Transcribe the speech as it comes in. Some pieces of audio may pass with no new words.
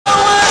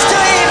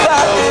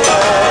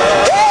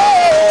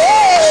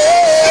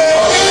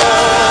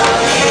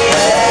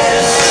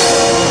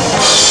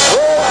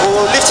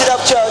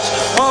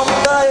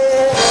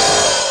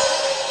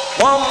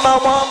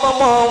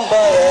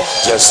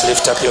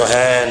Lift up your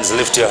hands,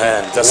 lift your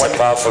hands. That's a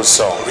powerful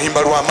song. Lift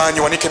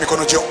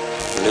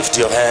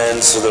your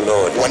hands to the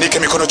Lord. And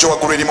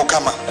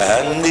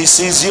this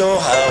is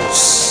your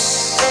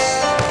house.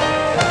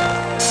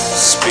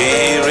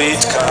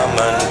 Spirit, come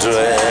and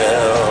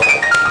dwell.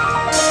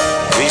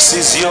 This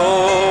is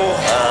your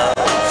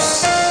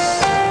house,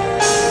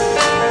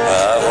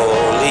 a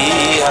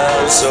holy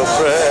house of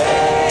prayer,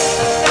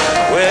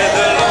 where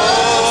the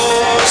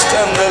lost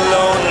and the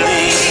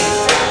lonely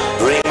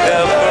bring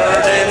their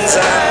burdens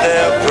and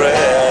their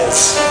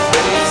prayers.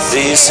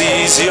 This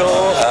is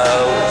your house.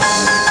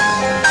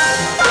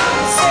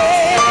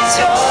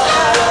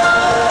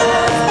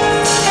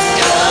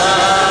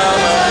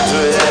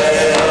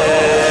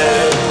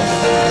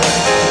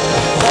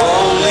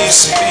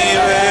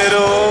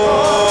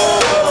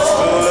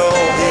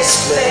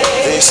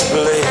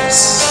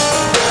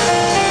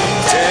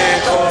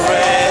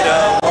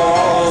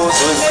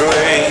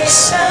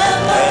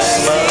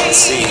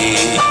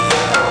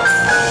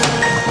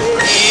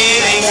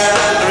 Healing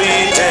and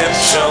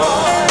redemption.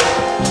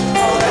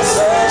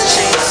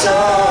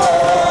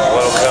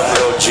 Welcome,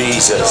 Lord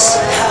Jesus.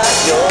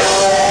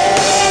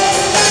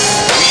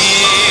 We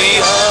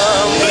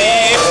humbly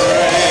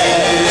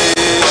praise.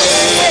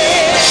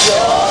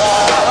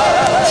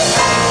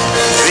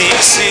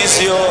 This is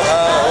your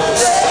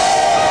house,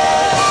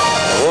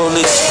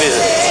 Holy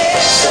Spirit.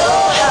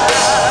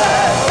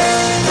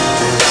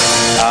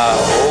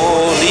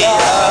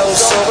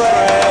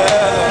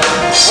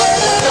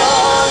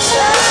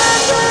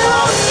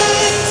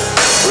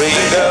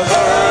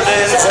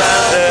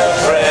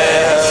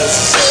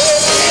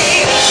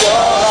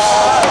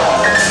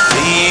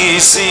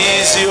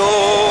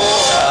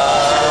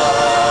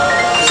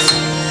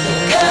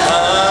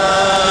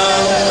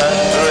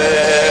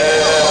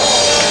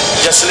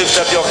 Lift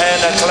up your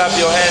hand and clap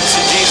your hands to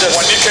Jesus.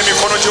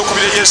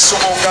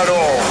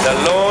 The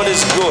Lord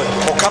is good.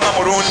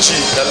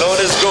 The Lord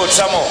is good.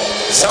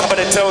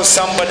 Somebody tell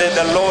somebody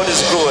the Lord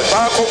is good. The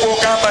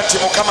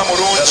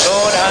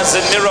Lord has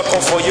a miracle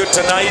for you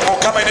tonight.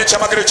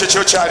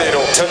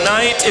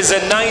 Tonight is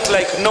a night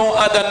like no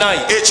other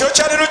night.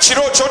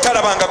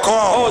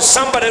 Oh,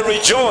 somebody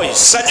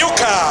rejoice.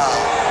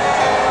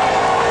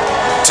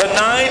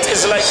 Tonight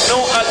is like no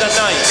other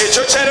night.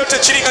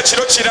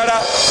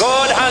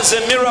 God has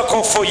a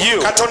miracle for you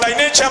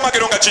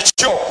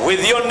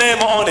with your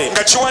name on it.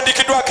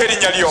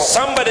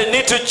 Somebody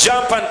need to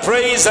jump and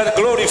praise and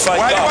glorify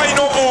God.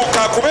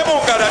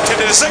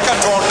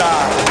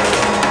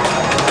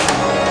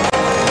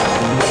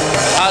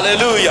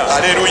 Hallelujah.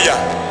 Hallelujah.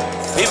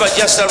 People are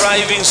just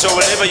arriving, so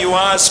whenever you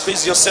are,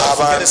 squeeze yourself,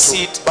 get a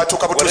seat,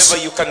 whatever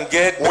you can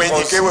get.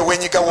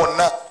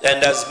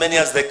 And as many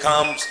as they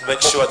come,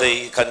 make sure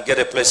they can get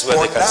a place where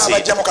they can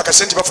sit.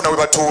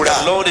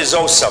 The Lord is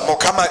awesome.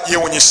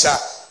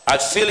 I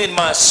feel in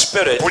my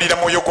spirit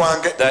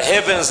the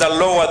heavens are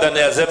lower than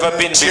it has ever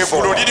been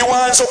before.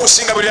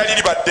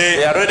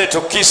 They are ready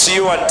to kiss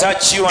you and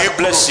touch you and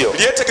bless you.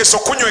 Let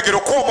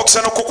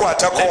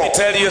me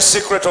tell you a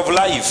secret of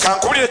life,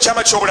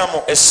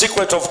 a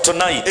secret of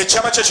tonight.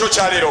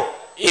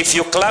 If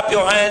you clap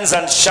your hands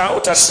and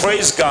shout and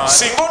praise God,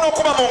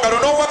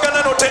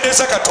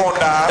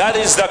 that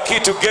is the key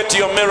to get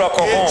your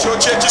miracle home.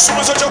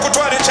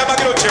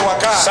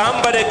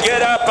 Somebody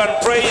get up and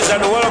praise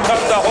and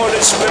welcome the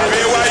Holy Spirit.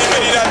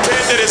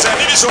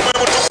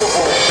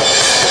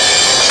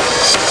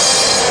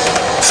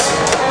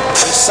 We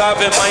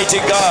serve a mighty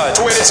God.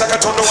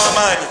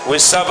 We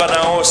serve an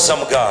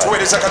awesome God.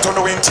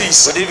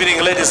 Good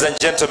evening, ladies and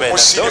gentlemen.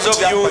 Those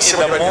of you in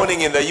the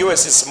morning in the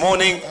US, it's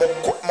morning.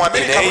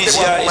 In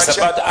Asia, it's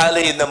about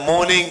early in the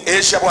morning.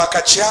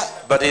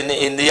 But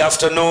in the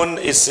afternoon,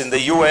 it's in the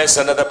US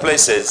and other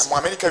places.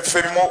 But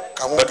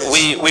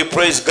we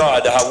praise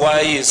God.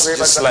 Hawaii is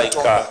just like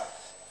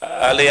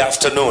early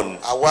afternoon.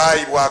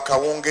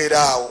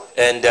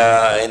 And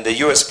in the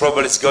US,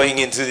 probably it's going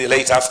into the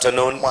late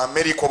afternoon. But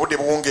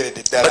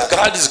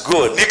God is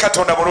good.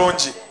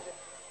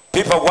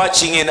 People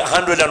watching in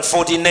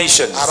 140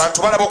 nations.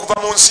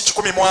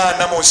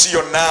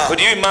 Could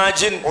you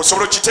imagine?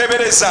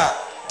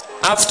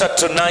 After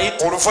tonight,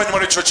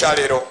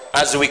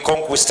 as we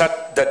start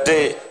the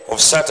day of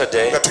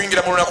Saturday, we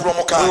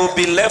will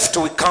be left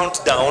with a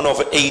countdown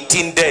of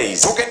 18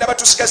 days. In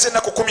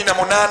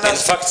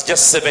fact,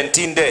 just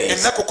 17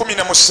 days. From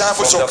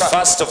the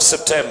 1st of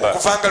September to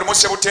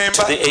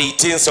the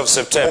 18th of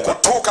September,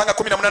 we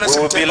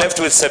will be left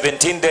with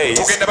 17 days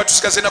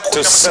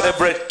to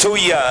celebrate 2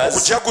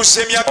 years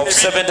of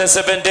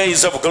 77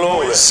 days of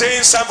glory.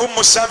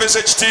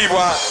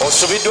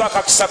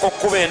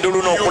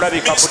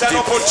 An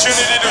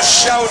opportunity to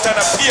shout and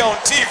appear on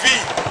TV.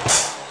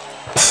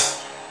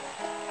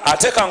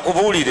 Let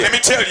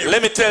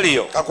me tell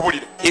you,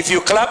 if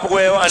you clap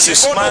well and you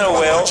smile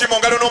well,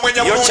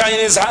 your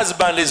Chinese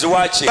husband is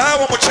watching.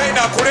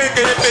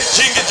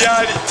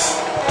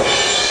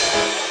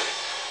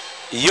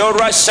 Your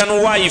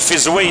Russian wife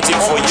is waiting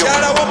for you.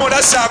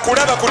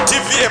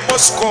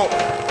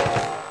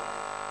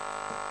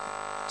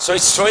 So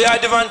it's for your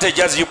advantage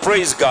as you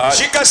praise God,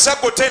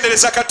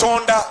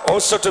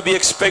 also to be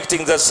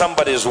expecting that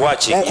somebody is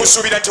watching you.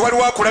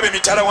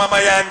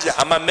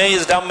 I'm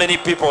amazed how many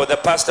people, the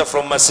pastor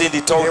from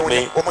Masindi told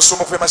me,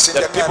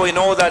 that people in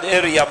all that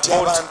area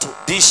bought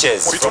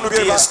dishes from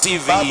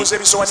DSTV,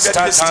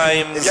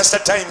 StarTime,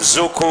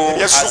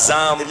 Zuku,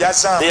 Azam.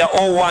 They are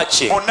all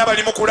watching.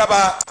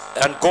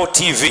 And Go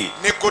TV.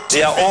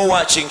 They are all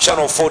watching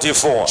Channel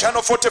 44.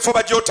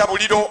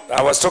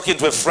 I was talking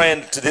to a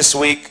friend this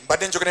week,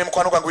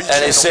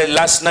 and he said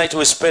last night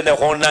we spent a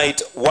whole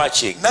night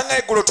watching.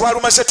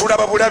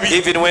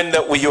 Even when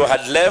you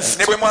had left,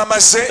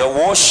 the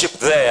worship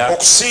there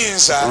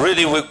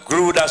really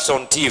glued us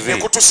on TV.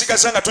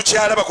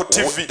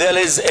 There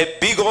is a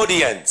big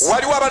audience.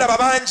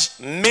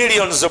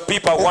 Millions of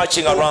people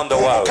watching around the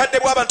world.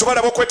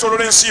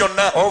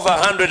 Over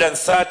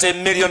 130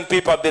 million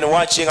people have been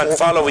watching and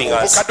following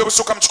us on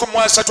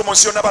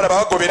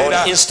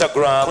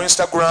Instagram,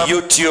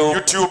 YouTube,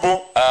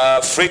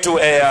 free to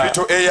air.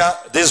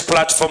 These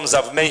platforms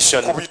I've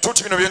mentioned,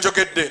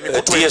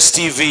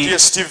 DSTV.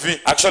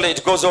 Actually,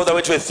 it goes all the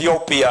way to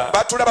Ethiopia,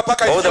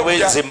 all the way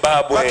to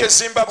Zimbabwe,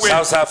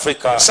 South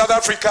Africa.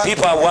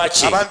 People are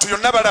watching.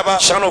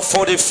 Channel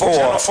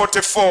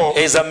 44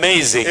 is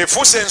amazing.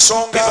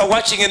 People are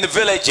watching in the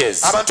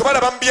villages.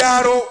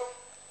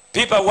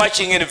 People are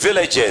watching in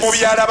villages.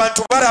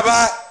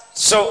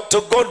 So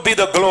to God be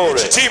the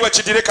glory.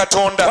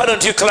 Why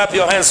don't you clap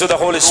your hands to the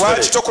Holy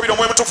Spirit? You know,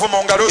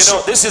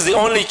 this is the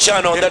only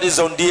channel that is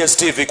on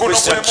DSTV,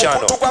 Christian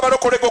channel.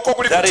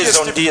 That is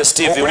on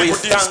DSTV. We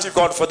thank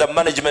God for the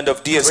management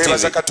of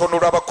DSTV,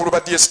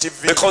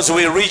 because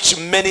we reach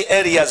many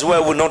areas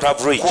where we would not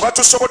have reached.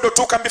 It's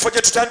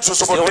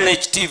the only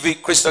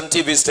Christian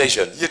TV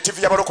station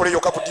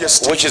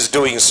which is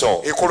doing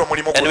so.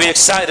 And we're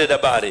excited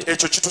about it. And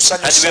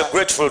we are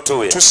grateful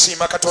to it.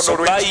 So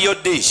buy your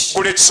dish.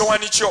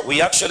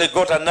 We actually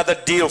got another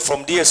deal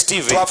from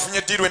DSTV.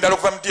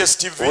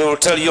 We will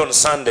tell you on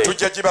Sunday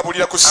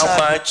how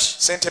much,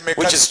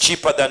 which is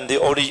cheaper than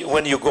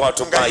when you go out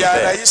to buy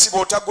there.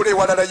 So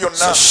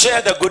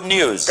share the good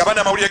news.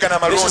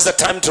 This is the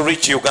time to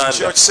reach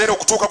Uganda. As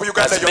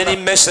many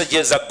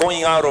messages are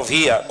going out of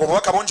here in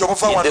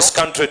this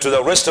country to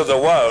the rest of the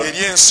world,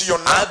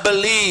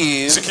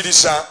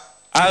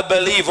 I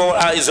believe all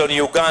eyes on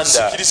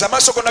Uganda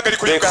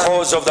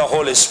because of the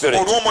Holy Spirit.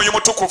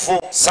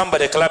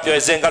 Somebody clap your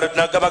hands. You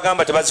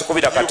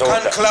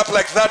can't clap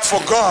like that for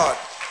God.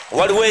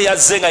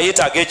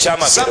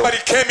 Somebody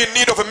came in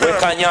need of a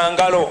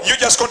miracle. You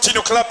just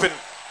continue clapping.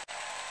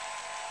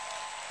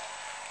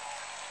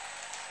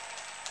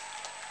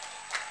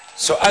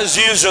 So as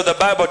usual, the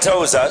Bible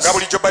tells us,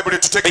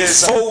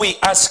 before we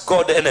ask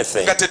God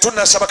anything,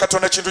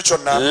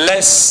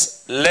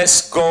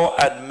 let's go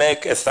and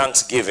make a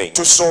thanksgiving.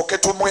 Let's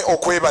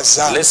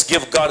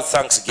give God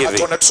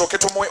thanksgiving.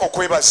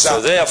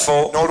 So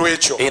therefore,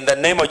 in the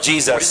name of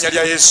Jesus,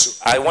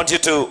 I want you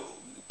to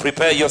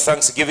prepare your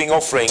thanksgiving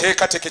offering to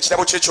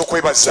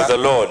the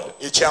Lord,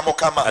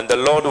 and the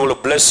Lord will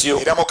bless you,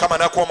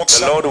 the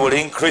Lord will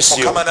increase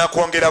you,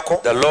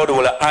 the Lord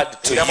will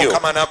add to you,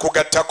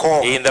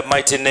 in the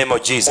mighty name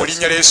of Jesus.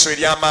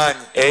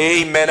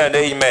 Amen and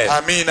amen.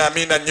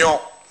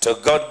 To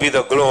God be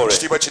the glory.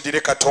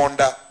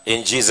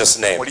 In Jesus'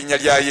 name.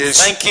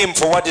 Thank Him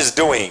for what He's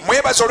doing.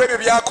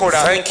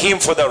 Thank Him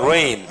for the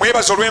rain.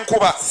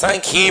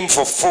 Thank Him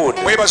for food.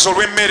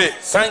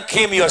 Thank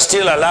Him you are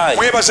still alive.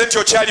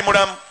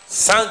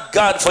 Thank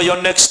God for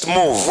your next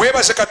move.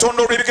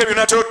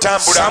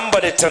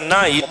 Somebody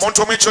tonight,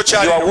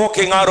 you are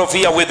walking out of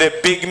here with a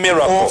big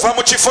miracle.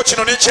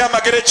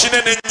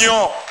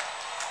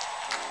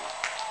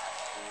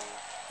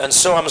 And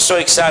so I'm so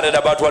excited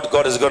about what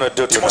God is going to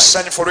do tonight.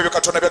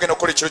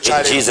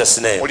 In Jesus'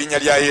 name.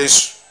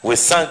 We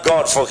thank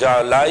God for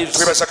our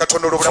lives,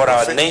 for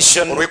our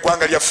nation,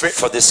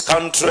 for this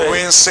country,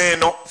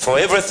 for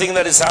everything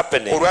that is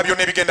happening.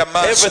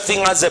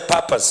 Everything has a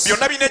purpose.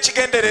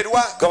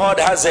 God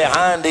has a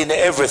hand in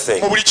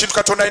everything,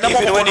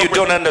 even when you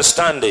don't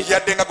understand it.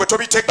 But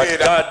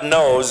God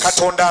knows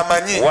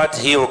what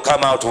He will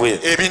come out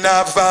with.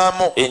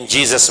 In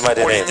Jesus'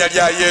 mighty name.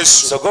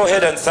 So go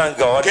ahead and thank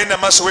God.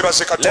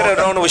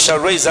 Later on we shall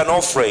raise an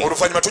offering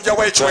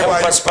to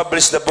help us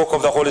publish the book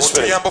of the Holy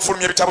Spirit.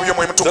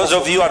 Those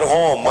of you at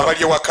home,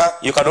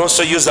 you can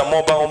also use the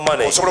mobile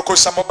money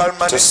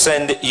to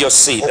send your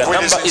seed. The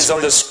number is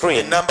on the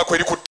screen,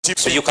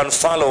 so you can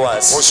follow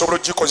us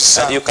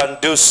and you can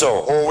do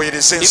so.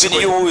 Even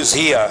you who is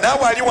here,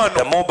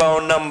 the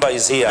mobile number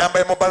is here. You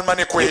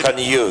can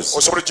use.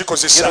 You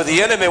know,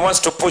 the enemy wants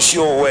to push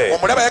you away. You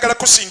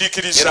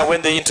know,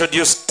 when they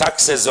introduce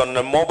taxes on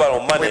the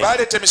mobile money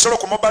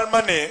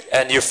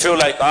and you feel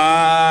like,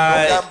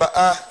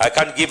 I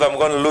can't give, I'm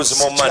going to lose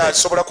more money.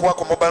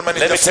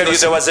 Let me tell you,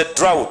 the was a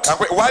drought, and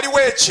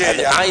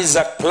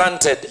Isaac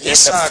planted in a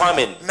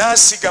famine, and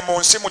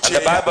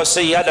the Bible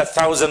says he had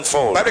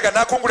 1,000-fold.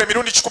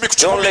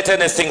 Don't let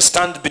anything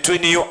stand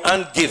between you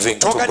and giving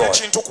to God.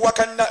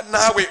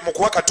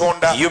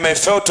 You may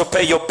fail to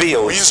pay your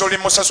bills,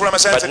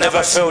 but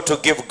never fail to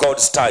give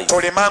God's tithe,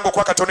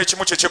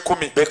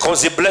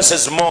 because he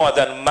blesses more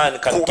than man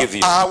can give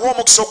you.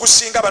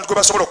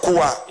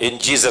 In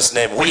Jesus'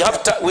 name. We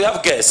have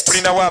guests,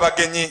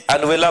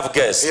 and we love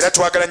guests.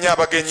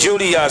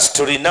 Julius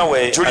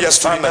Turinawe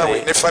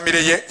and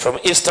family from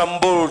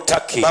Istanbul,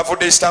 Turkey.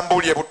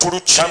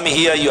 Come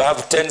here, you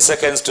have 10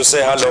 seconds to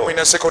say hello.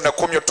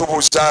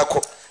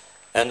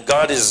 And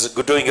God is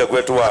doing a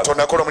great work.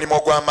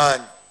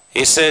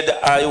 He said,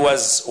 I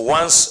was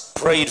once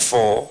prayed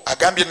for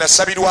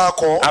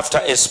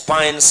after a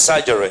spine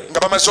surgery.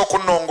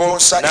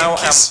 Now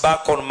I'm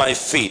back on my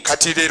feet.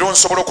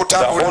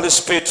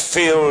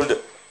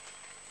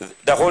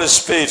 The Holy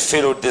Spirit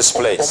filled this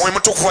place.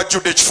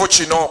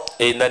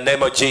 In the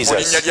name of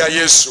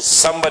Jesus.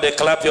 Somebody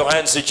clap your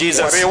hands to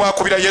Jesus.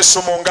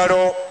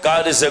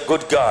 God is a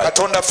good God.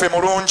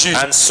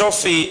 And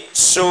Sophie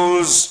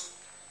Schulz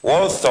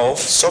Wolthoff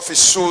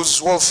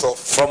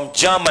from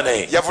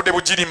Germany.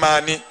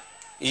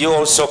 You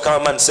also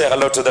come and say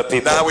hello to the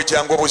people.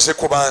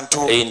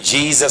 In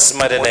Jesus'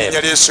 mighty name.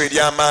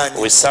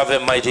 We serve a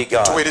mighty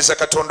God.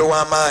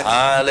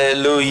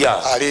 Hallelujah.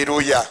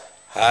 Hallelujah.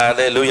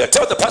 Hallelujah.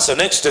 Tell the person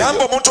next to you.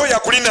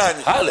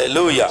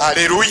 Hallelujah.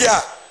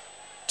 Hallelujah.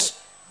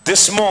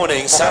 This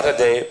morning,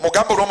 Saturday,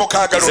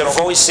 is a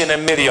voice in a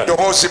million.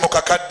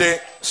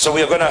 So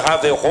we are going to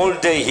have a whole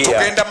day here,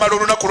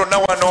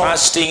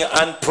 fasting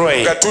and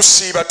praying.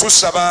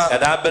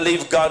 And I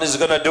believe God is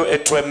going to do a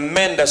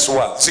tremendous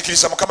work in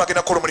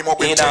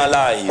our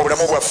lives.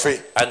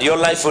 And your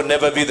life will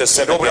never be the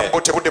same again.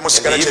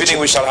 In the evening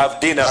we shall have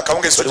dinner,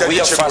 but we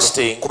are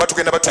fasting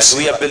and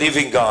we are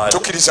believing God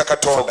for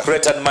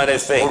great and mighty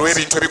things.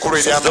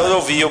 So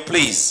those of you,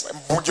 please,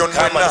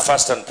 come and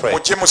fast and pray.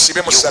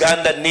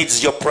 Uganda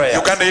needs your prayer.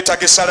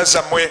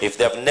 If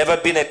there have never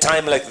been a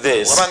time like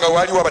this,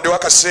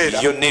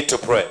 you need to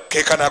pray.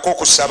 You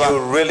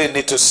really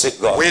need to seek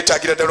God.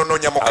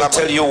 I'll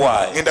tell you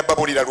why in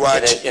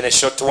a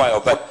short while,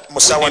 but we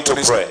need to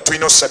pray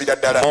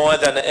more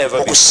than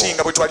ever before.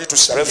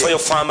 Pray for your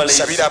family,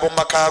 pray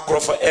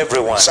for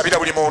everyone,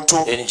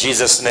 in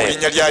Jesus' name.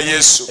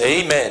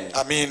 Amen.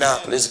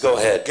 Please go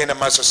ahead.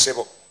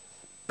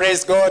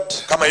 Praise God.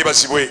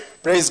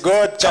 Praise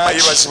God,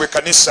 church.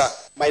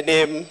 My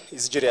name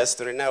is Julius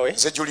Turinawe.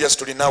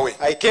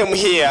 I came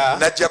here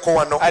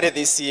early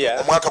this year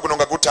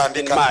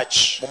in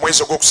March.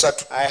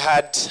 I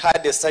had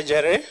a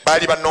surgery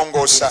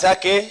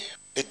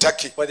in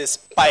Turkey for the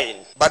spine,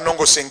 but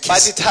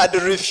it had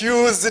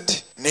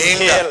refused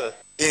heal.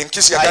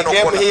 I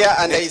came here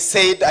and I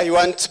said I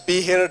want to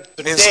be here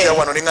today.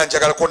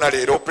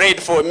 You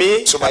prayed for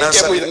me. I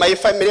came with my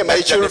family, my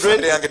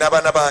children.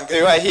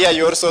 They were here,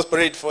 you also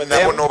prayed for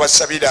them.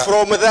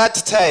 From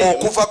that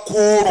time,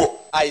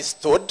 I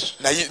stood.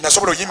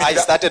 I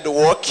started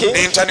walking.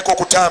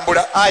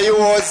 I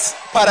was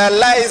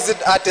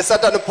paralyzed at a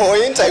certain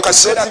point. I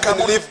could not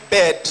even leave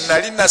bed.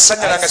 I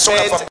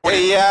spent a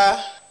year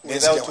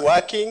without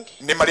working.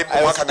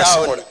 I was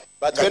down.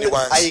 But when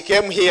I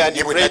came here and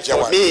you prayed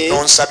for me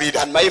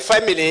and my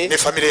family,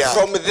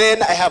 from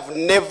then I have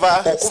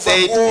never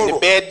stayed in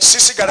bed.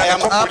 I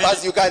am up,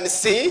 as you can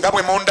see.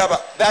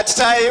 That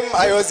time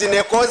I was in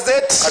a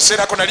closet.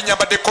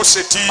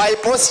 My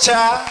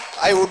posture,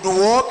 I would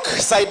walk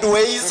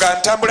sideways.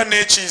 But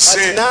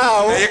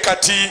now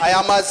I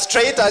am as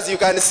straight as you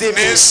can see me.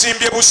 Praise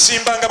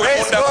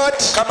God.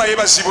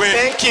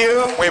 Thank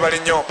you.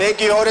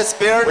 Thank you, Holy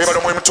Spirit.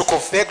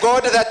 The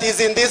God that is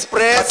in this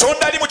place is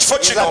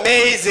amazing.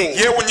 Amazing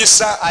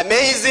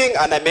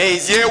and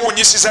amazing.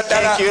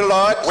 Thank you,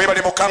 Lord.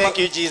 Thank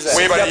you, Jesus.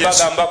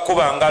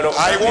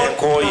 I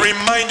won't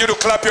remind you to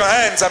clap your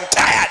hands. I'm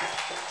tired.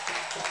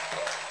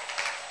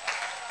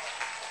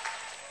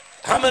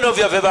 How many of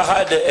you have ever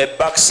had a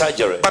back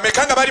surgery? You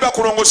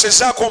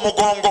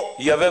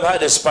have ever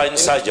had a spine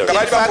surgery? In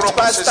fact,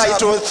 Pastor,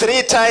 it was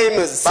 3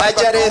 times.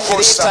 Surgery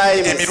 3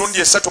 times.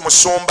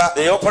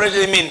 They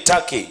operated him in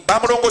Turkey.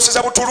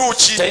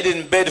 Stayed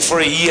in bed for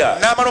a year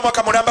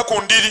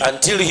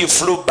until he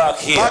flew back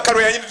here at the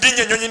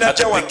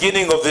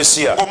beginning of this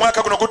year.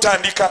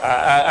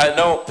 I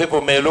know people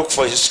may look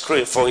for his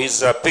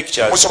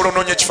pictures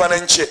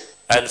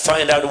and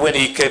find out when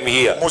he came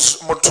here.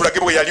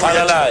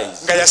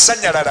 Paralyzed.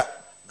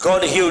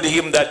 God healed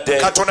him that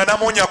day.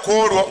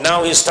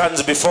 Now he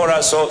stands before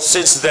us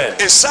since then.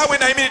 And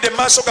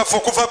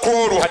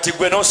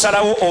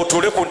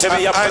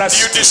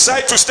you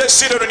decide to stay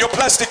seated on your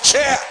plastic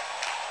chair.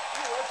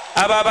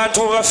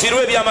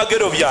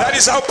 That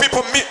is how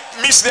people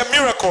miss their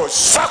miracles.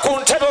 Stand up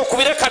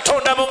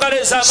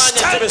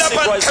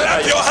and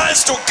clap your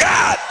hands to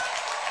God.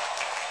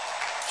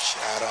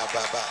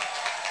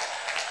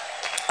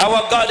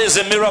 Our God is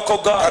a miracle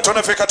God.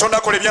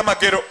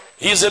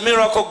 He is a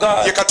miracle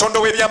God.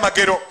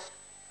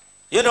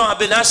 You know, I've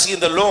been asking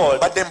the Lord,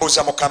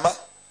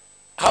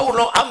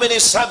 how many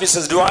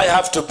services do I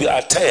have to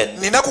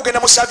attend in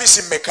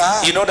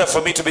order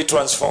for me to be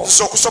transformed?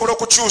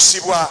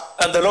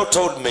 And the Lord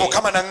told me,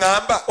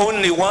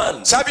 only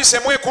one.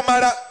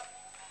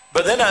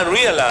 But then I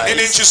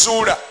realized,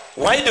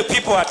 why do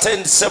people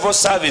attend several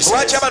services,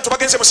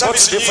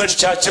 different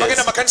churches,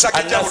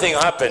 and nothing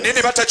happens?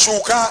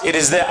 It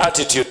is their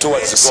attitude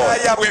towards God.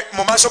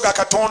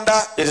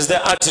 It is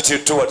their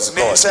attitude towards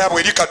God.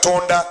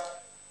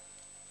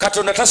 God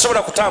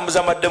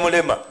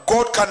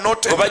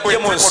cannot who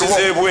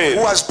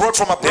has brought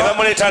from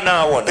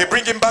abroad. They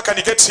bring him back and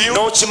he gets healed.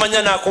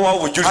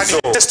 And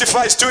he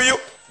testifies to you.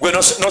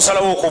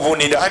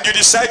 And you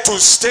decide to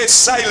stay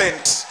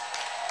silent.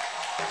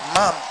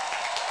 Mom.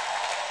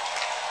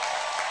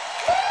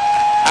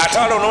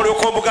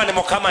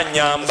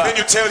 Then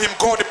you tell him,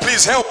 God,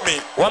 please help me.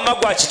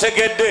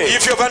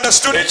 If you have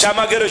understood it,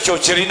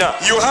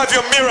 you have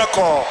your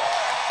miracle.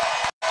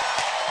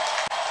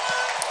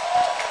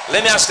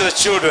 Let me ask the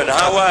children,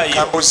 how are you?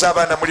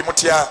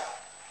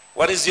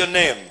 What is your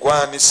name?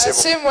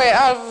 Asimwe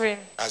Alvin.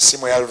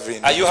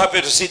 Are you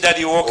happy to see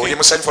Daddy walking?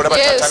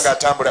 Yes.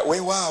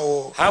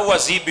 How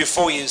was he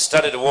before he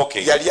started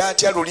walking?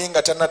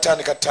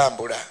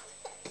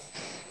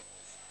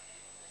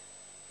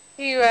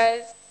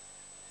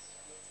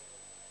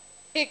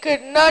 He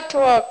could not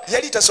walk.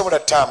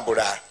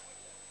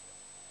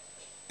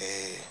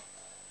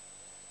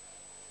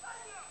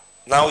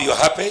 Now you're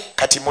happy?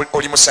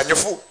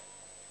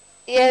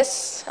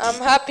 Yes, I'm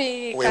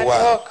happy he can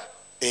walk.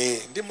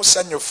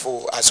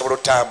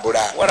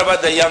 What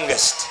about the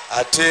youngest?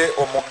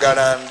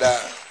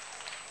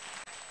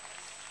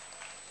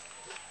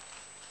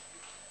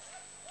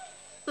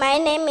 My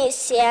name is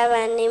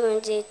Siava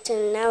Nimujitu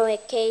nawe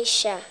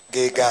Keisha.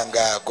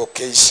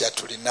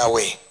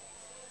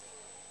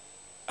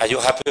 Are you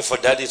happy for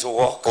Daddy to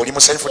walk?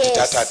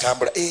 Yes.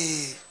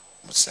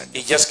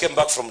 He just came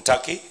back from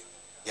Turkey.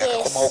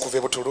 Yes.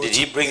 Did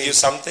he bring you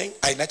something?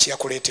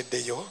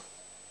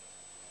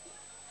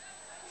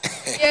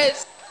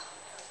 Yes.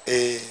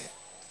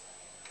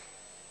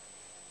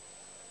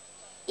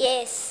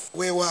 Yes.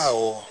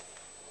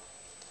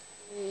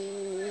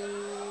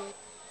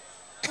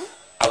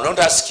 I will not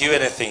ask you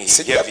anything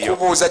he gave you.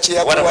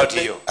 What about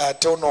you?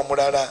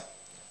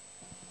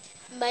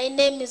 My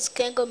name is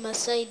Kengo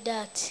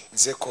Masaidat.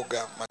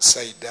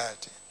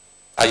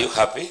 Are you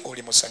happy?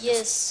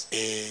 Yes.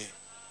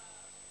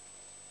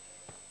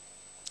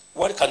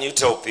 What can you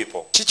tell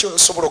people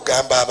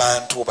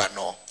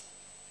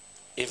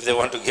if they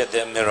want to get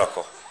their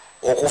miracle?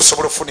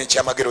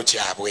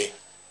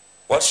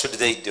 What should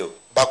they do?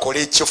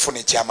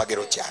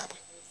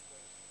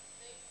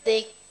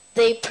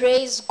 They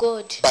praise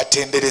God.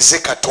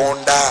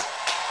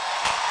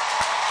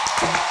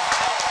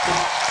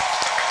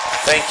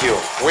 Thank you.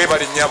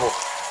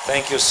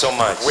 Thank you so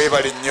much.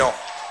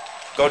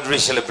 God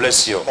richly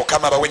bless you.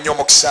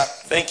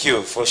 Thank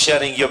you for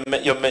sharing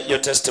your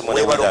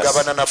testimony with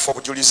us.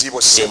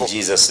 In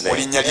Jesus' name.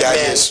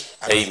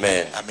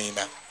 Amen.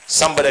 Amen.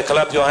 Somebody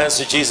clap your hands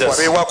to Jesus.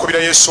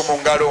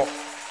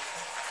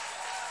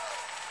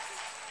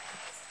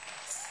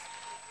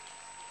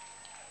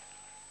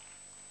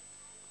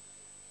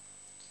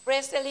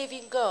 Praise the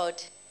living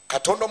God.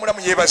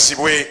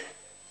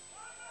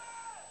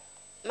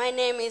 My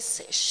name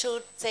is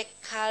Schulze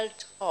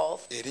Kalthoff.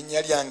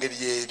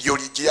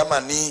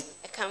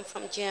 I come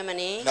from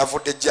Germany.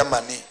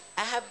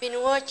 I have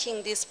been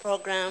watching this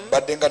program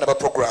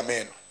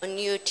on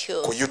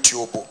YouTube.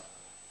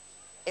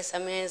 It's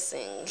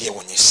amazing.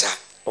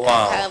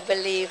 Wow. I can't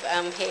believe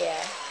I'm here.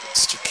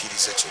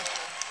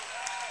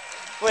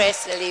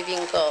 Praise the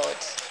living God.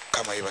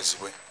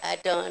 I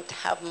don't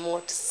have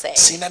more to say.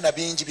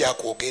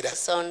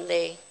 It's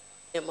only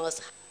the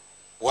most.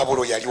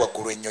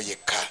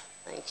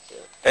 Thank you.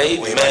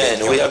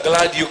 Amen. We are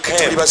glad you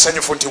came.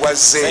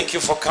 Thank you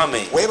for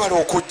coming. We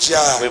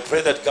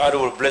pray that God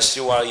will bless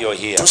you while you're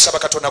here. In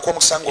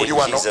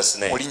Jesus'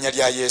 name.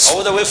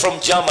 All the way from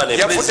Germany,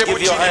 please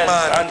give your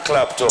hand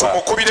clap to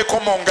her.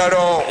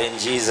 In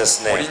Jesus'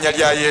 name.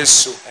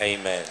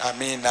 Amen.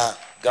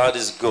 God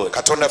is good.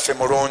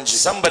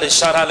 Somebody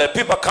shout hallelujah.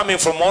 People are coming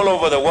from all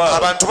over the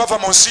world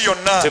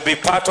to be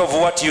part of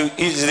what you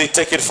easily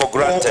take it for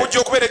granted.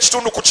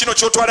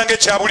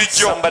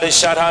 Somebody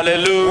shout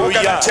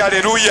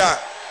hallelujah.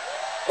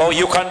 Oh,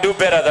 you can do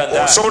better than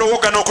that.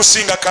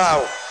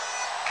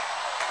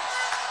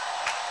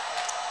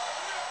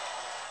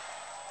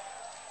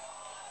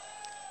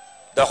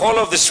 The whole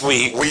of this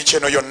week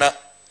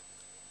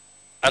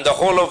and the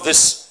whole of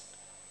this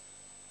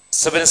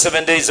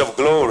 77 days of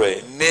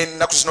glory, the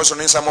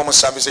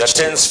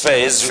 10th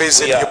phase,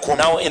 we are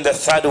now in the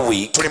 3rd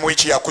week.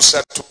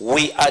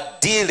 We are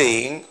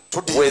dealing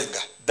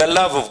with the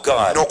love of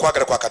God.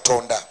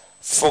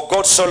 For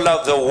God so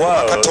loved the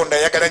world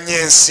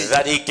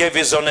that he gave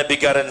his only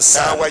begotten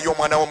Son,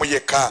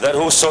 that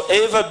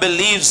whosoever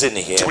believes in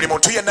him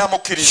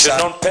should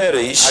not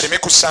perish but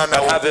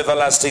have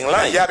everlasting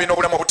life. The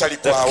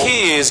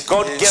key is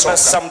God gave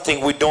us something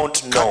we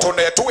don't know. Tell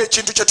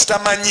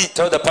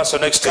the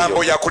person next to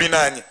you.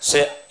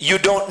 Say, you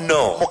don't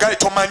know.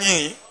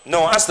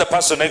 No, ask the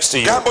person next to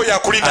you.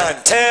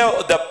 And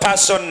tell the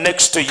person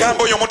next to you.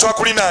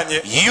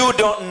 You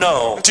don't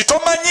know.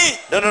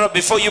 No,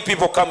 before you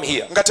people come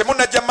here.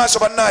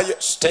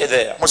 Stay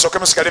there.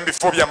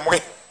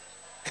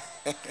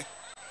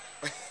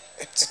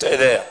 Stay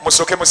there.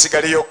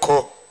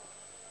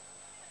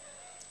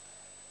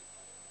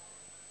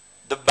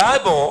 The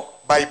Bible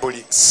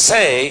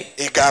say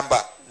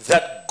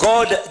that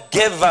God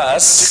gave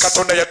us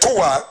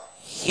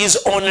his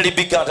only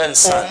begotten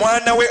Son.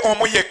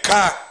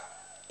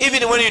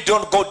 Even when you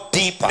don't go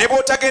deeper, he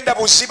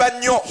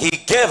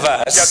gave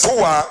us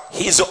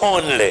his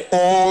only.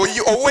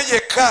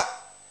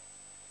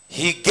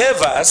 He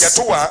gave us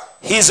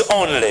his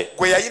only.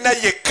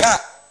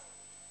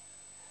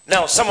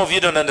 Now, some of you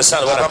don't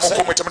understand what I'm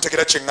saying,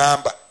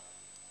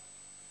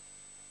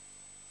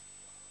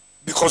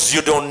 because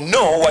you don't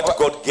know what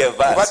God gave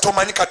us.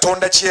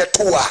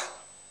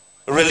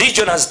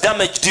 Religion has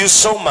damaged you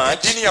so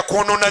much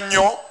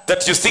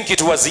that you think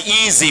it was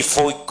easy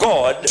for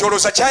God to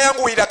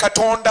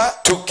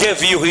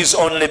give you his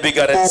only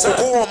begotten Son.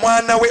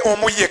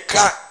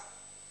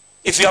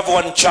 If you have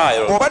one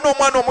child, or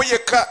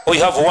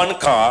you have one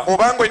car,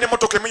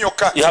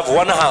 you have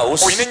one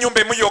house,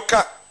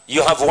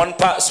 you have one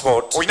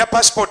passport, you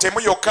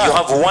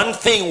have one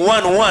thing,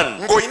 one,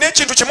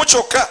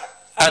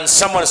 and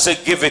someone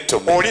said, give it to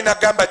me.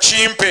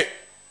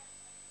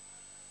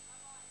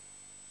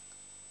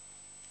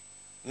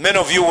 Many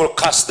of you will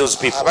curse those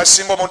people. Many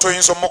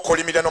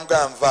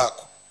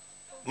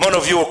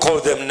of you will call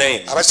them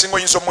names.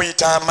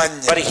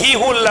 But he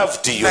who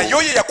loved you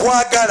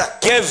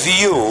gave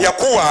you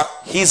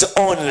his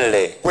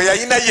only.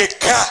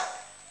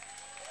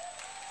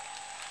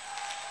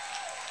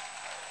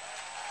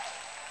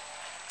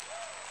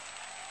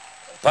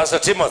 Pastor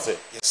Timothy.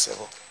 Yes, sir.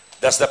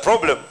 That's the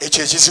problem.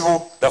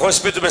 The Holy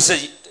Spirit will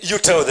say, you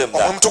tell them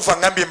that.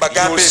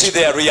 You will see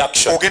their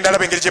reaction.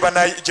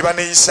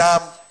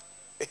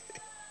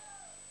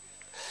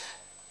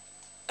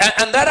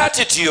 And that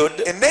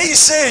attitude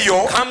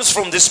comes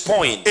from this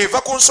point. How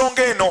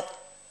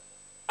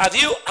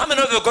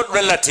many of you got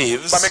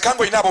relatives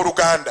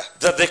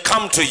that they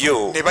come to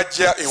you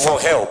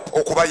for help?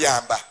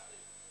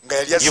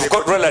 You've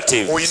got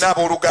relatives or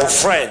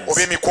friends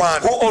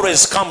who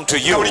always come to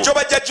you so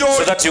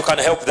that you can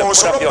help them.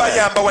 Put up your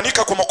hand.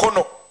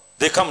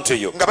 They come to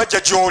you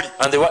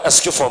and they will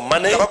ask you for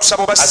money,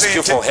 ask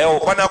you for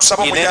help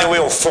in any way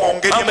or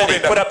form. How many?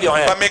 Put up your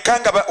hand.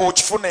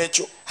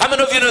 How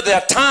many of you know there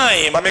are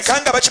times you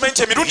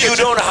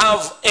don't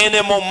have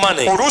any more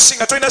money,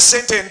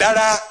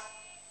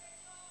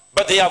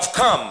 but they have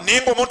come and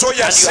you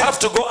have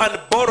to go and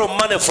borrow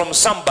money from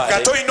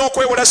somebody to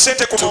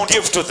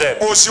give to them?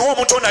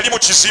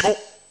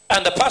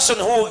 And the person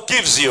who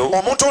gives you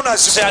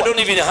say, I don't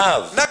even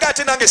have. So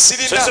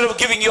instead of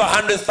giving you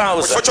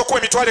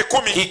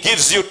 100,000, he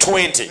gives you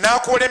 20.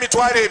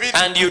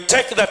 And you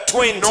take that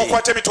 20,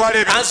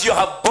 as you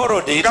have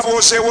borrowed it, you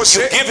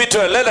give it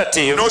to a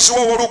relative, and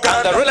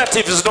the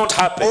relative is not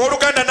happy.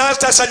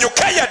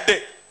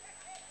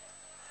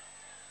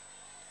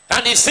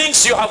 And he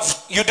thinks you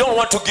don't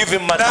want to give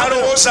him money.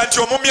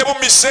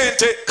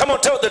 Come on,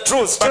 tell the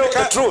truth. Tell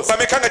the truth.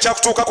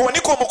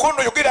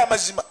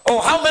 Oh,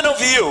 how many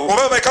of you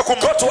go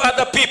to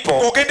other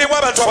people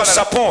for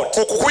support,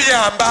 to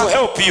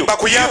help you?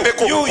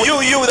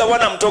 You, the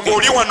one I'm talking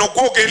to. You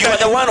are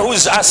the one who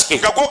is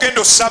asking. And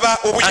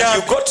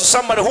you go to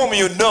somebody whom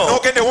you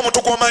know.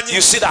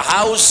 You see the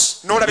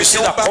house, you see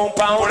the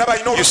compound,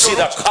 you see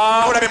the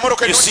car,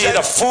 you see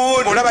the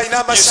food,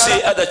 you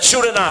see the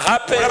children are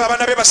happy,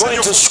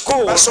 going to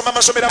school, and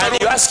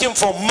you ask him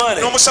for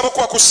money,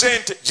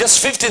 just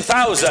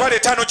 50,000,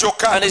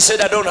 and he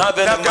said, I don't have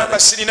any money,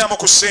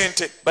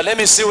 but let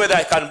me see whether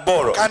I can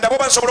borrow.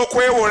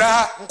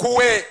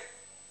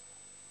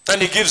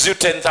 And he gives you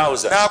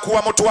 10,000,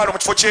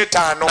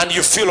 and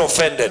you feel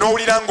offended,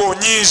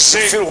 you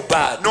feel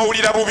bad.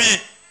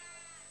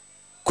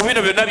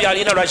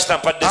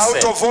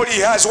 Out of all he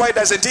has, why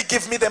doesn't he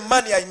give me the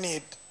money I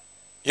need?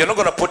 You're not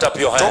going to put up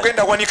your hand. But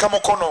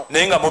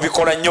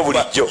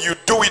you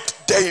do it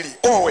daily,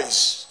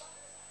 always.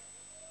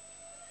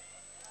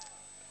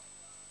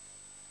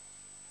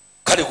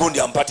 How can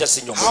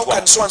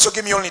so and so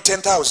give me only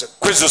 10,000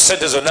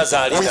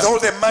 with all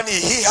the money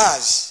he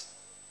has?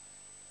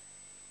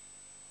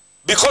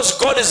 Because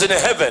God is in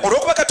heaven,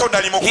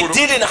 he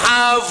didn't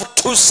have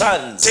 2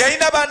 sons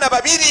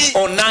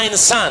or 9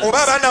 sons. He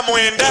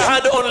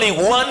had only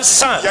 1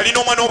 son.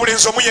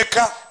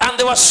 And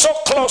they were so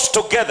close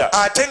together.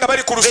 They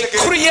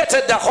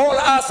created the whole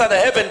earth and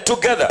heaven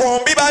together.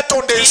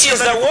 He is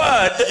the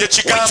Word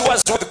which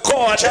was with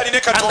God, and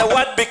the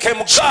Word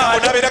became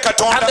God,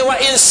 and they were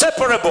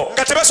inseparable.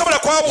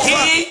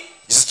 He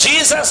is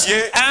Jesus,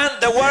 and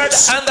the Word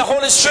and the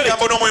Holy Spirit.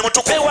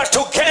 They were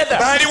together.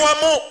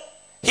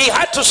 He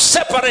had to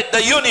separate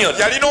the union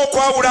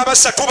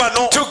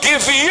to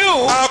give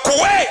you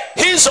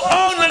his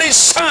only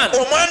son,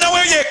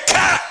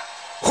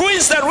 who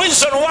is the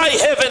reason why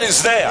heaven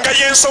is there, the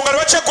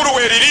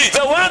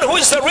one who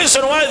is the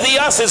reason why the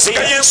earth is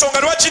here,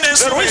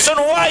 the reason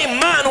why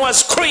man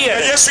was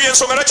created.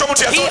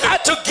 He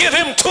had to give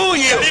him to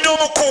you.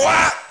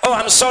 Oh,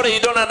 I'm sorry, you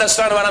don't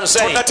understand what I'm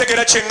saying.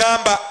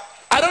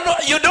 I don't know,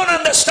 you don't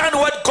understand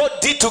what God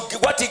did to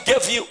what he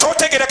gave you.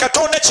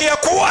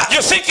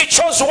 You think he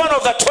chose one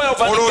of the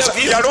 12 and he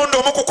gave you?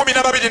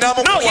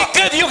 No, he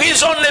gave you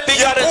his only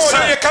begotten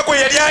son,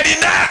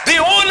 the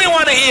only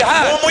one he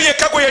had.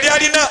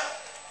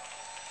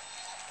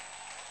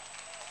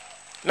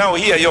 Now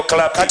here you're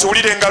clapping.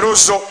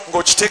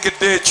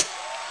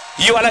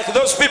 You are like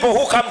those people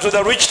who come to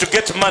the rich to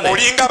get money,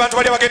 and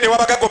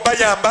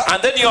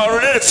then you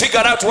already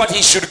figured out what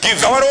he should give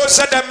you.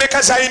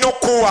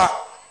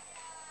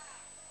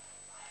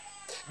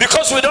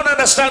 Because we don't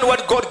understand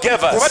what God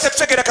gave us,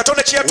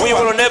 we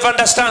will never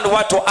understand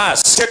what to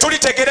ask.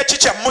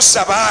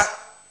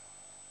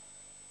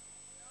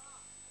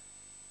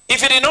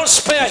 If he did not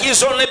spare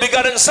his only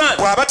begotten son,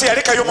 why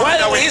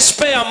will he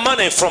spare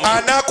money from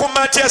you?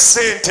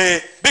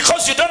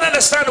 Because you don't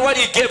understand what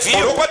he gave you.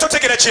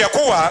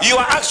 You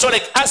are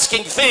actually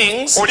asking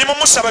things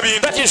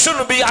that you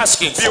shouldn't be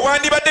asking for.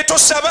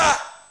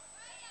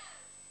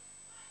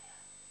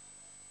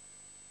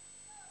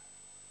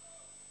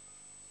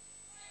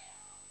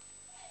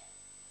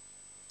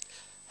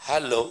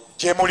 Hello.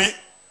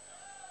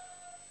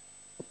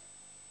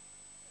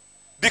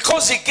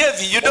 Because he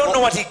gave you, you don't know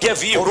what he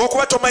gave you.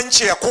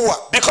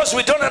 Because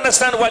we don't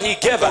understand what he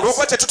gave us,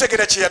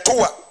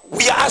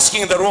 we are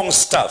asking the wrong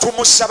stuff.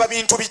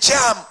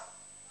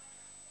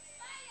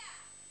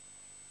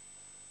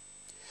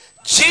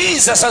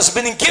 Jesus has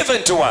been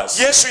given to us.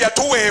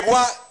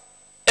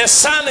 A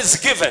son is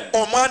given,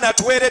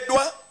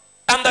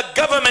 and the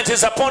government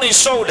is upon his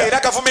shoulder.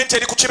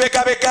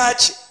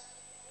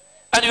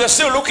 And you are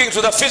still looking to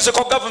the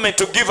physical government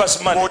to give us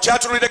money, when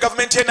the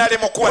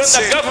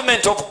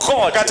government of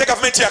God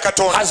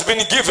has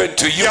been given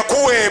to you.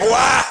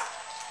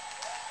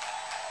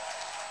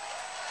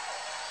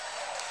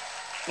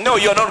 No,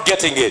 you're not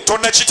getting it.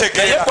 But if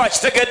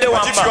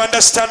you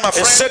understand, my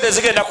friend,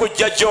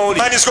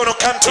 man is going to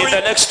come to in the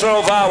next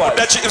 12 hours.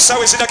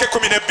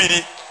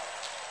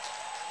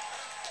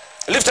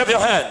 Lift up your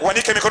hand.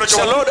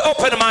 Say, Lord,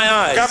 open my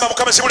eyes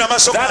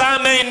that I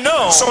may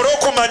know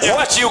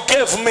what you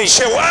gave me.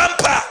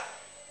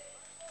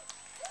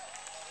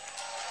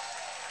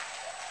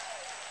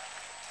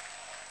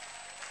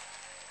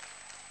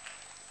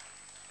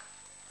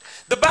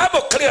 The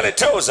Bible clearly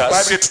tells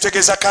us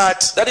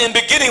that in the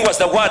beginning was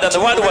the Word, and the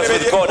Word was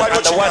with God,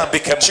 and the Word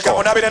became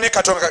God.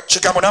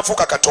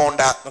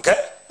 Okay?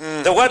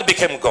 The Word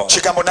became God.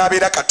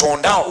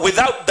 Now,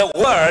 without the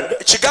Word,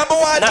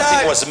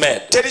 nothing was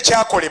made.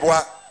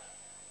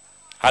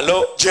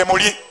 Hello?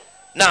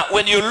 Now,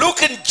 when you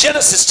look in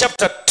Genesis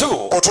chapter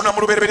 2,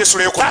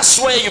 that's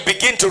where you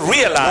begin to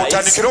realize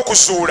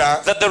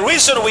that the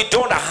reason we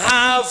don't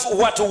have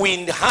what we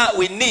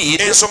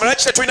need,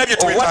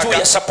 or what we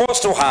are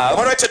supposed to have,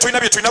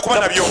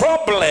 the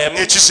problem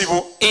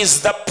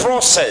is the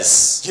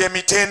process,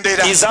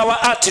 is our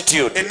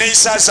attitude.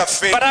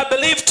 But I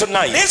believe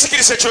tonight,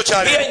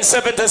 here in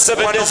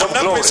 77 days of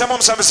glory,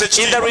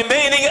 in the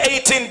remaining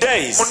 18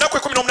 days to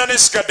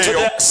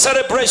the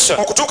celebration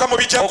of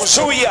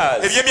 2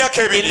 years,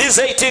 in these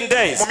 18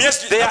 days,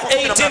 there are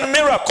 18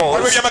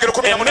 miracles,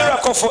 a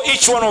miracle for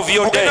each one of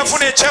your days.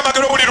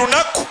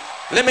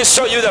 Let me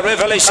show you the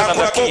revelation and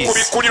the keys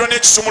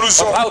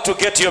of how to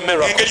get your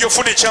miracle.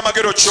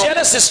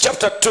 Genesis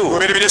chapter 2.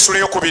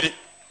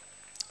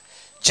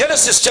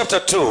 Genesis chapter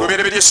 2.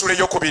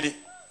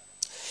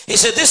 He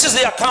said, this is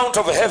the account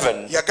of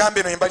heaven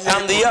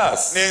and the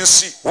earth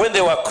when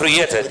they were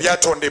created.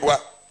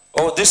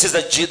 Oh, this is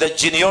the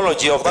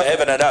genealogy of the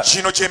heaven and earth.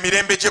 So in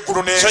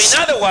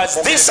other words,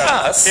 this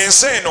earth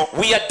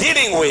we are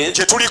dealing with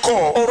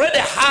already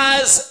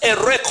has a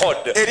record.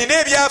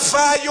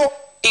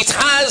 It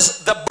has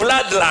the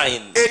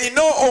bloodline.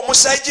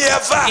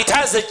 It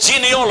has the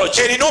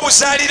genealogy.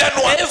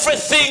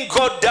 Everything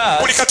God does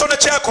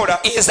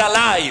is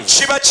alive.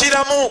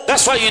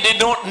 That's why you did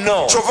not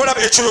know.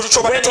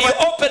 When he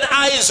opened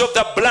eyes of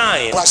the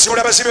blind,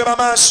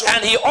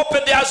 and he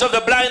opened the eyes of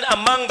the blind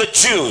among the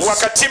Jews,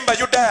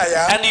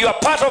 and you are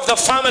part of the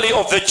family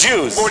of the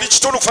Jews,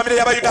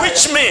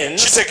 which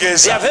means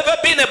there have ever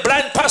been a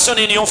blind person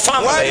in your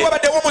family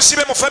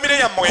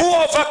who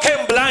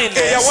overcame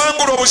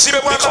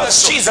blindness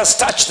because Jesus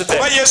touched them.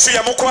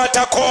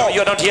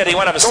 You're not hearing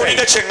what I'm saying.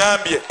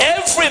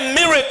 Every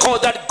miracle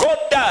that God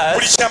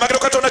does is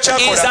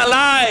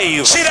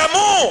alive.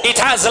 It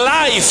has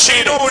life.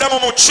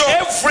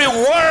 Every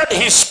word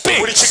he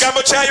speaks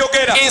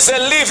is a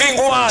living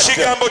word.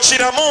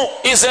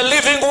 Is a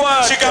living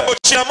word.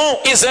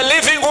 Is a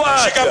living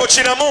word.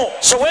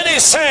 So when he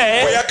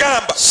says,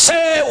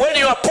 say when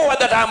you are poor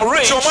that I'm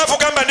rich,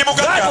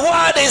 that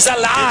word is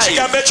alive.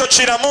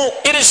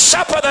 It is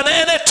sharper than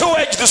any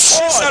two-edged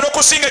sword.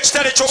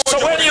 So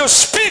when you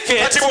speak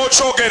it,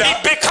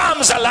 it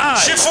becomes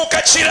alive.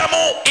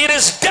 It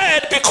is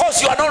dead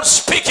because you are not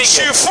speaking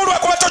it.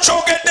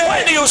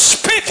 When you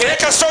speak it,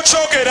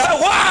 the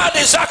word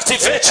is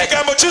activated.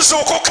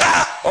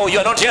 Oh, you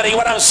are not hearing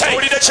what I'm saying.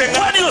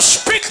 When you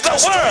speak the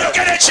word,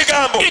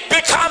 it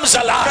becomes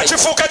alive.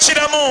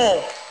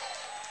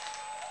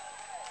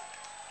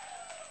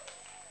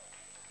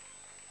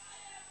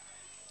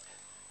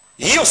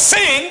 You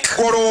think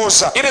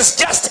it is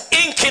just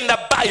ink in the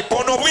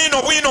Bible.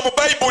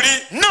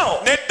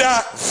 No.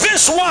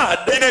 This word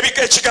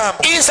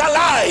is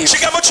alive.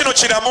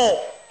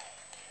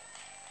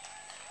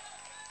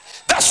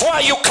 That's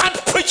why you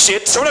can't preach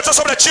it when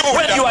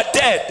you are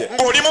dead.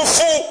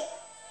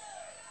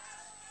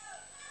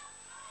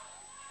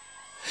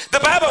 The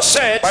Bible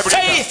said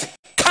faith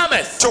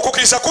cometh,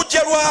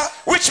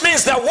 which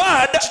means the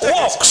word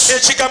walks.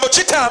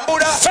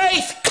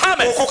 Faith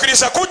cometh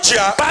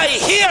by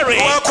hearing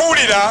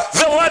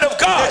the word of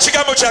God.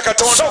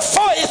 So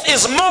faith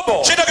is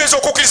mobile.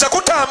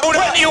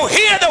 When you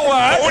hear the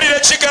word,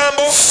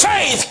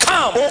 faith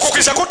comes.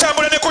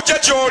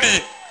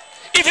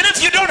 Even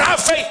if you don't have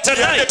faith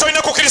tonight,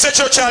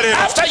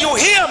 after you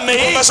hear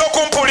me,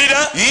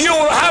 you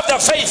will have the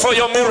faith for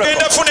your miracle.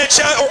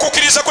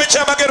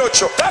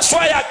 That's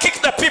why I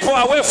kick the people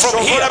away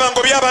from here,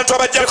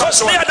 because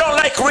they don't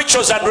like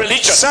rituals and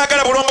religion.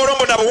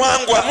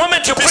 The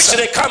moment you preach,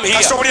 they come here,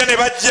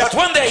 but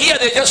when they hear,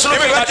 they just look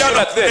at you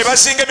like this.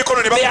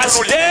 They are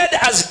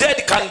as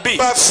dead can be.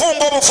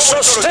 So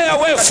stay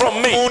away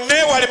from me.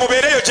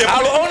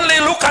 I'll only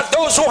look at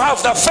those who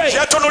have the faith,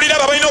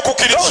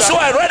 those who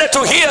are ready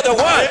to hear the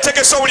word,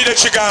 those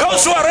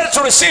who are ready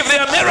to receive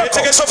their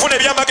miracle. So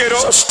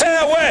stay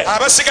away.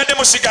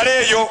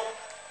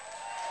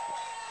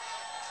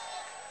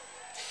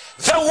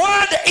 The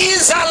word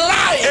is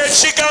alive.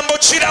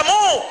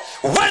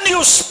 When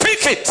you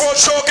speak it,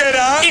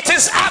 it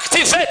is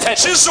activated.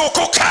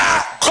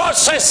 God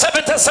says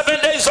 77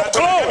 days of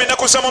glory. Here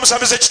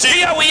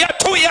we are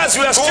 2 years,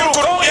 we are still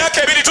growing. Who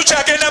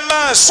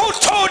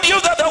told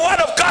you that the word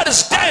of God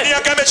is dead?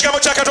 If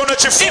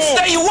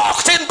they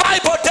walked in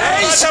Bible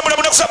days, the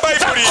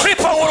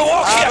cripple will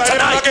walk here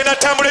tonight. If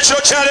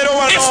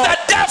the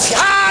deaf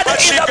heard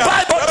in the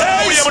Bible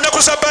days,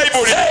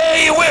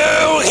 they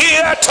will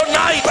hear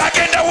tonight.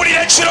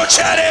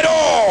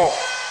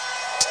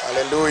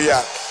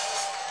 Hallelujah.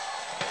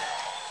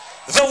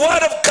 The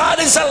word of God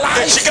is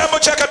alive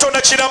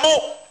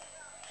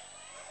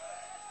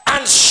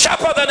and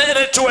sharper than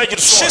any two-edged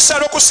sword.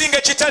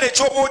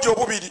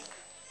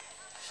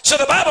 So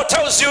the Bible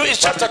tells you in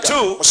chapter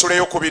 2,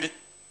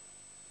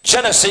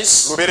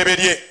 Genesis,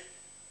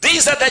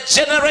 these are the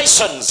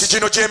generations.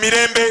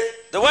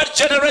 The word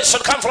generation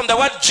comes from the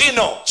word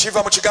geno.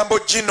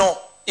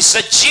 It's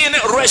a gene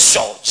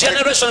ratio.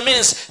 Generation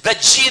means the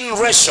gene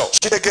ratio.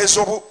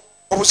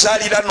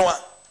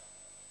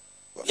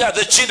 Yeah,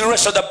 the gene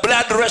ratio, the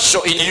blood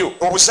ratio in you.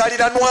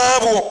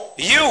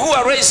 You who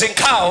are raising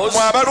cows,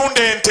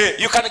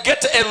 you can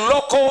get a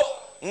local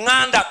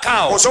nganda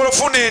cow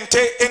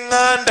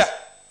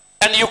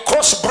and you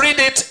crossbreed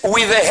it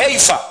with a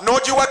heifer,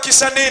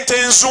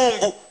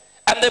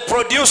 and they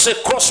produce a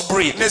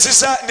crossbreed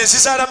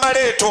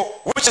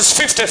which is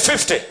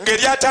 50-50.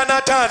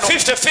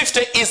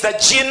 50-50 is the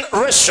gene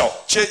ratio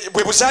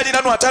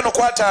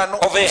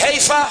of a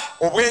heifer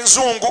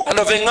and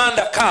of a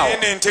nganda cow.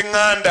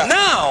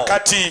 Now,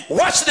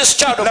 watch this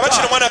child of God.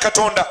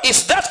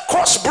 If that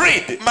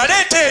crossbreed,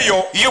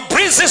 you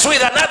breed this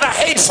with another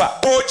heifer,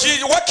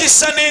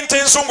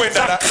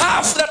 the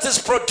calf that is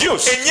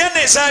produced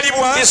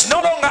is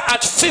no longer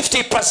at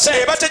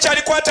 50%.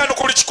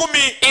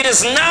 It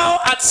is now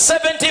at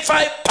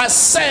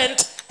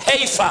 75%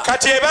 heifer.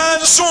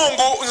 That's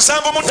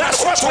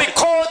what we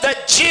call the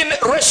gene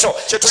ratio.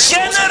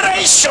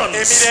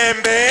 Generations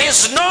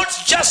is not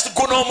just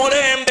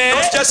gunomurembe,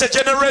 not just a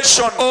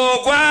generation.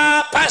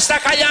 ogwa Pastor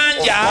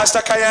Kayanja,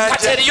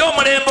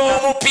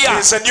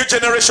 it's a new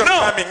generation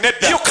coming.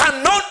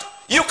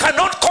 You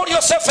cannot call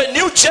yourself a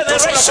new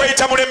generation,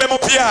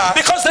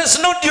 because there's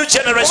no new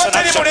generation.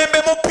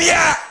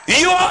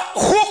 You are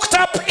hooked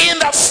up in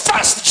the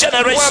first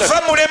generation.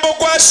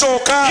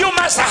 You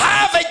must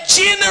have a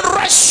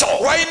generation.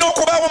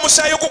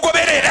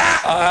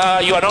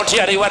 You are not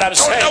hearing what I'm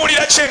saying.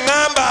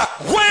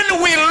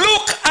 When we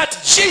look at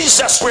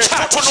Jesus church,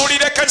 the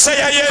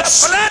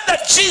blood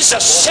that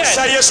Jesus shed,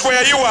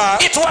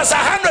 it was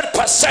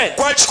 100%.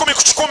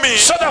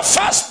 So the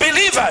first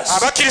believers,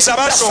 the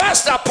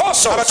first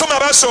apostles,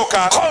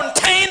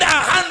 contained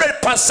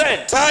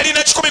 100%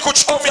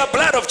 of the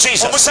blood of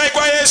Jesus.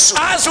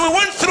 As we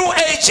went through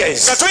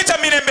ages,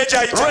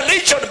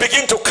 religion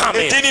began to come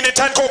in.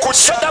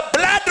 So the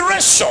blood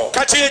ratio of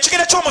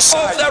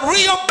the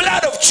real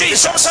blood of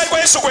Jesus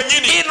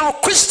in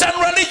Christian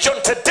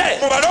religion today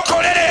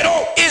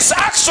is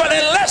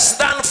actually less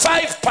than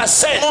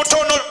 5%.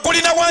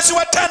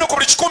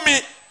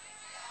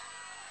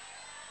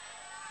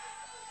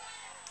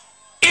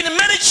 In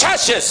many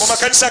churches,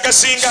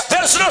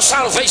 there is no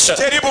salvation.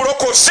 There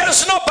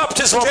is no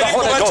baptism of the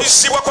Holy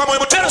Ghost.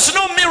 There is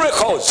no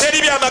miracles. The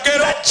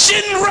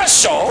gene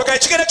ratio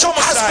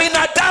has been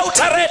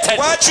adulterated.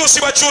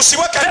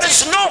 There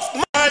is no.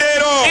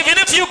 Even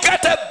if you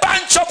get a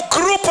bunch of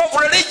group of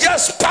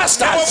religious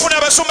pastors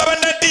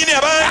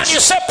and you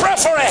say pray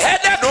for a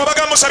headache, by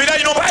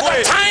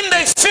the time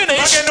they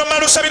finish,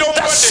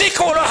 the sick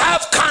will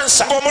have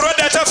cancer.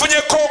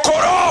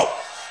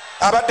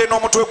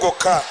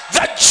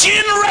 The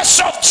gene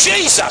ratio of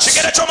Jesus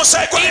in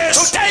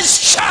today's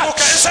church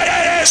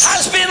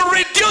has been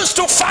reduced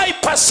to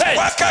 5%.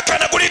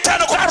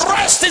 The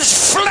rest is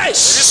flesh,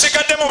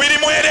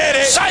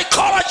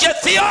 psychology,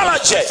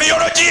 theology.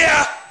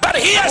 But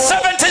here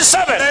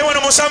 77.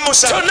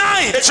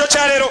 Tonight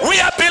we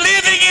are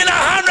believing in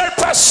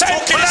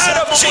 100% blood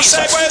of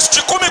Jesus.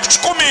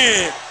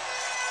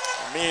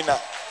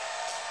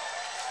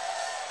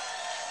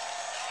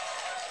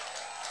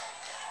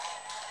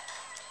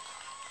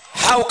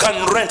 How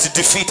can rent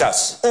defeat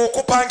us?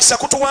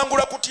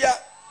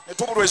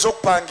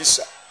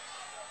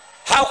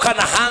 How can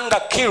hunger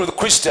kill the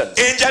Christians?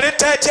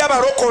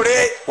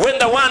 When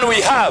the one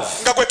we have,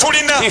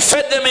 he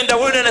fed them in the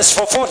wilderness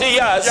for 40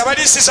 years, and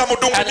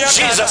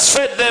Jesus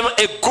fed them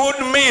a good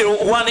meal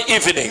one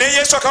evening.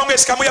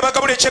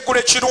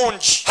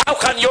 How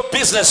can your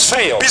business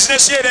fail?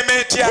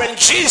 When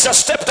Jesus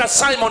stepped at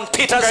Simon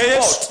Peter's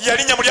boat,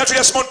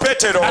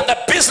 and the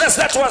business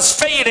that was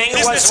failing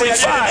was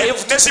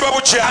revived, and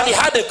he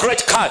had a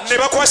great catch.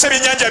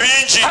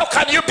 How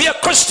can you be a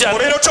Christian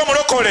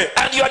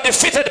and you are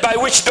defeated by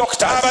witch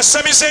doctors?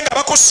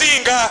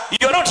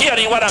 You're not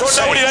hearing what I'm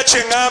saying.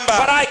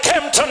 But I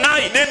came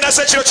tonight in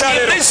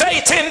these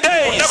 18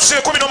 days.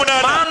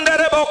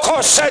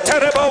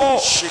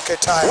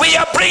 We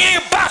are bringing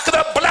back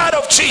the blood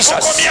of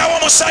Jesus. We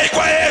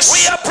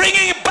are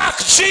bringing back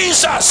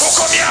Jesus.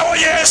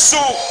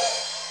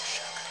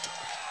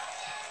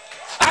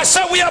 I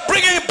said we are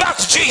bringing back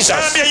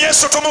Jesus.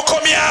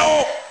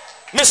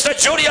 Mr.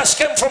 Julius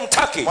came from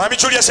Turkey. 1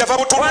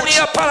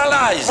 year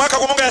paralyzed.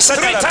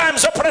 3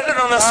 times operated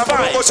on the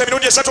spine.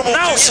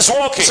 Now he's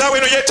walking.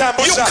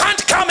 You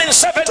can't come in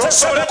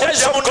 77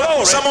 days of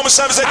glory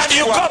and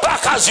you go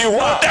back as you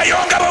were.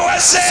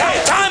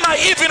 Sometimes I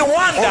even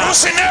wonder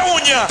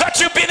that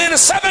you've been in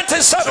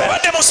 77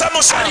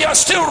 and you're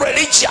still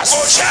religious.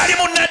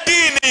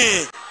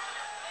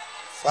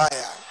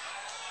 Fire.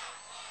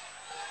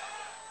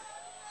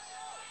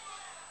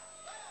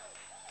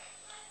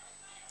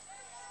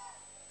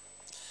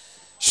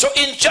 So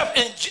in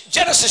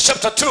Genesis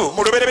chapter 2,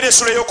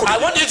 I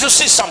want you to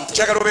see something.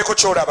 These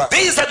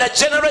are the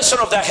generation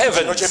of the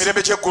heavens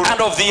and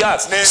of the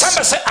earth.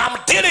 Somebody say, I'm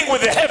dealing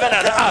with the heaven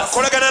and earth.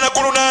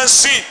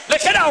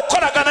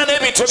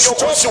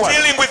 Stop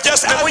dealing with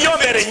just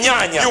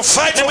you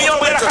fight for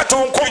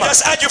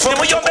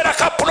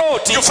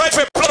you fight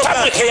for a plot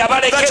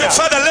that your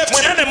father left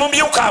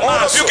you. All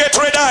of you get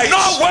red-eyed.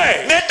 No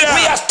way.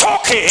 We are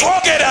talking,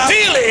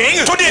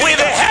 dealing with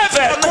the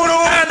heaven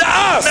and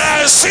earth.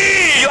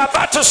 You are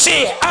about to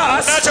see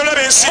us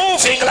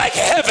moving like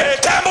heaven.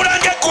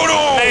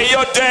 May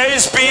your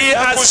days be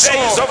as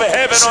days of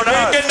heaven on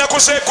earth.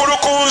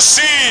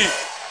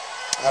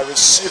 I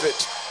receive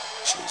it.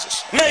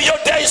 Jesus. May your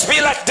days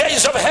be like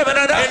days of heaven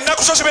and earth.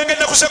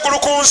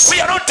 We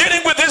are not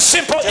dealing with this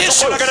simple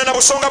issue.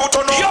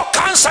 Your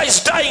cancer is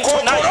dying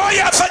tonight.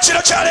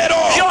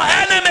 Your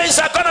enemies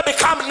are going to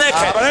become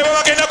naked.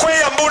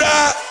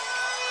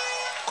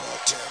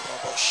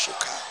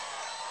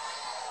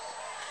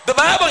 The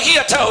Bible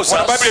here tells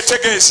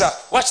us,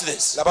 watch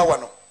this.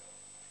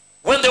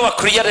 When they were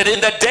created,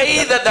 in the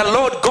day that the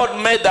Lord God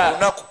made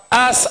the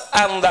earth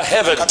and the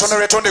heavens,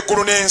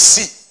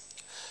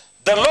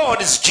 the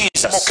Lord is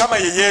Jesus.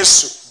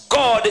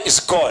 God is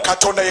God.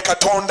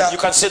 You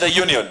can see the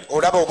union.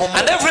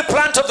 And every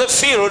plant of the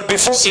field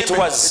before it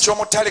was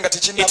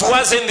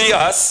in the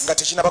earth,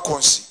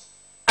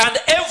 And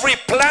every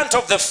plant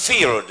of the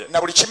field,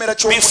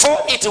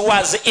 before it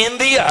was in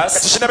the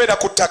earth,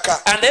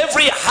 and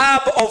every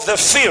herb of the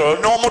field,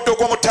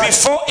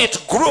 before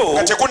it grew,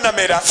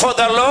 for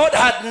the Lord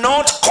had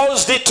not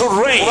caused it to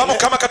rain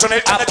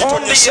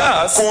upon the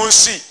earth,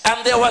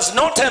 and there was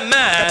not a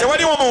man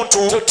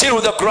to till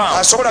the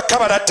ground. So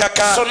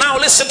now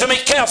listen to me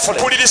carefully.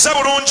 You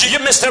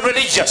Mr.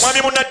 Religious,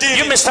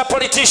 you Mr.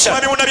 Politician,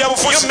 you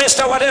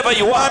Mr. whatever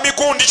you are.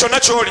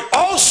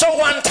 Also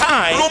one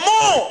time,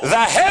 the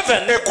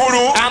heaven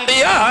and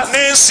the earth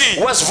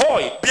was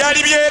void,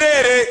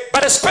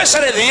 but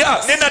especially the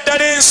earth, the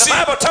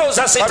Bible tells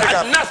us it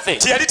had nothing.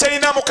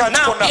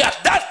 Now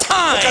at that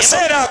time,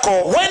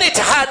 when it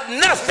had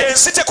nothing,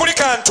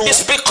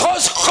 it's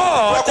because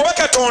God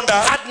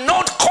had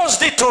not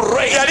caused it to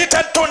rain, and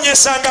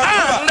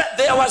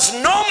there was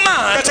no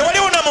man to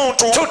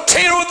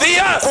till the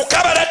earth.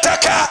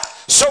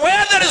 So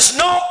where there is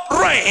no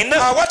rain,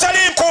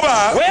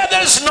 where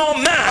there is no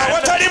man,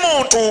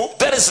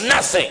 there is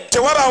nothing.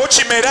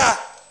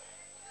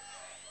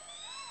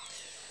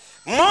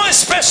 More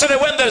especially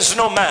when there is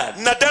no man.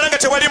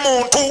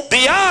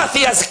 The earth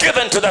he has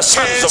given to the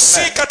sons of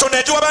men.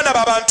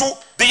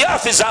 The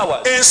earth is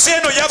ours.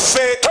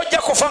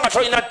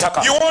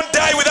 You won't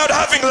die without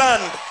having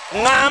land.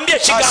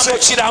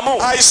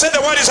 I said the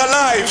word is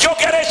alive.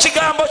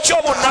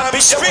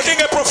 I'm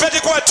speaking a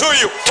prophetic word to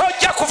you.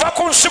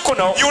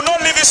 You will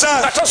not leave this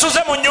earth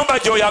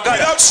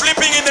without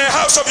sleeping in the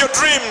house of your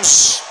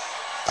dreams.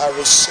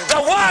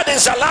 The word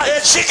is alive.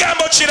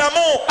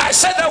 I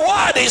said the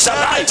word is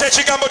alive.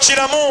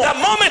 The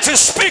moment you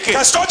speak it,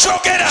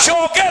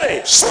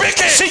 speak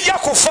it.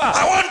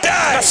 I won't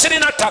die.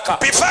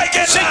 If I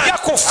get land, I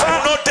will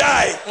not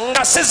die.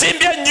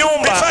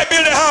 If I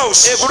build a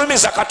house, that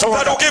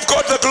will give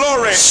God the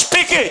glory.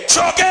 Speak it.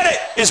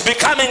 It's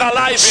becoming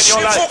alive in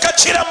your life.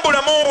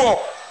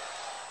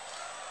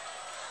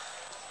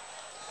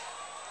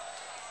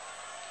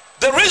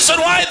 The reason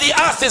why the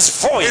earth is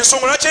void,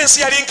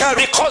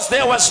 because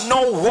there was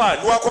no word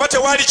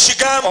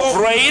of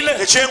rain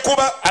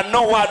and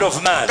no word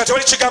of man. Turn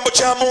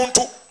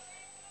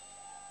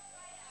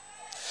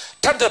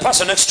to the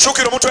person next to you.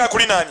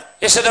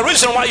 He said the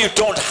reason why you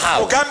don't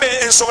have,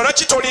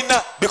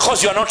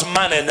 because you are not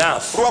man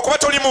enough.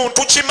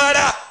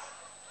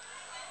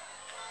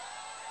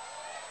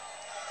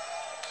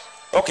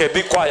 Okay,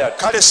 be quiet.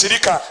 I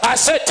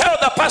said, tell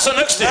the person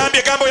next to you. He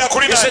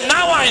said,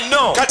 now I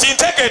know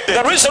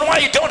the reason why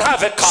you don't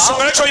have a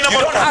car, you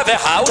don't have a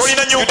house,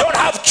 you don't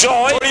have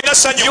joy,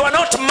 you are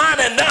not man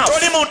enough.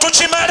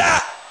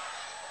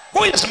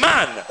 Who is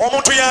man?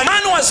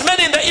 Man was made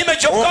in the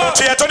image of God.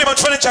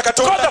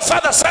 God the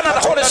Father, Son, and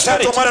the Holy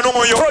Spirit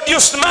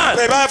produced man.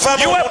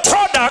 You are a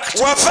product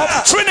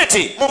of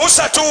Trinity.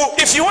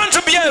 If you want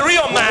to be a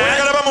real man,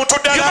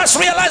 you must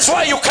realize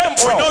where you came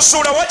from. You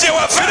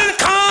didn't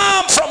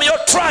come from your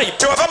tribe. You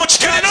did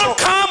not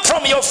come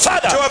from your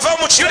father. You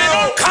did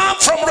not come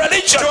from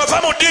religion. You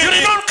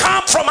did not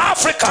come from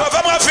Africa.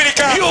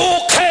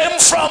 You came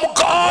from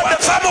God, the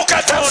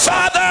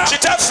Father,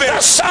 the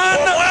Son,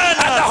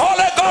 and the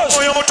Holy Ghost. If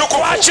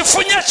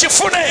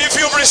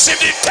you've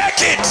received it,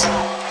 take it.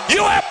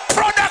 You are a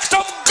product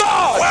of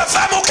God.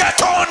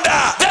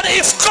 Then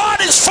if God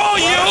is for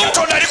you,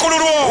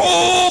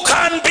 who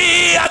can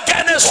be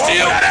against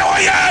you?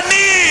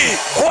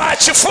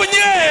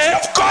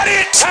 You've got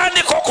it. Start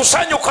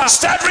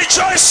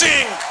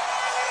rejoicing.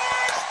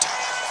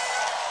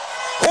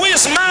 Who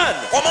is man?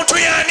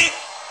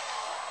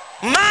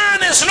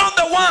 Man is not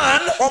the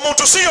one who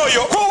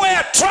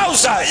wear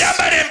trousers.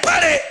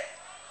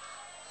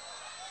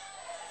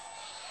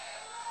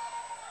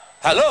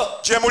 Hello?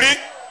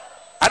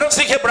 I don't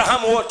think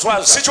Abraham wore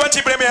trousers.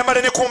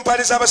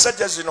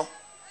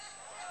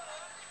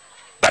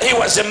 But he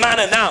was a man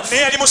enough.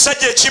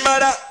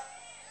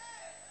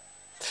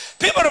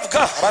 People of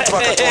God.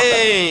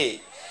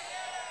 Hey.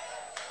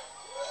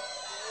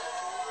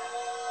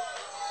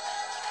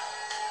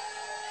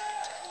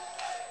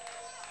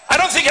 I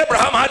don't think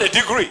Abraham had a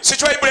degree.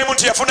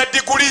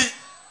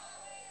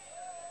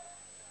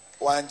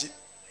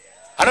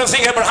 I don't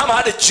think Abraham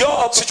had a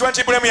job.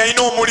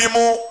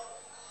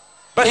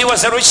 But he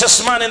was the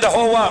richest man in the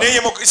whole world.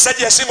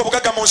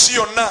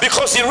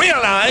 Because he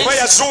realized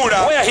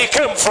where he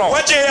came from.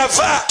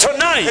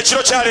 Tonight,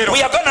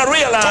 we are going to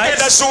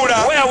realize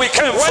where we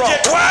came from.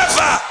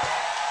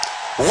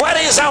 What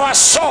is our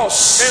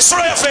source?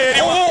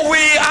 Who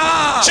we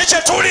are.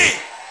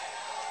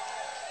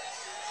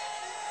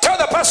 Tell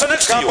the person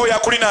next to you,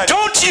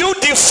 don't you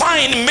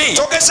define me.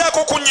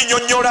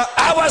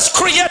 I was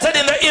created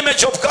in the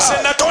image of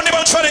God.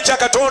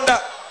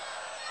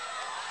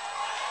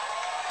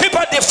 People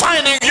are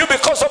defining you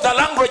because of the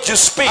language you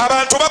speak,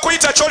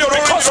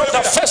 because of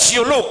the face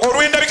you look,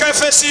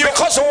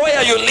 because of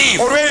where you live.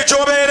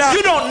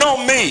 You don't know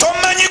me.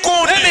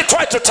 Let me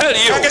try to tell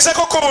you, who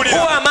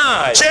am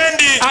I?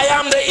 I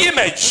am the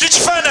image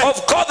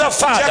of God the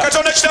Father,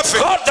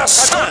 God the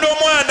Son,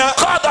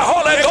 God the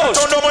Holy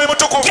Ghost.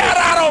 Get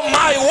out of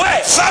my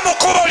way.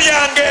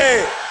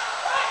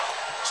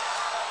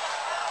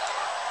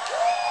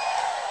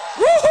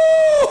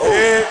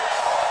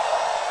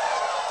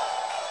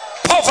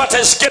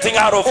 is getting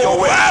out of your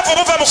way.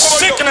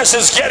 Sickness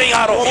is getting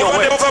out of your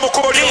way.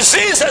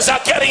 Diseases are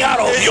getting out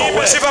of your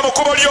way.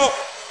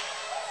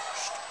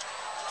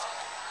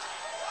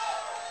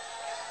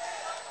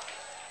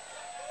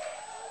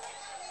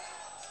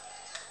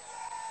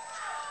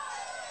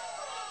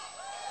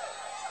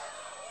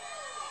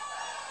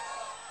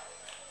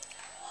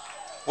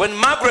 When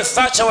Margaret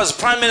Thatcher was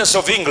Prime Minister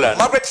of England,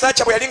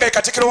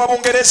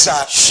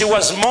 she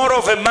was more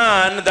of a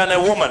man than a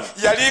woman.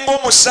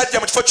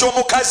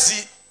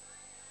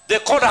 They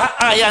called her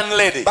Iron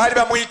Lady. I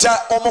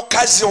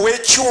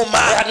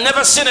had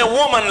never seen a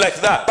woman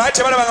like that.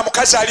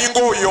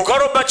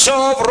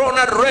 Gorbachev,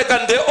 Ronald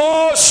Reagan, they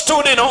all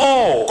stood in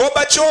awe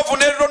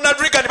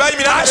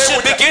as she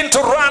began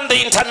to run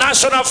the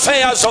international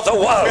affairs of the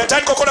world.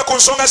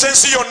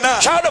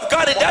 Child of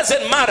God, it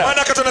doesn't matter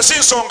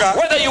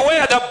whether you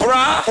wear the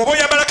bra or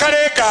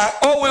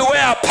we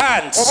wear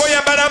pants. Once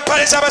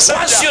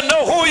you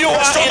know who you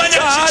are in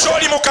God,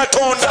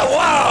 the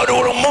world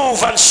will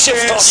move and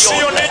shift on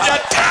your behalf. And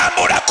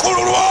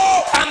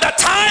the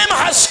time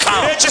has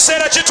come the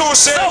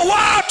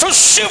world to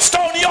shift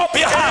on your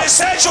behalf.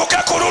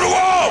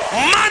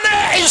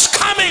 Money is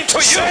coming to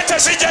you.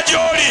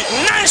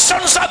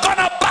 Nations are going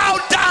to bow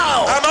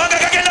down.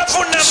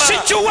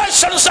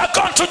 Situations are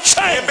going to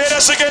change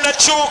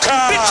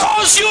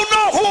because you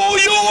know who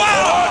you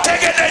are.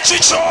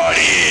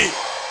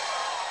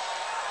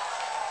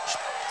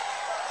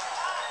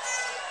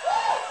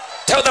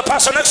 Tell the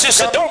person next to you,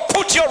 say, don't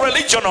put your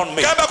religion on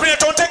me.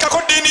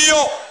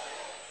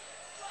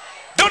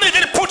 Don't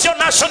even put your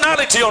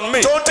nationality on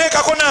me.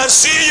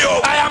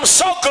 I am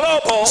so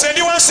global.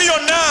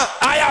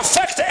 I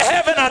affect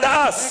heaven and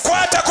earth.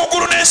 My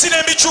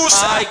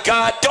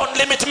God, don't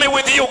limit me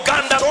with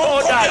Uganda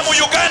borders.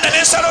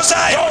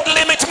 Don't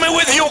limit me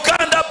with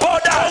Uganda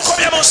borders.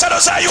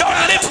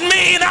 Don't lift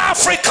me in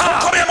Africa.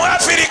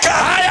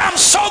 I am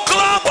so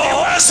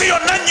global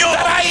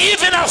that I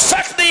even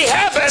affect the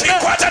heaven and the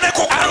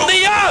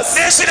earth.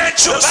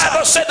 The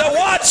Bible said, the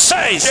word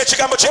says,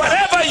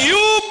 whatever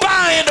you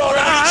bind on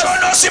earth,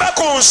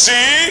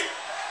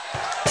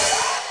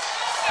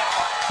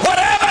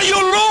 whatever you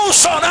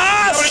lose on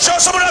earth,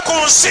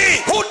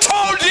 who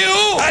told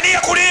you that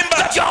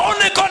you're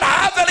only going to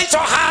have a little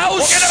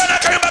house in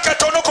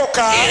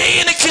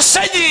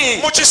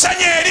Kisenyi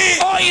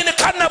or in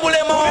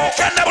Kanabulemo or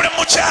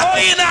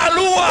in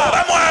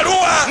Alua?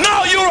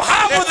 No, you'll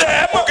have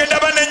them,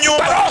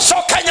 but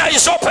also Kenya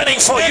is opening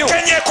for you.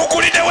 Germany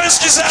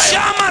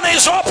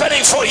is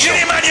opening for you.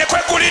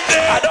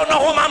 I don't know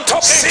whom I'm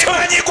talking to,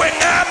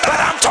 but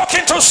I'm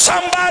talking to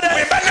somebody.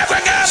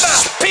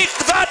 Speak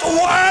that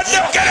word.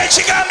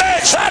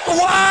 That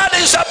word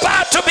is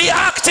about to be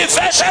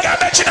activated,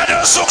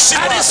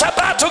 and it's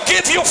about to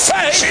give you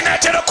faith.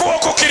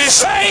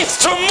 Faith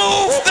to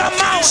move the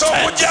mountains.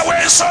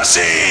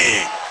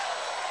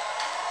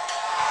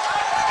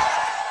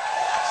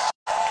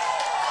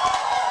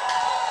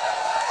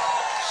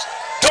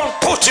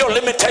 Don't put your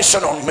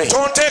limitation on me.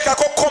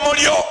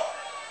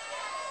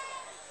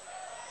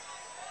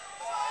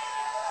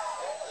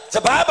 The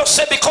Bible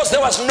said because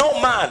there was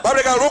no man.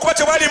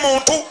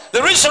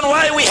 The reason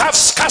why we have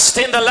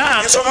scarcity in the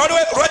land,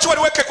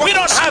 we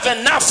don't have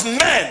enough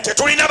men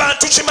who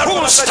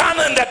will stand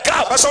in the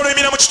gap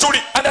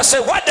and they say,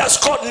 what does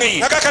God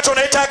need? I will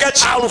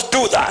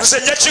do that.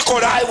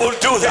 I will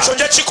do that.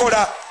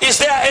 Is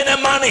there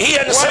any man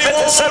here in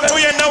 77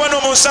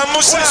 who is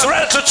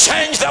ready to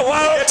change the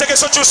world?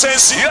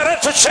 You're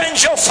ready to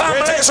change your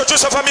family.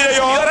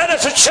 You're ready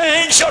to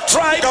change your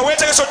tribe. You're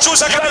ready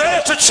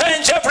to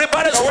change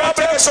everybody's problem.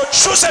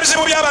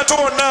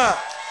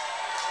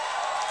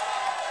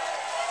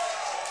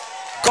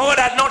 God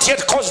had not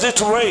yet caused it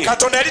to rain.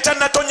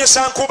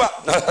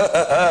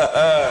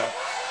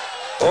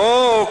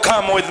 Oh,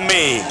 come with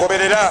me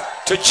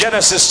to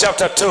Genesis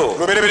chapter 2.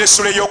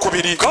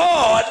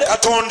 God,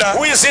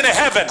 who is in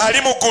heaven,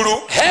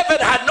 heaven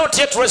had not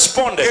yet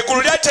responded,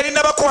 and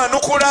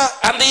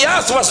the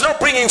earth was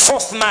not bringing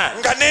forth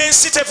man. But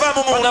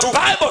the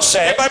Bible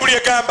said, but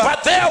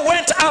there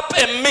went up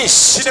a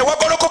mist,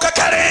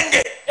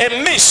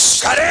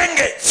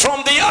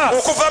 from the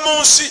earth,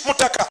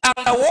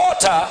 and the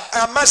water.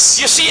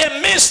 You see, a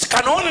mist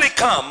can only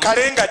come,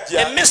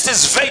 a mist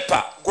is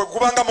vapor,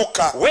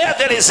 where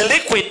there is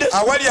liquid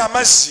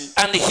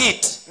and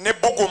heat.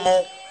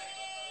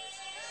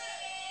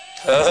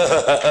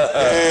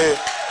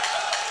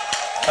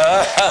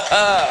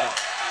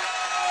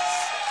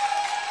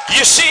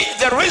 You see,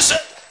 the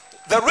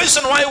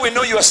reason why we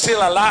know you are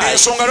still alive,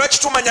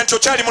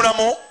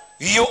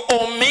 you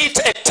omit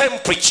a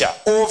temperature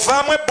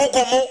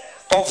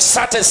of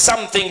 30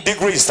 something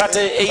degrees,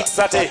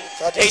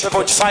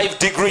 38.5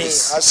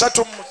 degrees,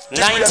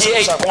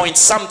 98 point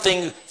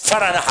something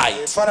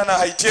Fahrenheit.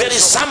 There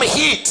is some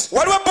heat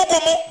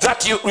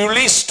that you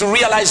release to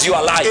realize you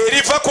are alive.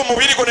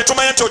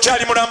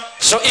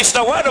 So if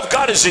the word of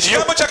God is in you,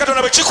 you're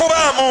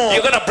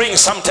going to bring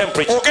some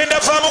temperature.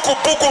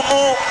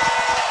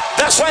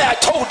 That's why I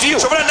told you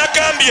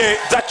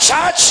the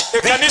church,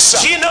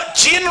 the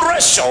gene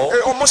ratio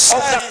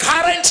of the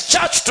current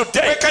church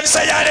today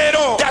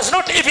does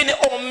not even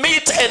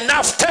omit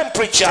enough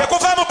temperature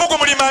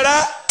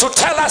to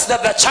tell us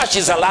that the church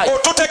is alive.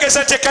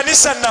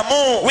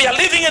 We are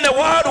living in a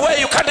world where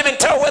you can't even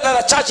tell whether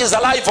the church is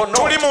alive or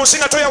not,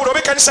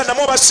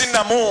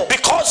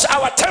 because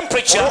our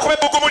temperature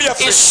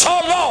is so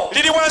low.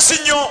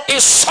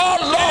 Is so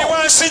low.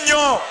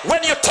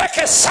 When you take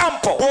a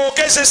sample of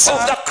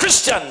the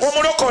Christians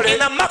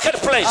in a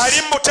marketplace,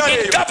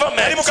 in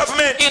government,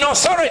 in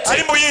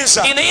authority,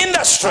 in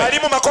industry,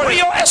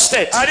 real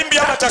estate,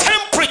 the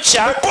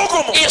temperature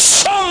is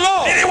so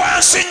low.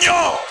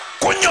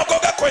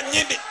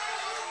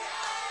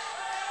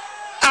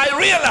 I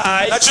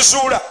realize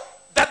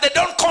that they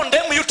don't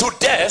condemn you to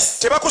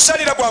death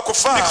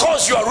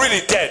because you are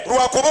really dead.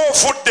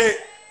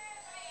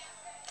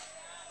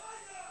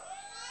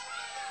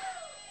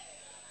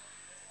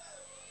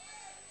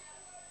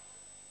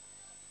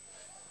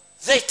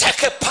 They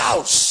take a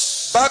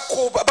pulse. They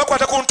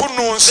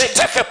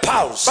take a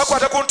pulse.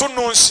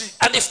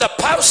 And if the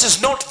pulse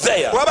is not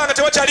there,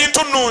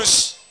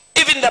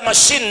 even the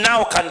machine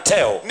now can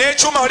tell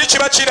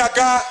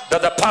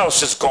that the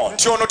pulse is gone.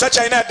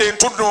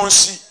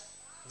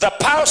 The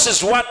pulse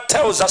is what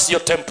tells us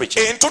your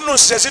temperature.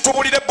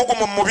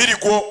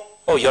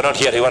 Oh, you're not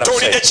hearing what I'm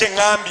saying.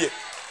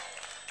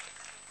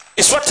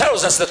 It's what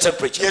tells us the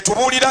temperature.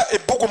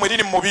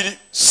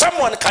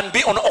 Someone can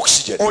be on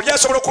oxygen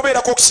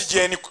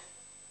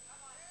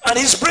and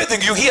he's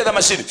breathing. You hear the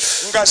machine.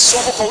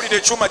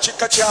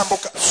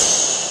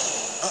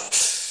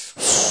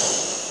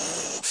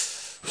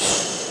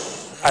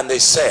 And they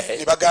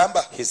say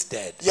he's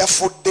dead.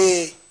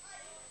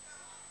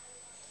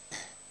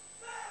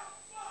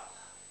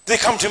 They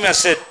come to me and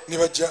said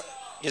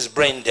his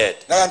brain dead.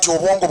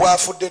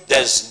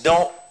 There's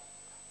no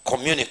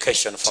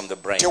communication from the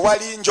brain.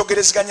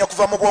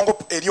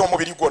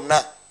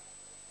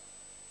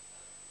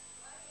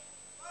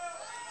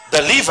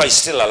 The liver is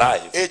still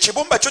alive. The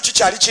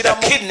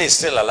kidney is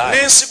still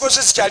alive.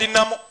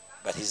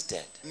 But he's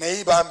dead.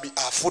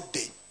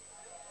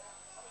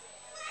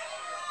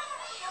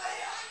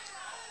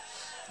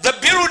 The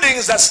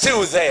buildings are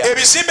still there.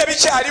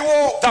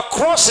 The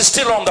cross is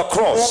still on the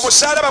cross.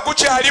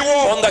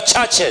 On the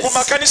churches.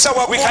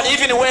 We can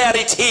even wear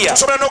it here.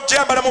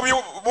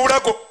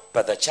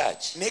 But the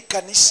church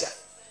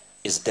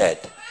is dead.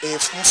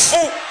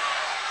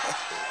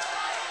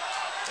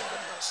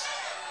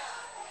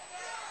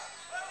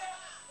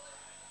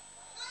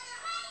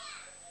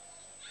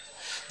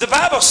 The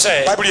Bible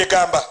says,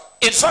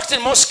 in fact,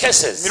 in most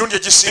cases,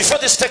 before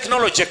this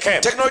technology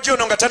came,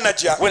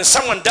 when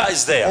someone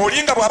dies there, or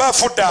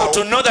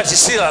to know that he's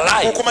still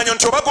alive,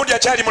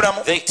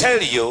 they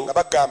tell you,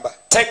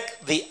 take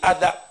the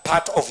other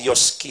part of your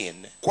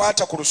skin,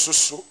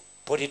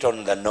 put it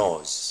on the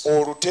nose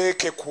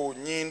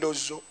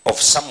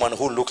of someone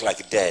who looked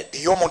like dead.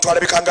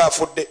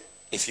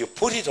 If you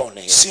put it on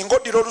him,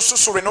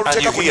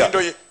 and you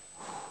hear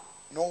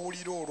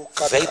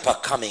vapor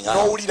coming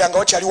out,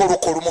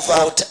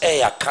 hot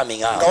air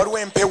coming out,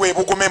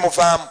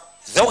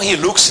 though he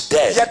looks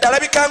dead,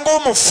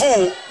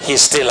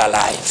 he's still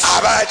alive.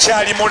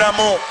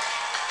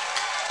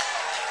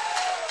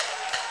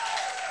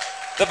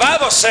 The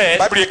Bible said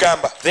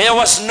there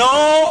was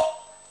no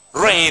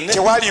rain,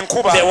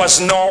 there was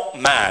no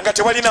man,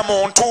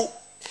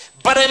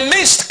 but a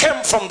mist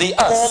came from the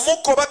earth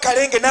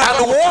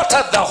and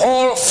watered the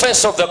whole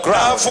face of the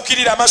ground.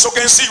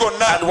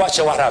 And watch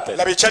what happened.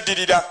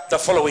 The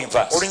following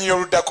verse,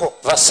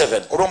 verse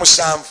 7.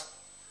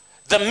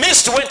 The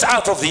mist went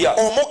out of the earth,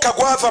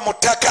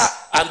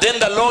 and then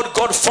the Lord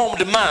God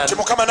formed man of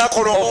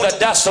the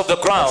dust of the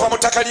ground and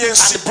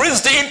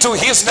breathed into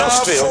his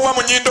nostrils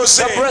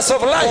the breath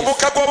of life,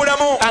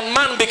 and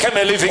man became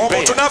a living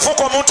being. Do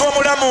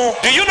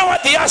you know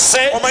what the earth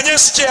said?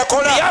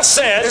 The earth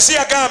says,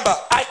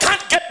 I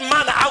can't get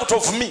man out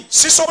of me,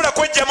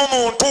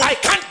 I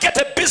can't get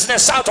a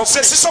business out of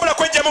me,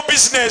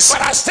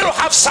 but I still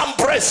have some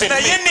breath in me.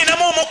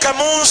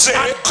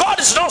 And God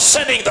is not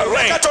sending the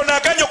rain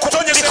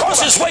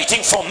because he's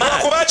waiting for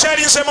man.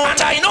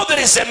 And I know there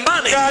is a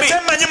man in me.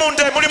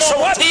 So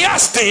what he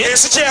asked did, he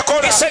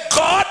said,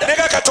 God,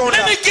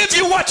 let me give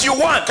you what you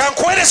want, so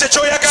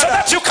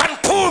that you can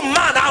pull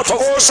man out of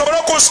me.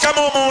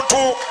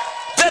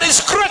 There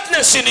is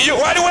greatness in you.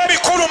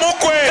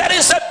 There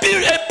is a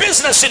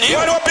business in you.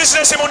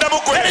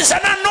 There is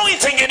an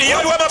anointing in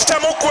you.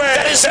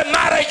 There is a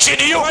marriage in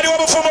you.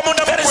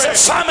 There is a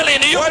family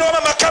in you.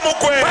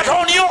 But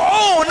on your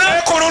own,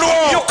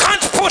 you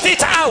can't put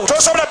it out.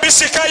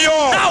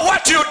 Now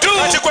what you do,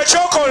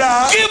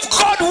 give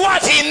God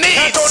what he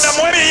needs,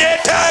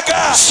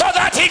 so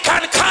that he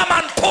can come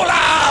and pull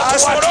out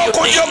what you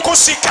need.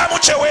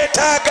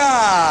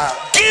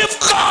 Give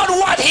God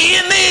what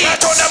he needs.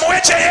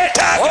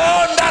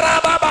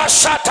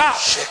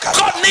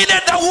 God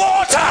needed the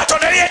water.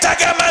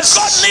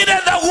 God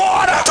needed the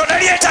water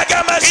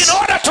in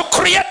order to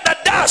create the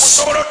dust,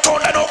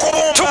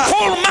 to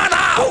pull man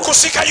out.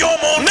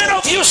 now. Many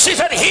of you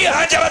seated here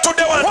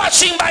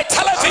watching by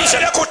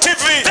television,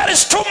 there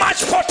is too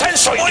much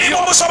potential in you.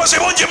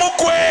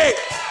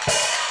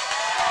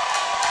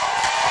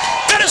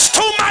 There is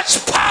too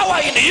much power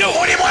in you.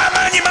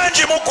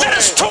 There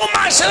is too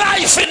much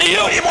life in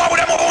you.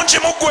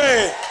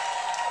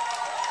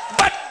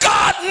 But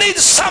God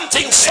needs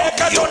something from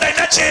you.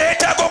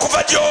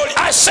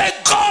 I say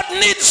God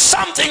needs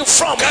something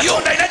from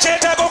you.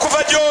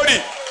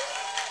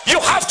 You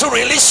have to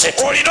release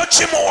it.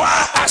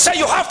 I say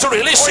you have to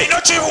release it.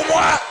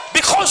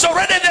 Because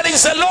already there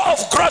is a law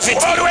of gravity.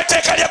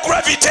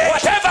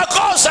 Whatever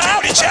goes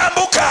up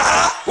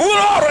will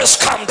always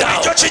come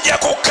down.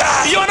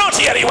 You're not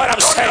hearing what I'm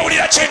saying.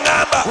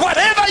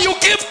 Whatever you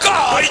give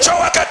God,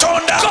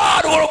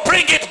 God will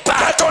bring it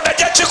back.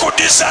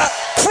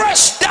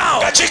 Pressed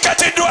down,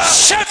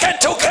 shaken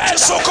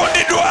together,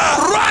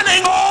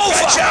 running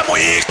over.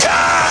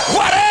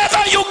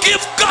 Whatever you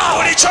give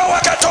God,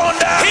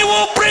 He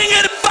will bring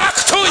it back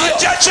to you.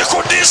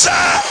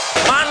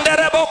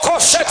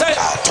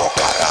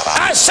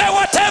 I say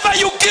whatever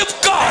you give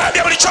God,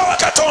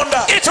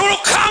 it will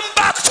come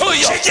back to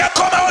you.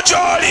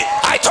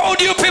 I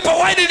told you people,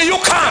 why did you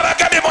come?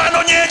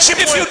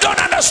 If you don't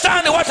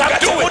understand what I'm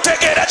doing,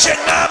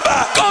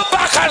 go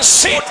back and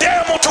see.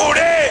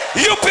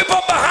 You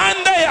people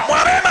behind there,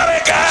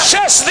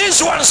 chase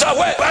these ones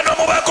away.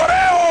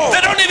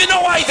 They don't even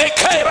know why they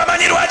came.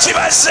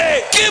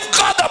 Give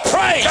God the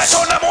praise.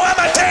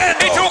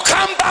 It will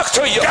come back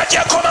to you.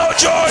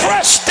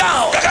 Pressed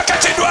down,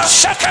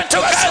 shaken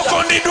together,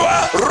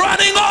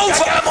 running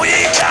over.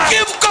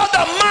 Give God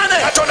the money,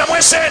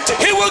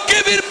 He will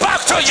give it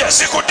back to you.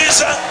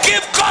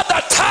 Give God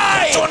the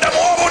time,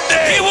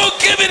 He will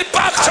give it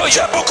back to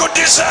you.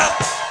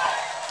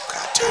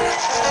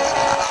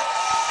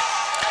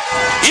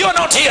 You're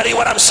not hearing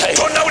what I'm saying.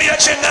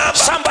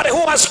 Somebody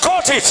who has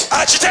got it,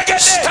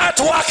 start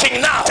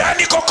working now.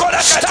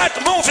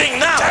 Start moving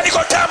now.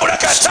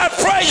 Start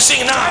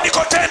praising now.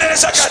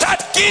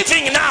 Start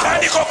giving now.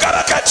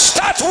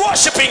 Start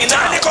worshiping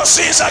now.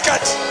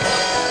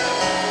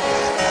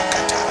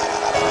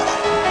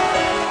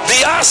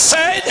 The earth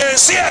said,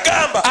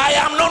 I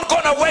am not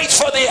going to wait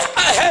for the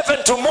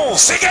heaven to move.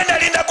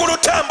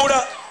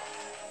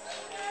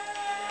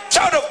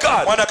 Child of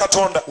God,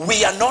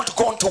 we are not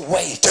going to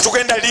wait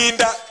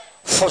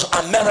for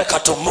America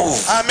to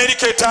move.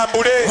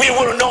 We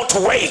will not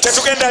wait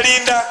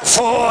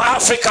for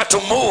Africa to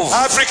move.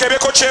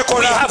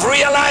 We have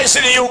realized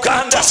in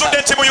Uganda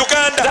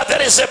that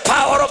there is a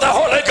power of the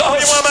Holy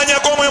Ghost.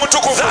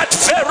 That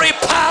very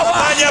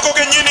power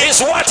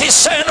is what He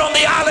sent on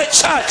the early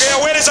church.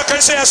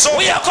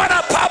 We are going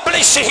to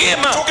publish Him.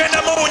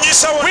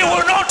 We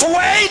will not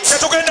wait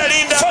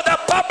for the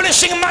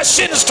publishing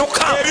machines to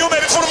come.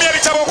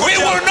 We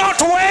will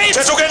not wait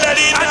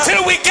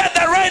until we get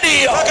the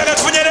radio.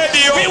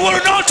 We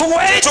will not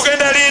wait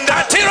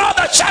until all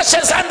the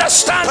churches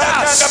understand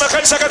us.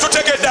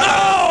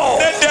 No,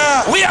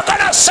 we are going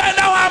to send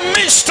our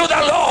midst to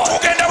the Lord.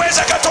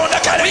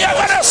 We are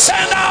going to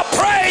send our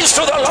praise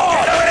to the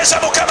Lord.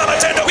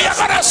 We are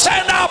going to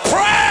send our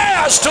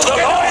prayers to the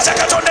Lord.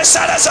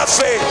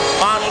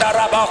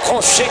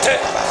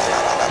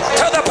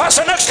 Tell the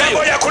person next to you,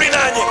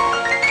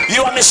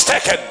 you are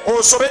mistaken.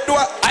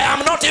 I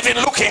am not even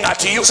looking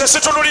at you.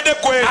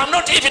 I'm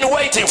not even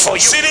waiting for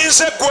you.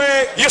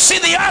 You see,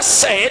 the earth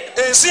said,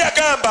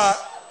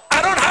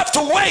 I don't have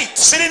to wait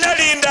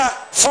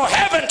for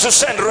heaven to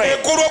send rain.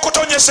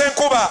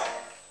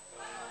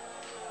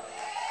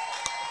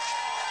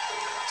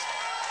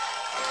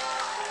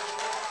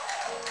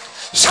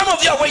 Some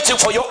of you are waiting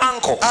for your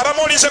uncle to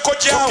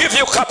give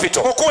you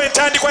capital. No,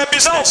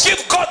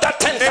 give God that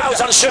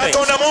 10,000 shillings.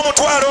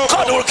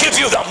 God will give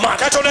you the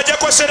money.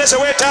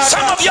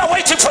 Some of you are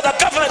waiting for the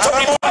government of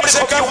the Republic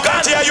of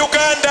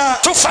Uganda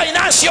to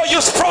finance your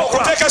youth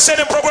program.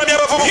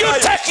 You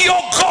take your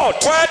God.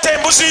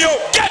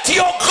 Get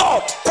your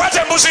God.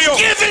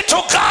 Give it to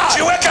God.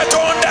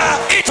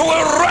 It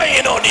will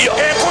rain on you.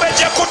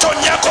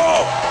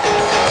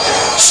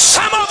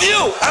 Some of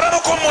you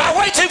are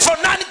waiting for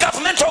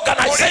non-government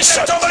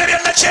organizations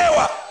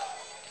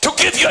to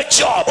give you a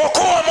job.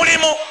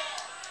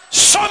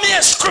 Show me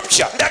a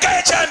scripture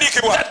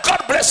that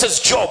God blesses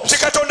jobs.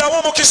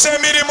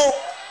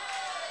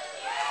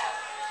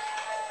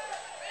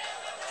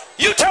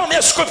 You tell me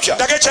a scripture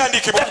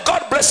that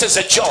God blesses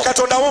a job.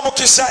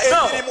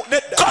 No,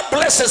 God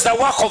blesses the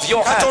work of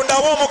your hand.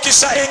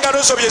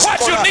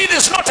 What you need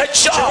is not a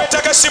job.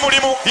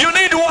 You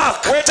need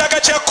work.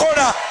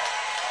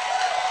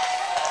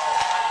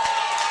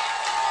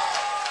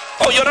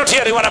 Oh, you're not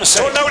hearing what I'm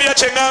saying.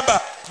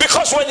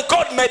 Because when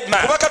God made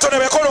man,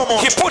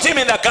 He put him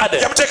in the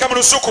garden and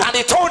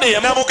He told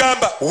him,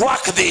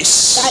 work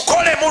this.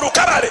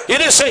 He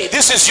didn't say,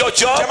 this is your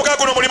job.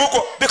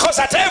 Because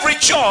at every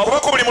job,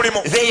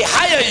 they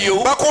hire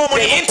you,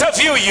 they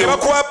interview you,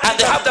 and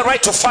they have the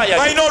right to fire you.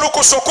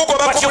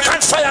 But you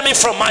can't fire me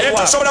from my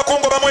work.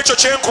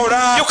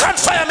 You can't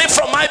fire me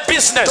from my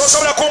business.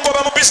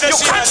 You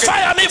can't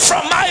fire me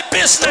from my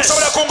business.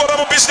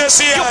 You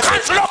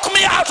can't lock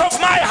me out of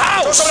my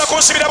house.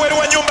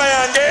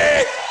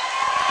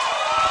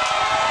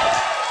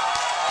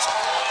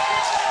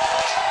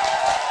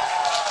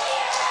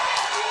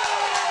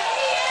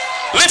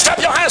 Lift up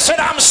your hands and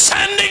say, I'm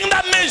sending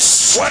the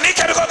mist. You know,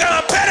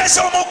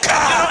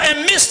 a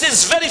mist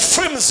is very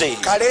flimsy.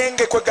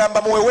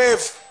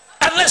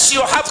 Unless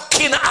you have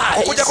keen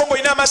eyes, you can't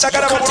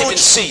even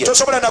see it.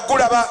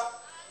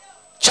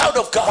 Child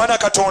of God,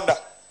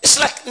 it's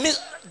like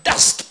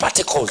dust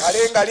particles.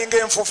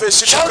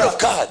 Child of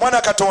God,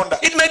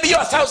 it may be your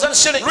 1,000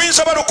 shillings,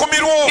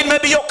 it may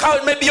be your cow,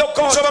 it may be your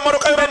goat, it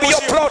may be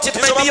your plot, it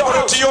may be your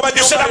house. You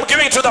said, I'm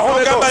giving to the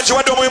Holy Ghost.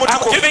 I'm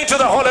giving to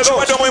the Holy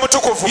Ghost.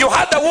 You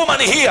had a woman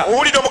here.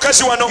 You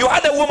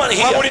had a woman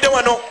here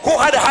who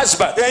had a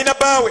husband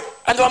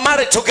and were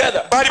married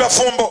together.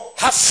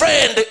 Her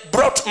friend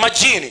brought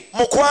Majini.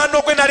 You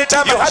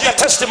had the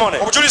testimony.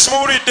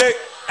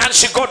 And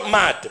she got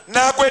mad.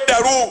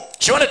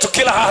 She wanted to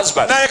kill her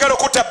husband. She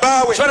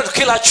wanted to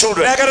kill her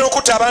children. And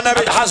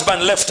the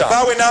husband left her.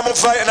 For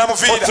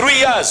 3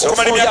 years or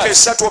 4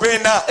 years.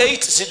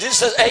 8. See, this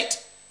says 8.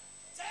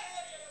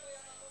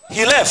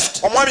 He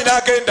left.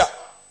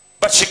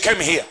 But she came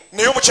here.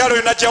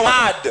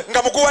 Mad.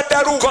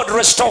 God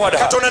restored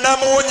her.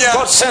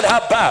 God sent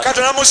her back.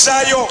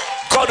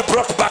 God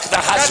brought back the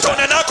husband.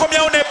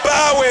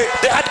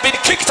 They had been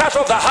kicked out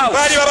of the house.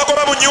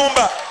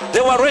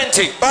 They were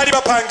renting. Now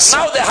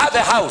they have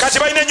a house.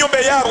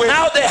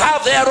 Now they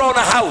have their own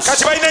house.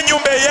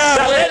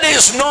 The lady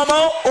is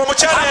normal.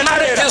 Her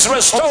marriage is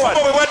restored.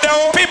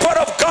 People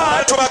of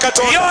God,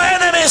 your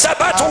enemy is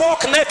about to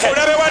walk naked.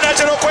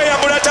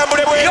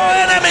 Your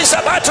enemy is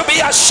about to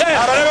be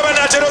ashamed.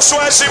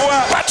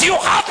 But you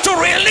have to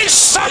release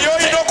something.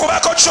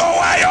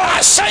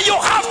 I say you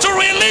have to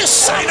release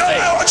something.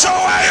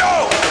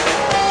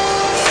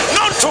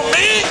 Not to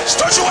me,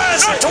 not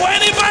to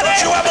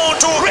anybody.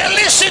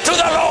 Release it to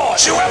the Lord.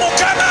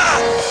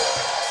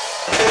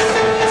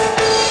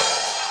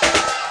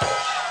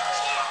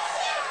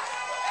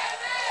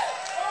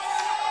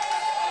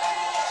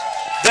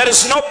 There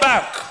is no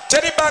bank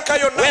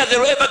where they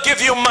will ever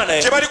give you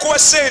money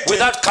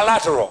without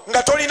collateral.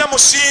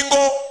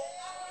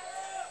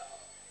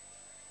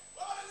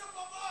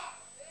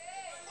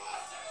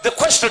 The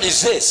question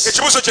is this,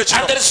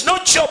 and there is no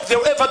job they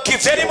will ever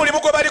give you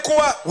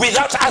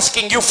without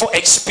asking you for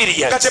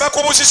experience.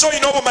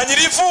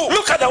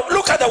 Look at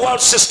the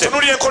world system.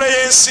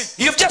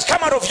 You've just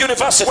come out of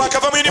university.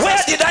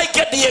 Where did I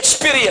get the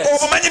experience? You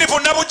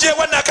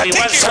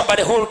want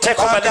somebody who will take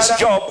over this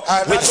job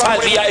with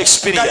 5-year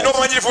experience.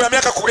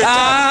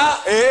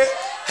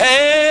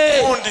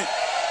 Hey.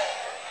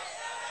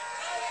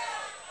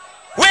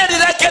 Where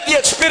did I get the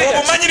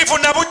experience?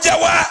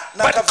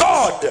 But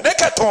God,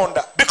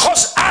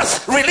 because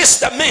earth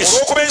released the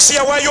mist,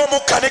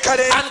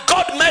 and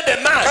God made a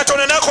man,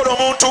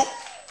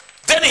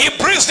 then he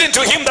breathed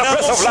into him the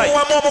breath of life.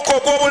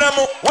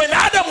 When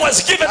Adam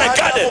was given a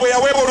garden, he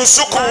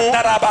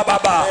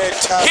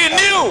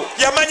knew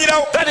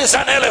that is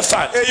an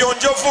elephant.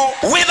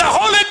 With the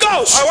Holy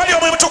Ghost,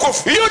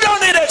 you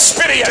don't need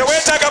experience. You're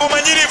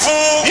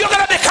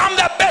going to become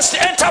the best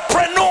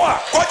entrepreneur.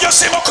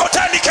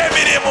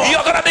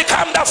 You're going to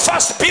become the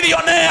first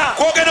billionaire.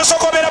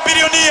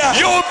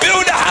 You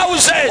build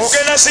houses.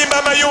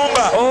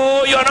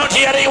 Oh, you're not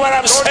hearing what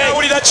I'm saying.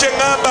 When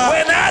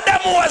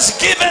Adam was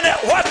given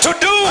what to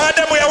do,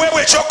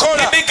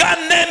 he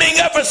began naming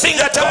everything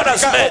that God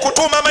has made.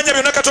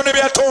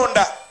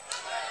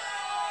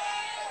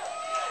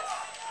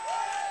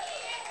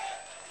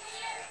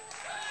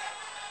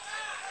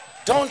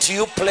 Don't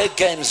you play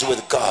games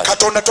with God.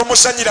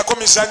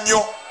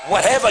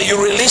 Whatever you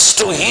release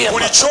to him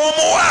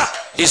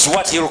is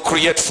what he will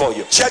create for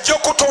you.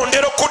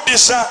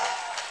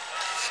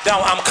 Now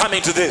I'm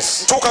coming to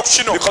this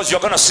because you're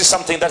going to see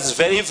something that is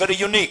very, very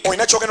unique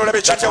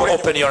that will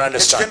open your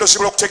understanding.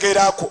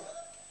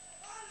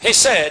 He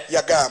said,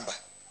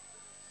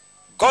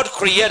 God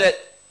created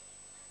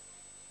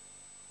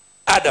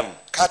Adam.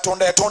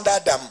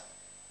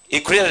 He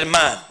created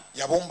man.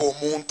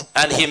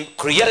 And he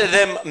created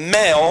them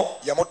male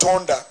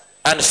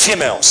and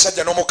female.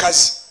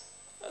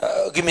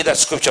 Give me that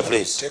scripture,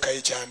 please.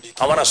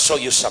 I want to show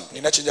you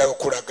something.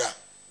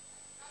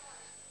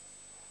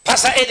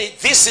 Pastor Eddie,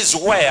 this is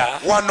where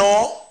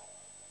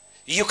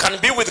you can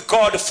be with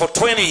God for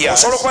 20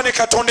 years or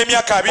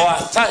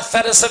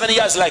 37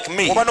 years like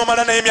me,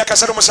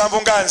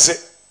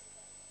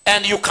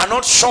 and you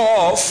cannot show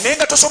off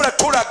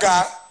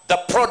the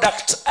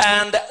product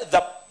and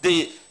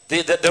the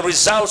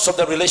results of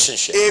the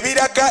relationship.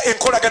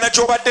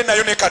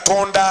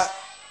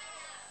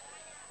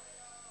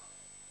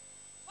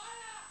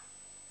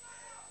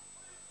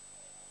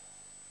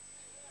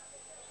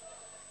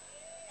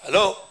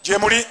 Hello?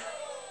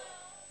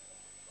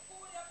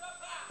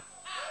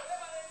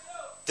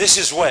 This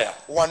is where.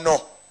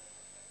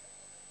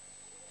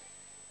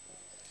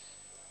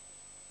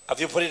 Have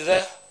you put it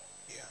there?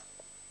 Yeah.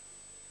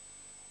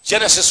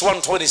 Genesis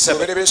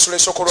 1:27.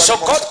 So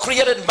God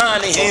created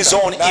man in his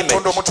own image.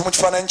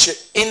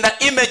 In the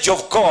image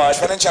of God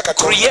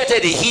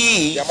created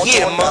he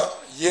him,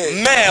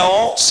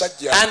 male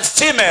and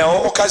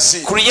female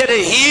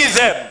created he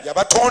them.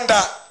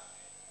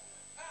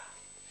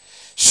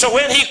 So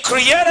when he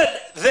created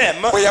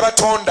them,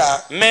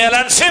 male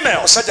and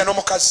female.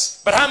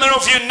 But how many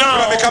of you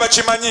know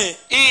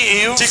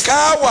Eve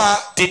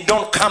did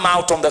not come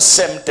out on the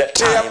same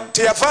time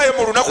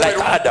like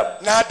Adam?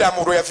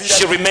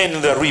 She remained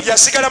in the rib.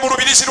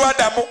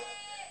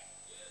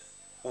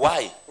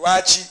 Why?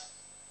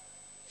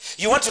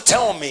 You want to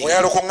tell me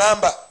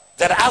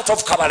that out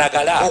of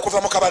Kabalagala,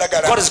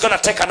 God is going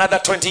to take another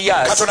 20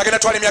 years to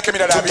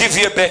give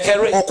you a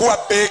bakery?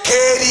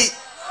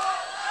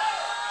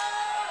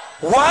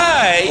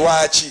 Why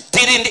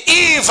didn't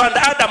Eve and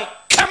Adam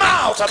come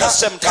out at the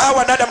same time?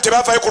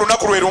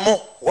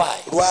 Why?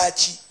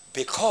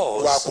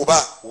 Because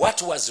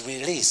what was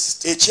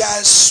released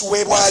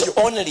was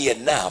only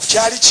enough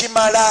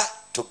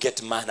to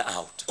get man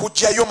out, not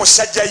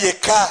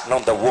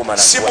the woman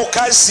as well.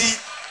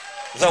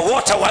 The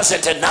water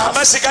wasn't enough.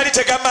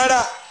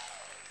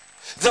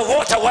 The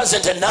water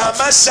wasn't enough.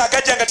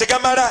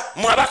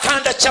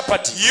 Mwabakanda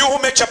chapati. You who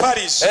make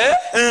chapatis.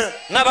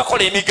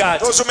 Nabakola emigati.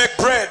 Those who make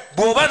bread.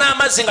 Bwoba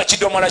n'amazzi nga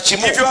kidomola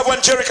kimu. If you have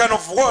one jerrycan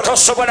of water.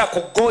 Tosobola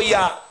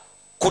kugoya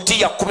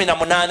kutiya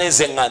 18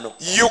 z'engano.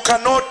 You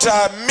cannot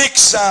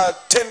mix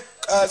 10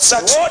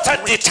 sacks. Water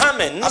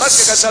determines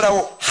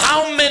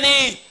how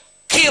many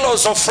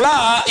kilos of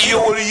flour you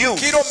will use.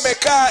 Kilo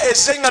meka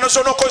ez'engano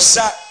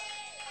zonokozesa.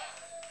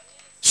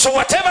 So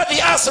whatever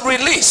the earth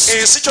released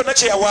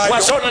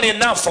was only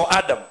enough for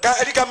Adam.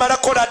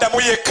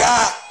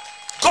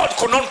 God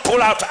could not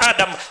pull out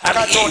Adam and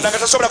Eve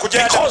because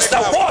the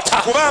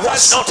water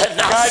was not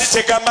enough.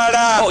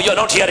 Oh, you're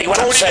not hearing what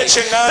I'm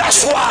saying.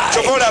 That's why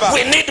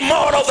we need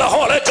more of the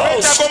Holy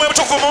Ghost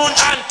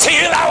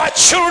until our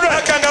children,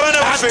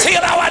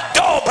 until our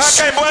dogs,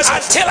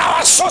 until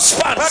our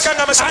saucepans,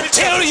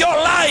 until your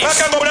life,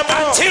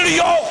 until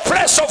your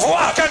place of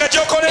work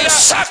is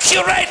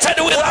saturated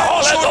with the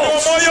Holy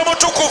Ghost.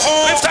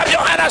 Lift up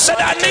your hand and say,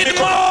 I need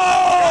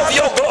more of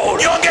your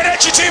glory.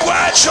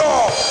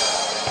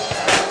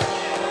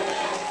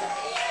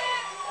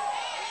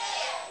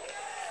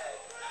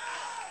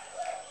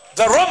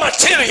 The raw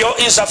material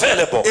is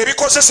available.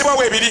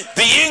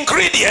 The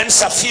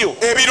ingredients are few.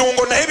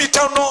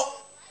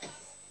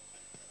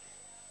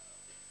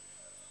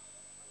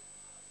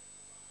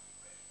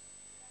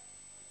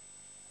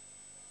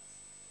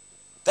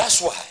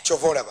 That's why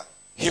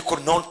he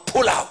could not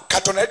pull out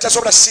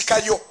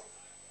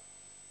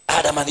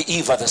Adam and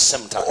Eve at the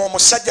same time.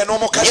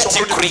 Yet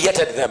he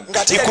created them.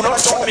 He could not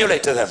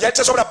formulate them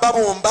because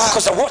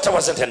the water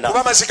wasn't enough.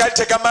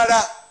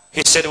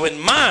 He said, when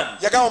man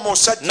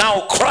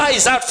now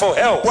cries out for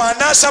help,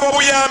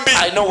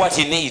 I know what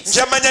he needs.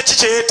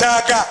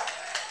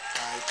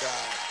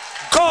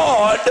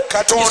 God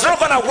is not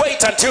going to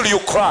wait until you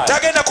cry.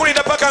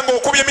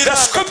 The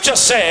scripture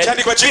said,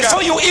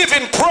 before you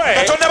even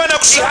pray,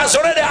 he has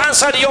already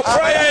answered your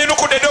prayer.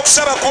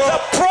 The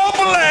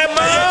problem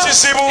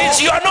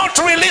is you are not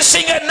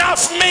releasing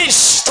enough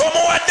mist.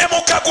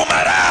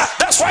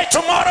 That's why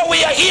tomorrow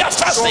we are here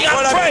fasting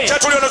and praying.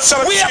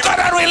 We are going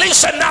to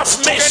release enough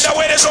mist.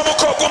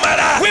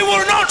 We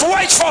will not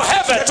wait for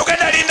heaven to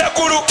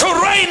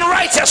rain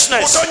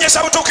righteousness.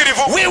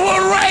 We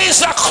will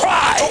raise a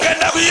cry.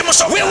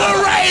 We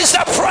will raise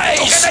the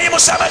praise.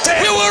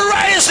 We will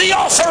raise the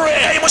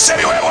offering.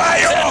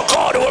 Then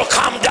God will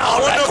come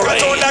down like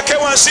rain.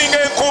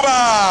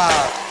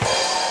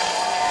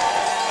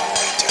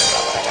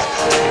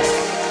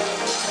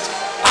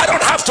 I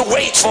don't have to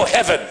wait for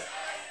heaven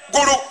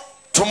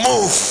to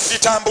move.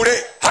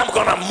 I'm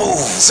gonna move.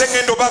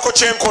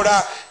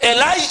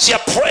 Elijah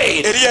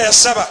prayed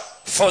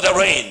for the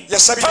rain.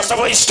 First of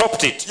all, he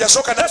stopped it. That's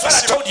what I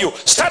told you.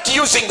 Start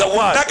using the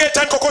word.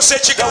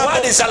 The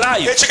word is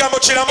alive. The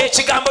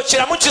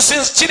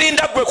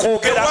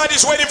word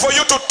is waiting for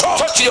you to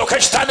talk.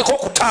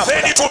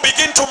 Then it will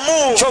begin to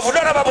move.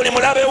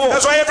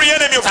 That's why every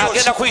enemy of yours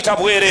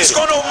is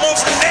going to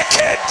move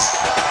naked.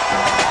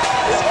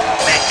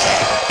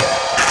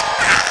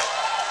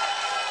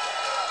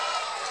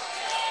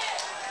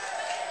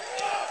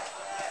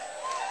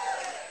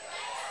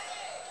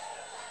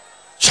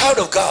 Child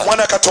of God,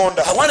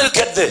 I want to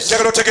get this.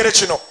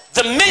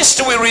 The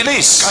mist we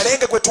release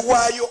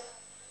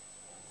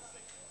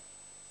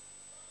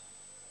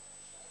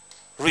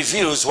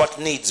reveals what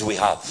needs we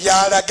have.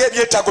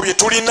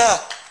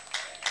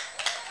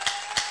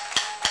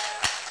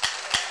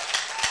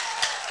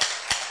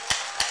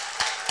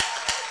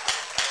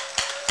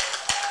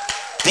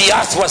 The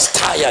earth was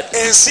tired.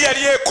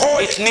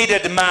 It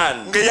needed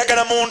man.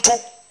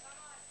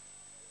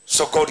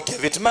 So God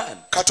gave it man.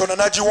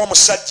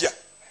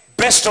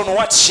 based on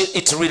what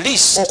it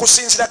released.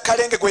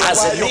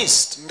 As a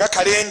list.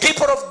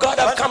 People of God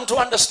have come to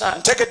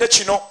understand.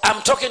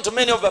 I'm talking to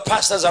many of the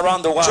pastors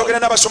around the world.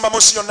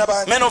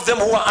 Many of them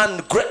who are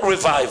on great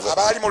revival.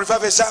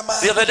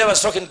 The other day I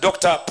was talking to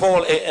Dr.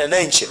 Paul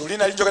Enenche.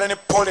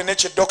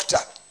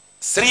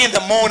 3 in the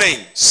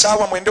morning.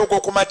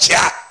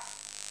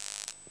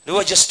 We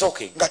were just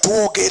talking.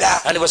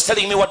 And he was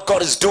telling me what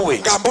God is doing.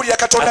 And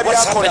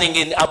what's happening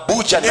in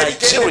Abuja,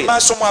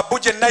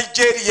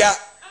 Nigeria.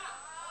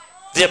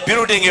 They're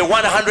building a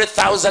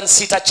 100,000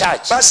 seater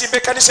church.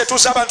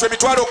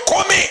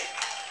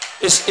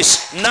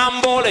 It's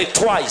Nambole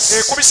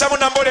twice.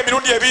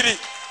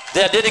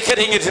 They are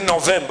dedicating it in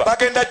November.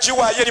 And he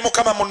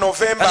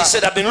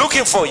said, I've been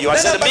looking for you. I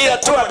said, me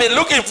too, I've been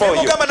looking for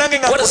you.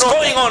 What is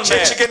going on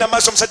there?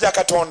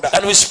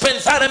 And we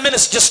spent 30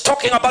 minutes just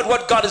talking about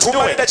what God is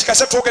doing.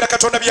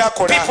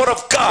 People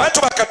of God,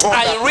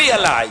 I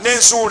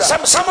realize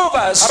some of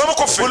us,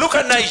 we look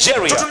at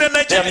Nigeria,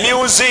 their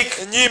music,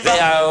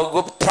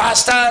 their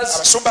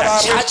pastors, their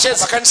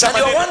churches, and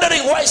you're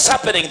wondering why it's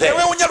happening there.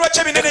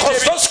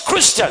 Because those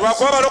Christians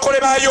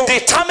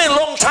determined a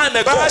long time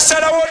ago,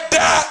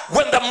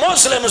 when the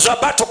Muslims were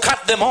about to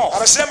cut them off,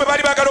 and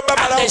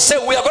they said,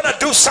 we are going to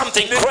do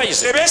something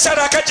crazy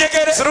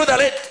through the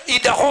late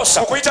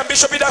Idahosa. They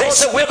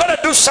said, we're going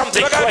to do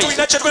something crazy.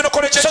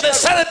 So they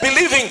started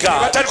believing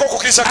God and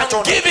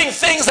giving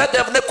things that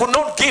they could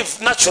not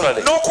give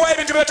naturally. And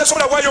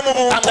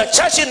the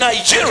church in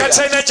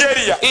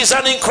Nigeria is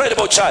an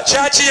incredible church.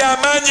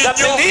 The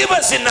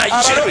believers in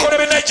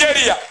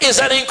Nigeria is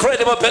an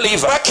incredible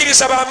believer.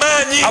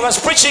 I was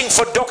preaching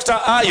for Dr.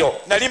 Ayo,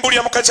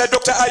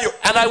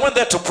 and I went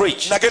there to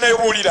preach.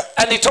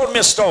 And he told me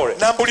a story.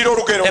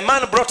 A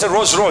man brought a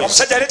Rolls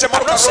Royce.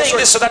 I'm not saying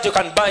this so that you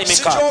can buy me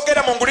cars. I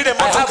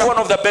have one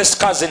of the best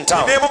cars in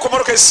town, so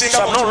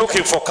I'm not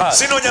looking for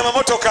cars.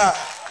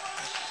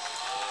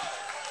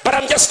 But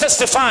I'm just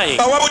testifying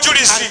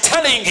and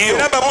telling you,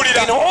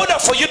 in order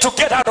for you to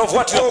get out of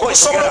what you're going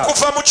to get out,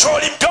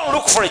 don't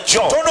look for a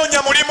job.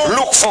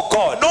 Look for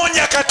God.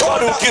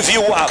 God will give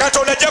you work.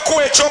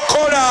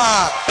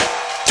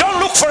 Don't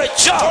look for a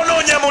job.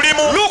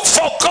 Look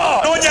for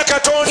God.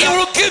 He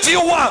will give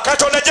you work.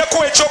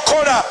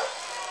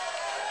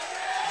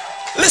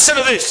 Listen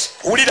to this.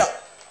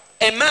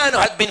 A man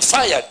had been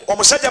fired. He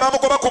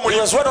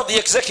was one of the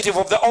executives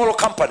of the oil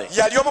company.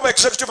 And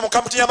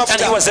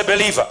he was a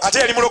believer.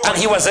 And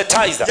he was a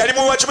tither.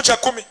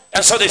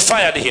 And so they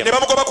fired him.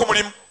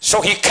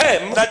 So he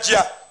came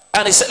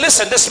and he said,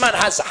 listen, this man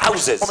has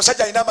houses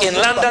in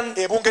London,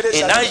 in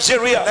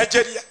Nigeria,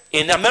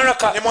 in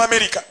America.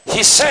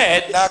 He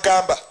said,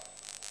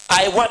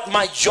 I want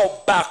my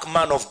job back,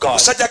 man of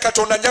God.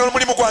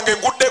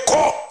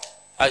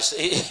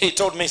 He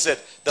told me, he said,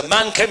 the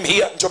man came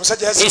here.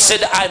 He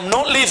said, I'm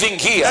not living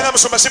here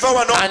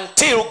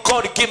until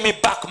God give me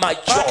back my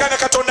job.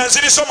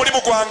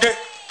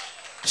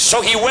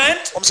 So he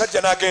went.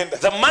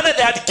 The money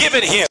they had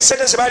given him,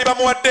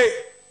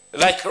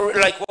 like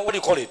what do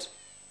you call it?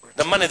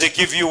 The money they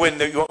give you when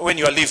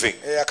you are leaving.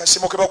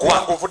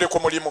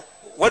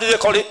 What do they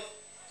call it?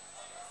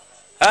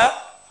 Huh?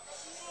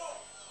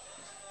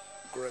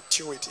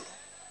 Gratuity.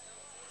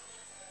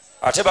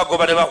 My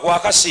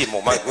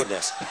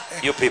goodness,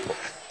 you people.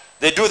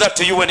 They do that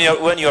to you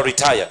when you're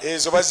retired.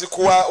 So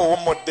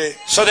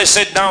they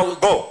said, now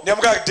go.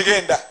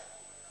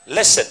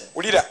 Listen.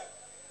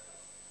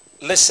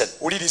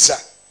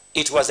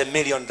 It was $1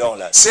 million. Or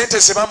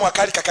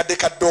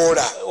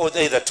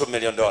either $2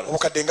 million.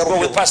 But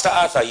with Pastor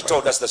Arthur, he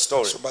told us the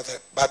story when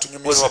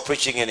we were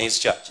preaching in his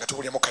church. I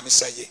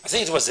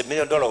think it was $1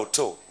 million or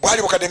two.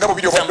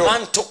 The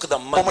man took the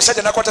money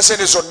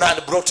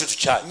and brought it to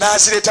church. And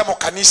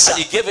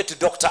he gave it to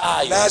Dr.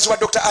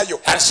 Ayo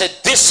and said,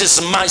 this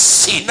is my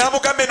seed.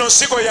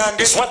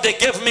 It's what they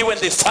gave me when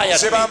they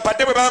fired me.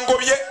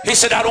 He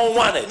said, I don't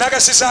want it.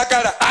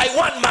 I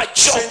want my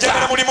job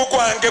back.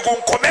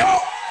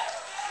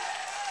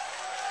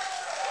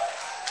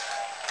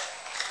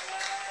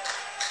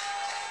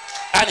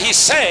 And he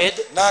said,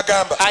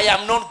 I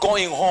am not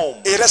going home.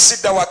 I'm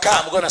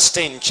going to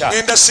stay in church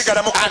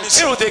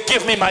until they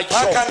give me my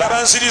job back.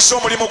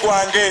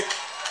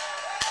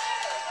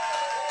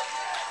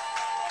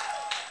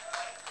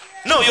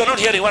 No, you're not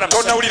hearing what I'm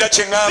saying.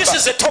 This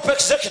is a top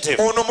executive.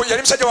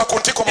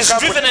 He's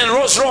driven in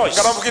Rolls Royce.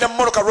 The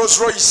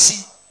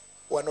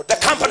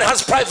company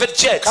has private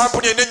jets.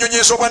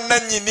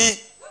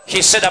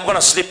 He said, I'm going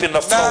to sleep in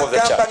the floor of the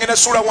church.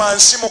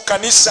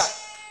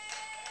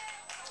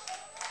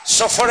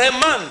 So for a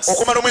month, 2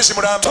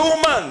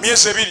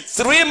 months,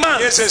 3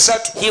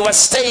 months, he was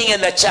staying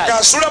in the church.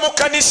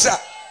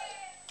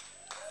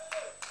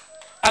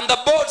 And the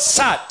board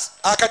sat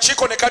and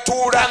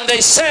they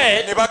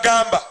said,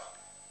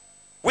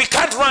 we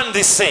can't run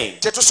this thing.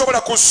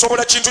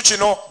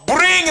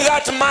 Bring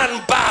that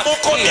man back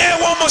here.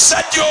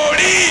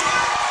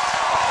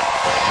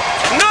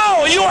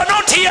 No, you are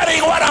not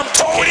hearing what I'm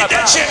talking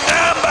about.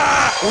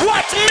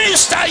 What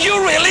mist are you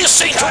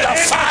releasing to the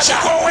Father?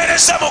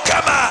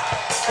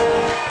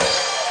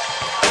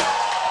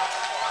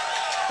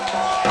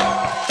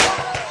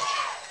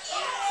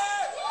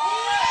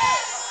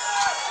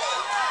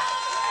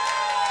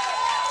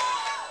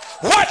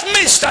 What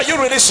mist are you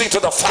releasing to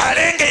the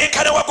Father?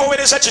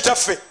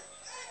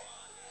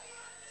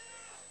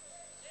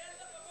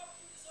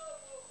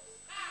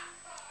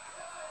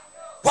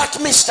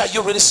 What mist are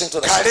you releasing to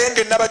the Father?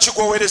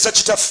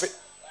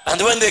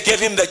 And when they gave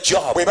him the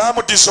job,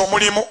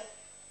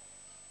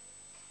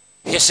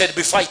 he said,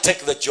 before I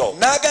take the job,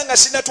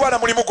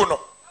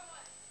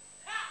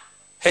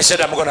 he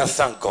said, I'm going to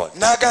thank God.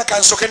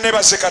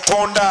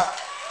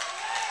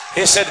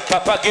 He said,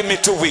 Papa, give me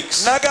 2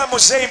 weeks. I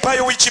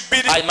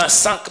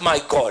must thank my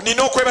God.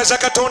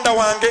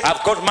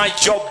 I've got my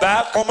job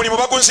back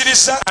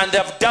and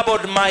I've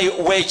doubled my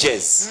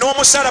wages.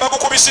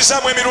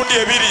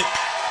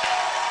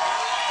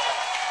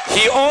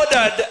 He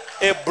ordered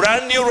a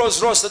brand new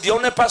Rolls Royce. The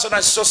only person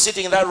I saw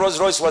sitting in that Rolls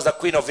Royce was the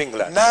Queen of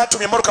England. And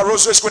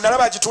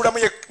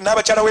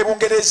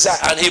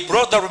he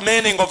brought the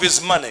remaining of his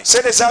money. And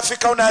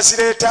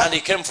he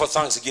came for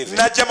Thanksgiving.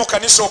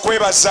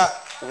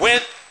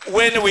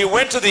 When we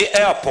went to the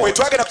airport,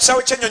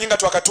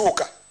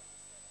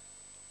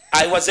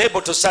 I was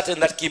able to sit in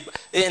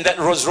that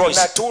Rolls Royce.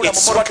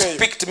 It's what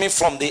picked me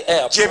from the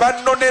airport to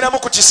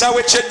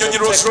take me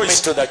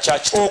to the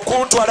church in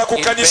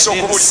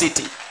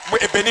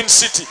Benin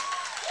City.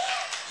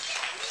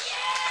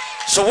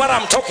 So what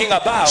I'm talking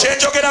about,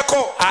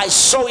 I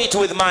saw it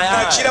with my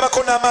eyes.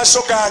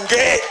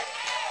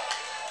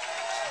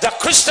 The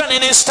Christian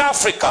in East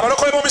Africa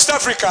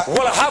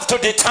will have to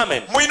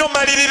determine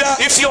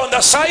if you're on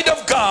the side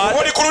of God.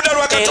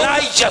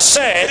 Elijah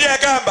said,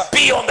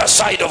 be on the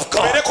side of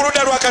God.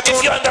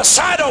 If you're on the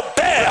side of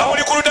Baal,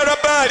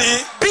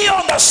 be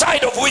on the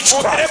side of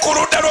witchcraft.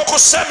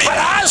 But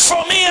as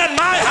for me and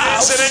my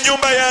house,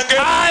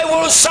 I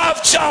will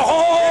serve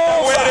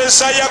Jehovah.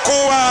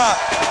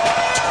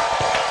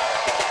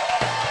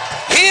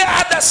 Here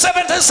at the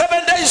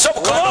 77 days of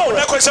glory, we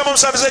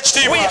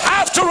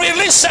have to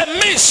release a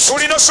mist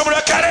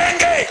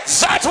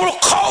that will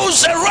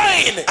cause a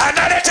rain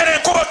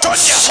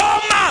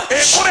so much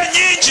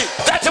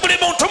that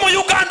everyone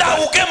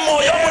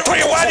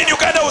in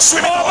Uganda will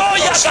swim,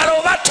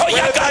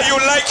 whether you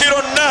like it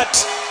or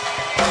not.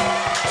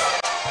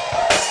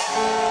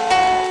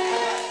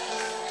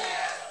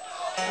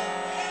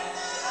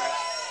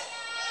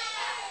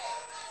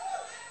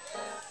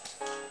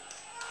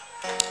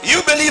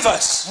 You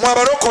believers,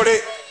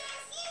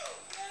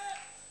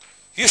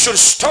 you should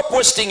stop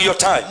wasting your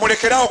time. Go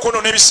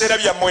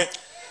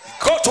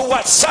to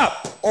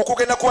WhatsApp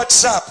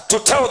to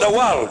tell the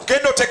world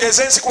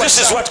this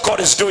is what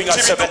God is doing at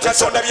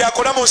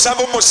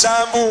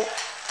 77.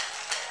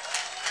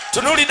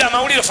 Tunulida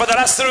amawulire for the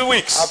last 3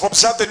 weeks. I've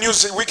observed the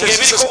news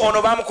weekends.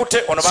 Ono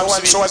bamukute, ono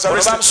bamusibye, ono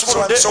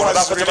bamusibudde, ono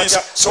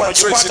bakutebatya, ono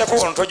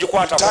jikwatako, ono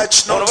tojikwatako.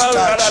 What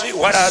have you?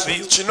 What have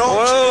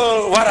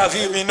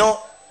you? You know,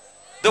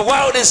 the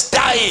world is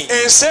dying.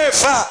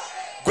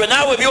 Gwe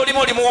nawe byolimu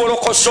oli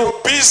muwolokoso.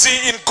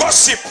 Busy in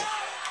gossip.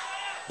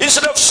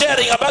 Instead of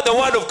sharing about the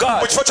word of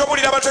God, you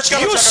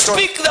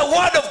speak the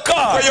word of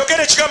God.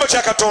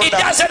 It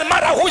doesn't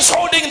matter who is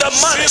holding the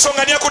money. If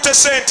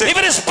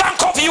it is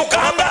Bank of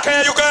Uganda,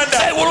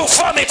 they will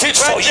vomit it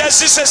for you.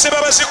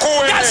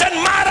 Doesn't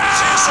matter.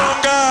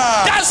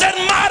 Doesn't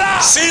matter.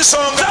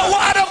 The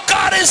word of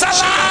God is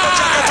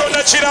alive.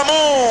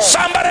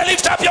 Somebody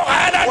lift up your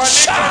hand and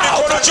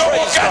shout.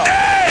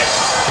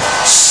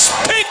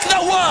 Speak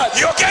the word.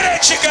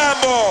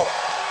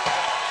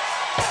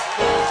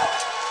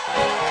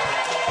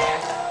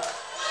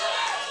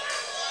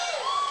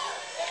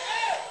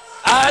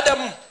 Adam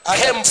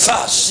came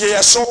first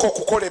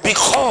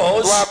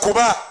because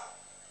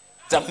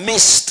the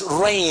mist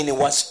rain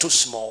was too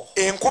small.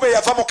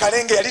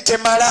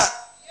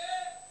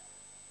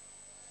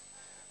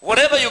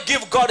 Whatever you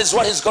give God is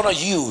what he's going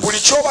to use.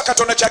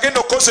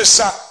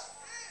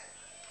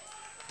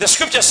 The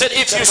scripture said,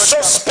 if you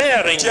sow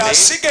sparingly,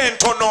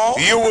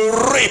 you will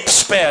reap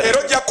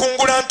sparingly.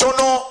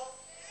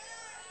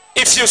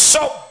 If you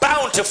sow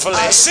bountifully,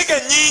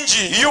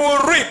 you will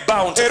reap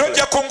bountifully.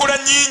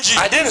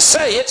 I didn't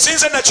say it.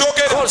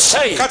 God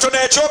said it.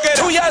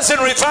 2 years in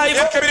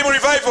revival.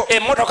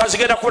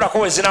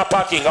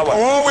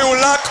 Oh, we will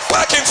lack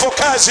parking for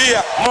cars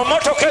here. In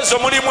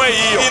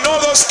all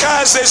those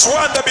cars, there's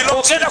one that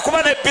belongs to you.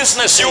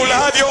 You will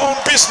have your own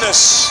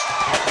business.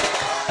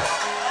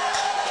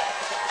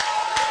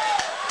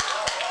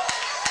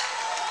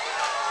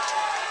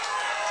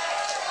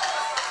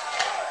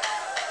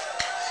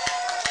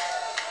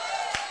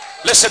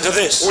 Listen to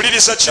this.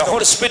 The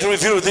Holy Spirit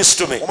revealed this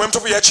to me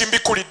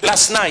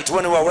last night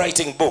when we were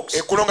writing books.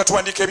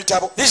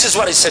 This is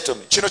what he said to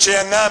me.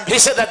 He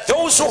said that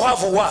those who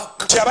have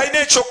work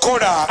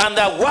and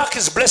their work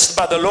is blessed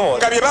by the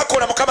Lord, they are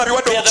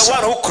the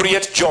one who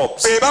create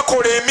jobs.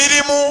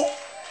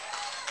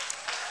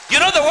 You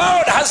know, the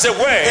world has a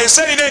way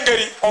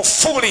of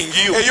fooling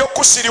you.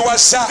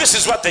 This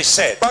is what they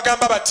said.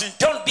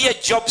 Don't be a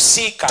job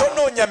seeker. Be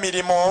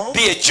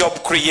a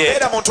job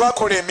creator.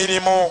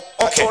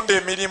 Okay.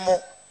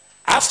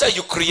 After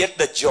you create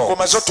the job,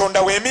 what is going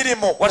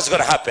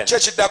to happen?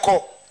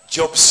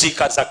 Job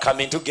seekers are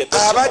coming to get the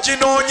job.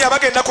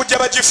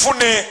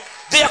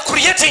 They are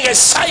creating a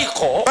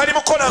cycle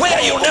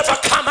where you never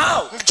come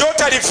out.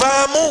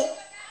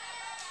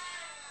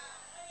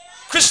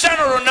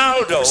 Cristiano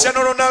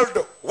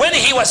Ronaldo, when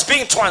he was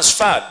being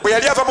transferred from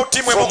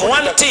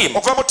one team,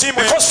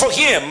 because for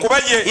him,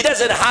 he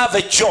doesn't have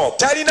a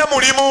job.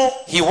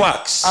 He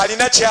works.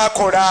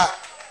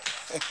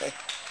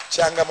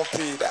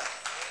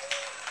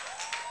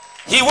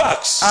 He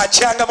works.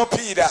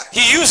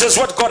 He uses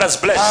what God has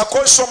blessed.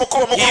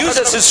 He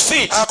uses his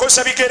feet.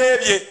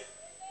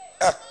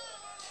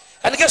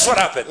 And guess what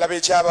happened?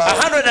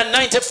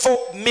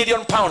 194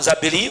 million pounds, I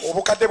believe,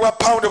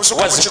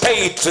 was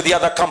paid to the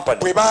other company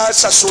to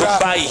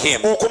buy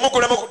him. But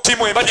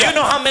do you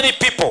know how many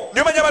people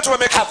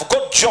have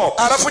got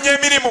jobs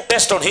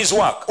based on his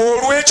work?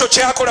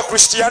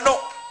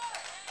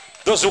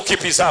 Those who keep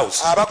his house,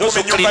 those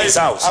who clean his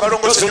house,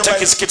 those who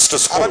take his kids to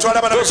school,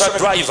 those are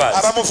drivers,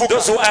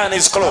 those who iron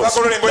his clothes,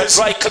 the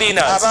dry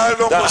cleaners,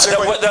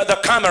 the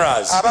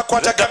cameras,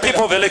 the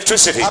people of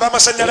electricity.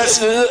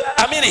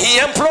 I mean, he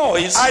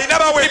employs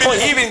people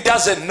he even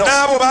doesn't know.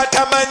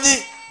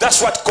 That's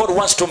what God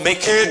wants to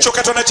make you.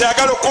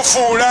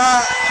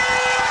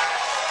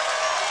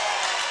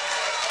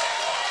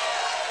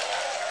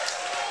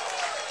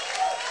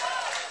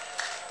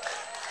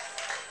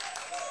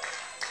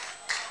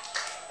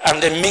 And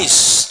the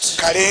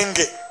mist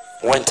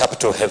went up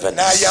to heaven.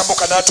 That's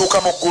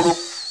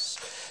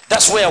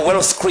where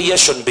wealth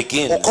creation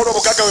begins.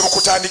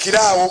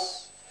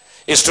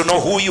 Is to know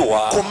who you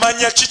are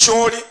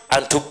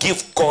and to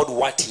give God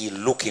what He's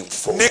looking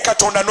for.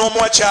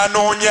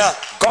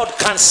 God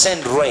can't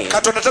send rain.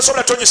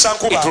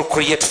 It will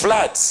create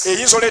floods.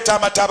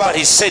 But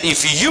He said,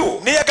 if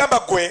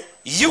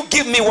you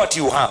give me what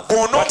you have,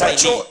 what I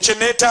need,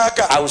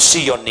 I will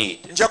see your need.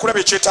 If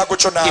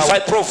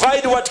I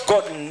provide what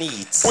God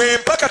needs,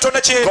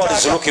 God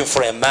is looking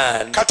for a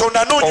man or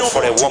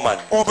for a woman.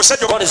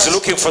 God is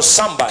looking for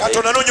somebody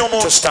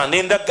to stand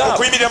in the gap.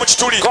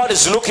 God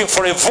is looking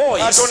for a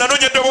voice in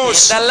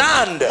the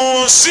land.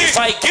 If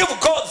I give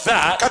God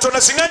that,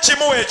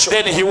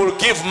 then He will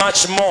give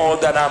much more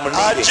than I'm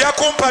needing.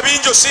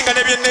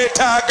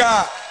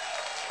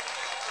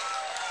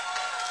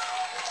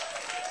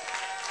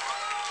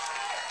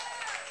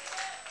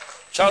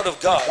 Child of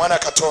God,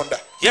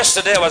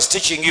 yesterday I was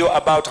teaching you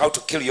about how to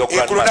kill your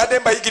grandmother.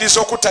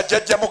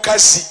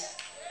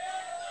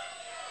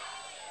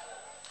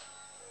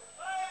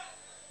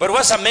 But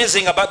what's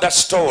amazing about that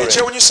story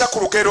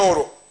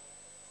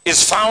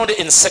is found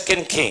in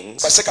 2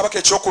 Kings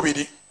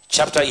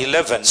chapter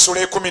 11,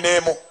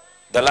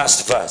 the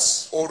last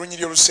verse,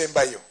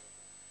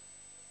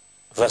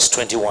 verse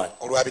 21.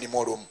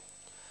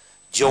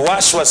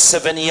 Joash was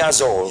 7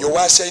 years old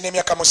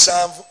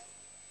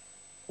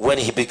when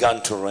he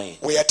began to reign.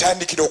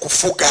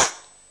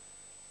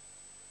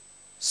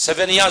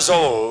 7 years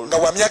old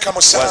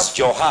was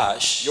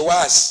Joash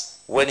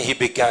when he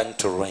began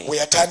to reign.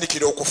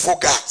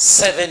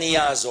 7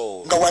 years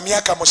old.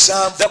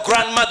 The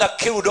grandmother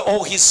killed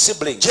all his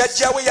siblings.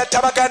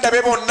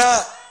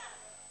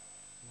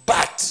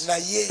 But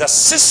the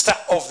sister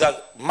of the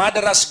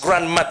murderous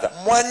grandmother,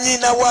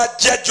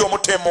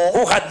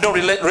 who had no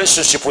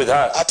relationship with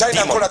her,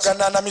 demons,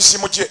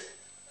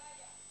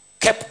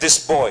 kept this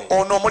boy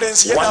 1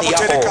 year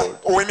old.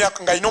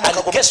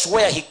 And guess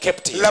where he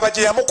kept him?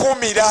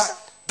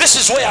 This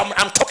is where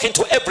I'm talking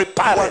to every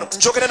parent.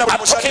 I'm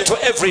talking to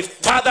every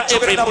father,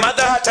 every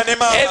mother,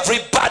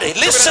 everybody.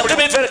 Listen to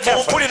me very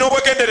carefully.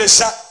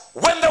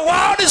 When the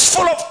world is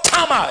full of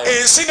turmoil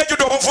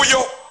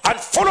and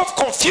full of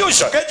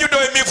confusion,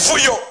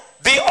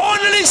 the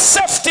only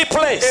safety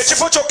place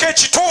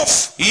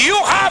you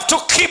have to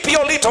keep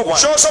your little one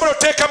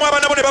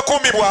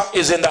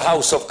is in the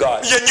house of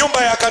God.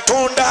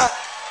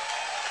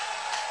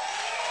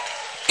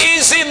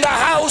 Is in the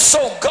house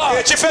of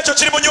God.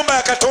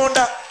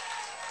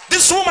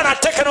 This woman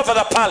had taken over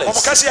the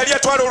palace.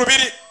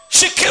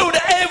 She killed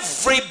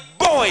every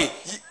boy,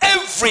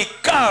 every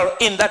girl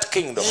in that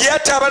kingdom.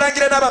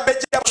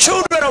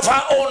 Children of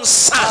her own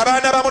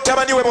son.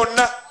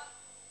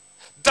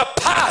 The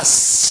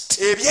past,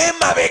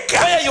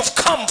 where you've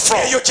come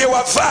from,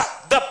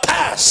 the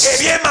past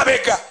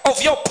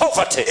of your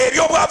poverty,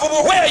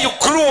 where you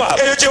grew up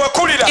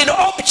in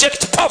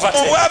object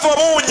poverty,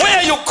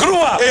 where you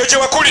grew up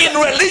in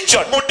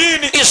religion,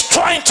 is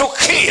trying to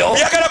kill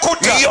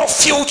your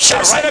future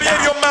right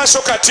now.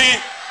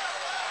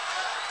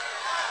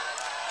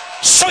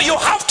 So you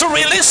have to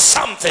release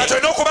something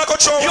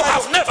you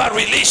have never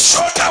released.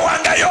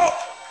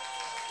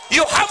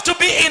 You have to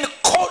be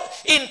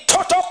in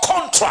total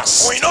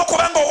contrast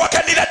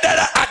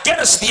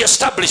against the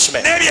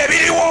establishment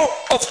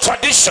of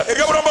tradition,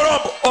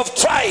 of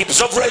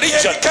tribes, of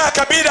religion,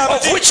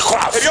 of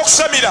witchcraft.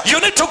 You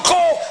need to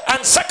go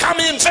and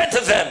circumvent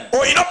them.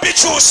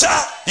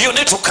 You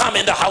need to come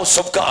in the house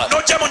of God.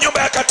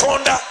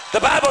 The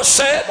Bible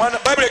said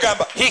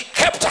he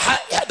kept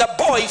the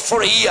boy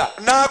for a year,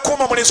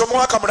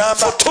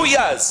 for 2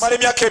 years,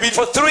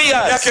 for 3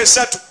 years,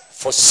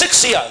 for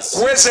 6 years.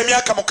 kuweza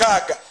emyaka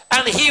 6.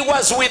 And he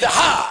was with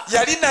her,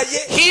 yali naye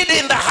hid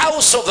in the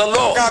house of the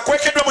Lord,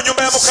 ng'akwekeddwa mu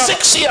nyumba ya Mukama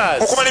 6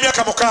 years. okumala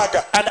emyaka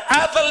 6. And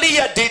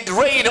Athaliah did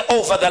reign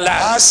over the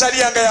land.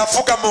 Asaliya nga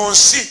yafuga mu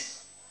nsi.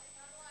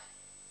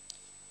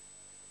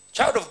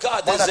 Child of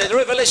God, there's a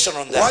revelation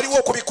on that. waliwo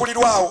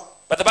okubikulirwawo.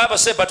 But the Bible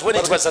said, but when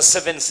it was the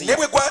 7th ne year,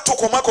 bwe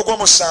gwatuuka omwaka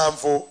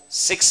ogw'omusanvu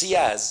 6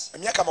 years,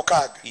 emyaka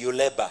 6 you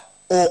labor.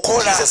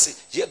 okola.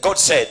 God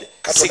said,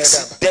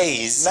 6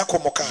 days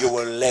you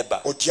will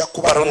labor,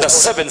 but on the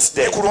 7th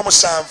day ne ku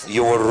lw'omusanvu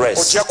you will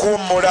rest. ojja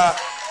kuwummula.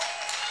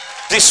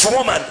 This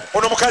woman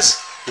ono mukazi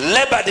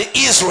labored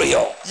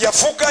Israel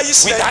yafuga with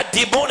Isirayiri her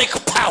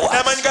demonic power.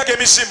 n'amaanyi ga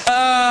g'emisimu.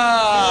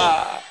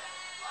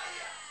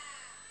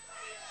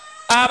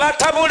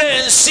 Abatabula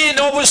ensi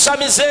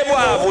n'obusamize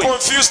bwabwe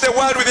confuse the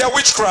world with their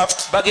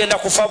witchcraft. bagenda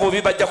kufa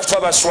bubi, bajja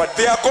kufa baswadde.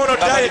 They are going to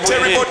die a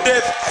terrible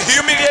death,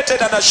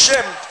 humiliated and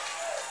ashamed.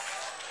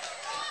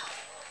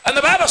 And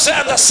the Bible said,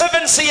 on the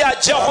 7th year,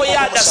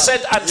 Jehoiada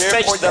sent and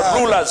fetched the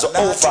rulers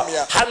over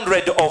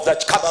 100 of the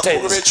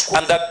captains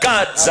and the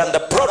guards, and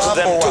brought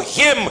them to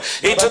him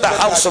into the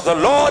house of the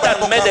Lord,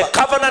 and made a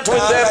covenant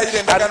with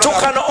them, and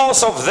took an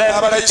oath of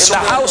them in the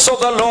house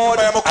of the Lord,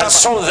 and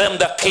saw them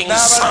the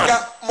king's son.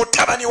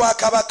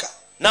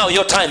 Now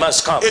your time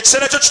has come.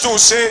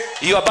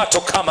 You are about to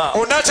come out.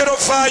 You are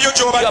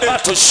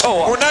about to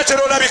show up.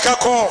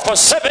 For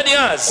 7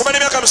 years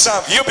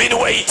you've been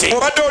waiting.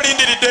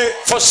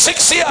 For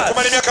 6 years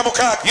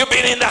you've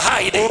been in the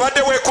hiding.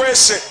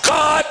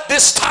 God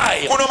this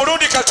time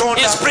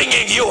is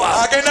bringing you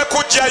up.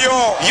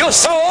 You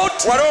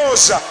thought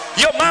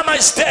your mama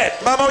is dead,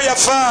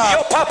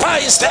 your papa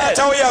is dead,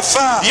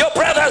 your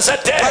brothers are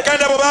dead,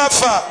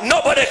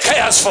 nobody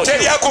cares for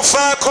you.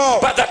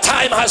 But the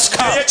time has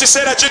come.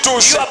 You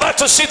are about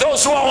to see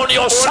those who are on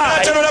your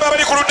side and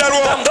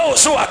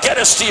those who are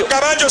against you.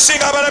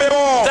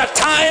 The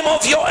time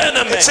of your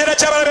enemy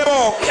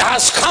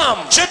has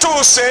come.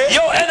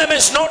 Your enemy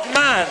is not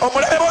man.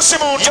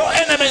 Your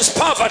enemy is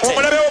poverty,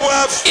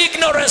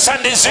 ignorance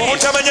and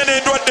disease.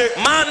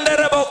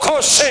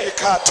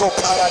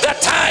 The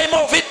time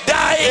of it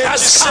dying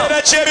has come.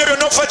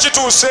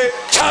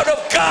 Child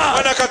of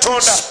God,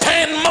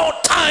 spend more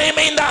time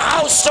in the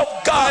house of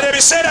God.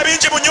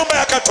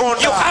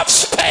 You have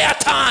spare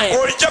time.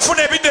 Tell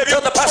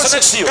the person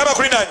next to you,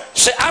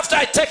 say, after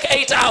I take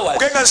 8 hours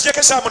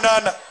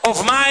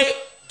of my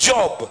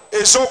job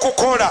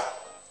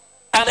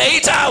and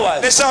 8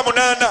 hours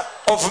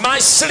of my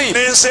sleep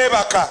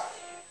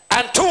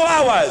and 2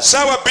 hours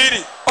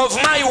of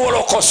my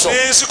wolokoso,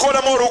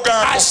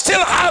 I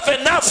still have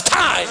enough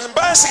time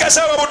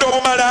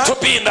to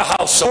be in the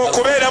house of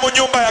the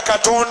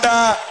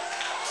Lord.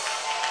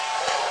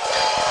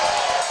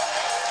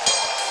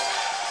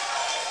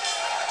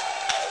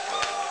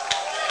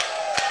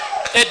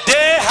 A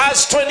day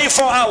has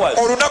 24 hours.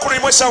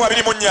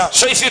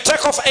 So if you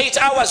take off 8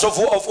 hours of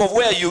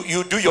where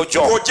you do your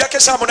job, where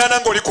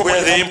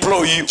they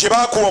employ you,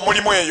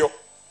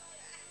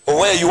 or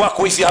where you work,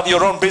 if you have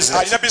your own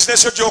business, you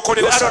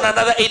add on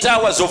another 8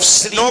 hours of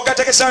sleep. That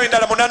is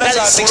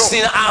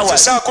 16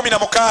 hours.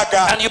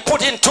 And you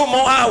put in 2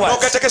 more hours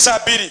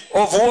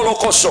of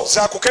wolokoso,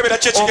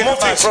 or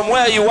moving from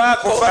where you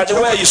work and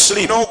where you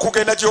sleep.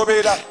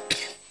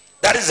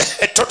 That is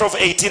a total of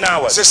 18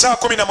 hours.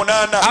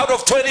 Out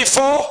of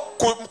 24,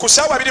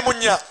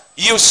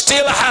 you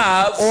still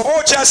have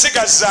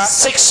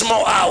 6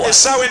 more hours.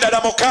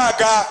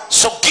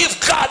 So give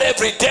God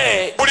every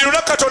day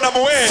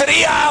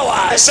 3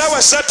 hours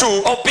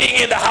of being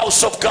in the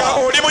house of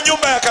God.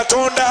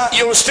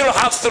 You will still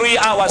have 3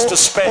 hours to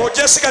spend.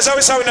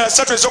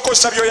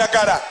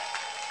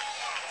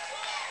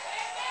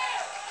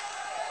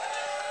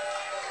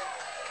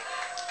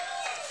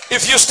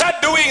 If you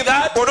start doing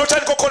that,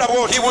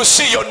 he will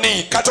see your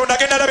need. And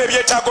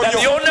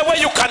the only way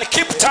you can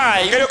keep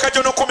time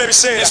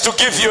is to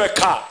give you a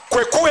car.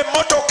 You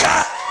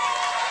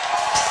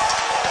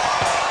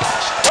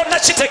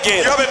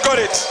haven't got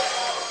it.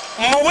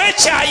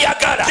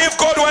 Give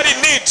God what he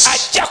needs.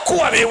 He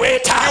will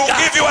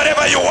give you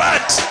whatever you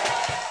want.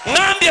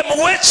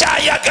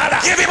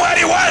 Give him what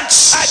he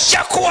wants. He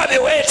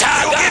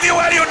will give you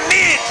what you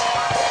need.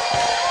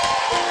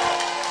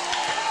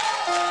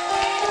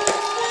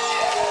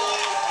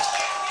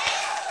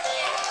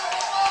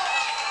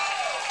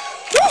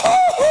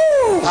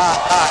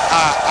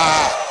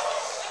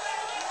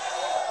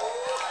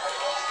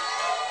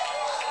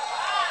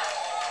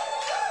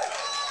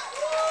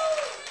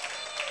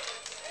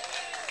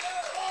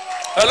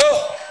 Hello?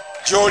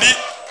 Jolly.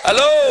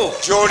 Hello?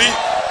 Jolly.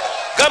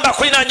 Gamba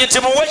kwina nti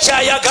muwe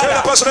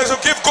kyayagala.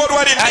 Give God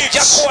what he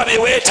needs.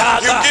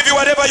 He'll give you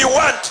whatever you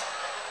want.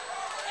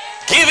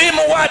 Give him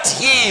what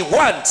he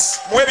wants.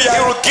 He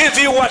will give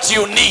you what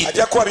you need.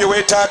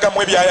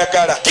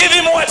 Give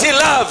him what he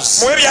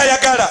loves.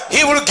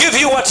 He will give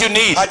you what you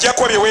need.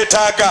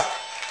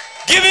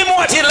 Give him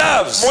what he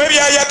loves.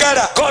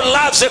 God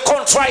loves a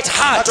contrite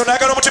heart. God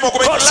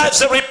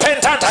loves a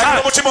repentant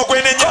heart.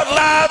 God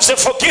loves a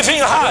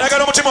forgiving heart.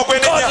 God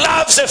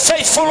loves a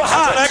faithful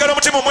heart.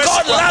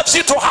 God loves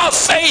you to have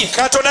faith.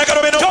 Don't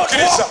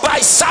walk by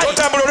sight.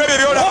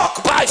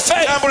 Walk by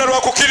faith.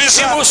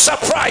 He will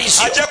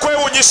surprise you.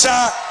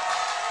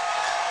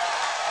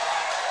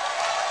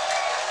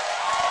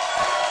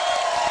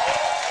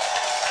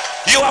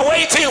 You are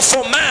waiting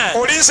for man.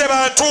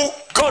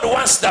 God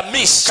wants the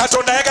mist.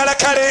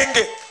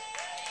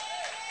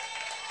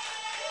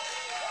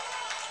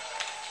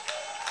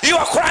 You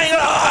are crying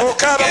out,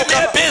 give me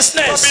a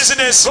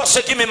business. God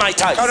said, give me my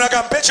tithe.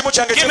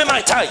 Give me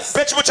my tithe.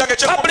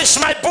 Publish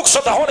my books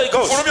of the Holy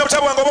Ghost.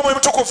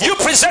 You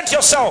present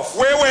yourself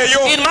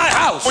in my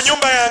house.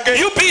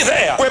 You be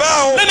there.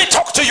 Let me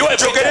talk to you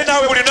every day.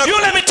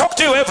 You let me talk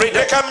to you every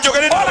day.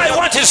 All I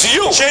want is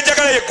you. Say,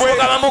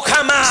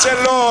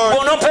 Lord,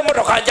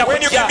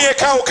 when you give me a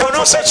cow, you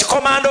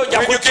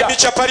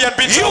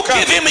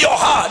give him your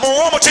heart.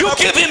 You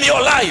give him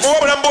your life.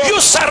 You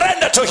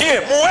surrender to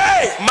him.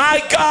 My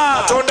God,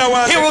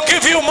 he will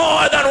give you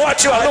more than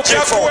what you are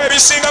looking for.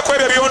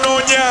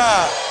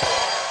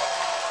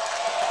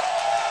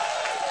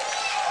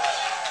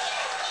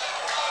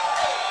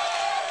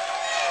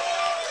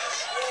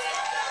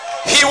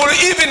 He will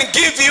even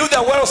give you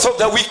the wealth of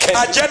the wicked.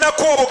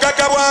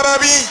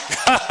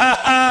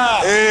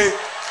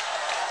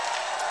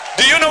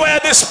 Do you know where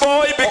this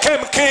boy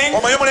became king?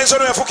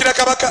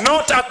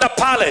 Not at the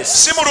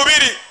palace.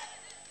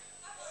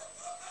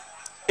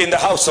 In the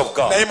house of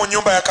God.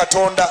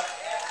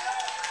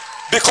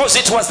 Because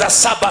it was the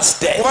Sabbath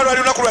day.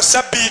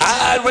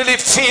 I really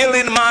feel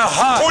in my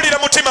heart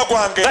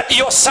that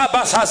your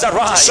Sabbath has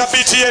arrived.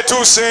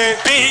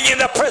 Being in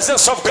the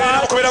presence of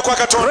God,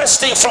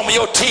 resting from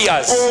your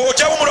tears,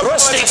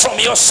 resting from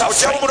your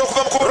suffering,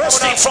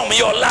 resting from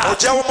your love.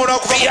 The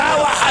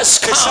hour has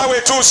come.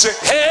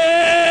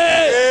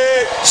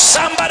 Hey,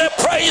 somebody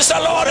praise the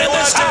Lord in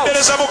this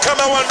house.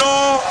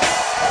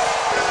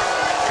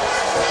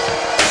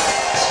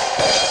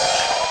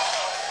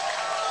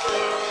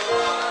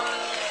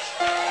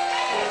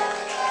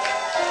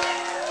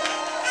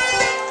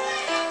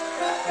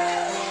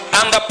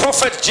 And the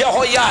prophet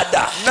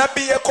Jehoiada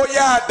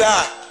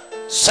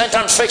sent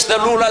and fetched the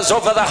rulers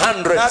over the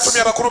hundreds.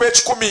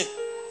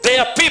 There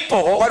are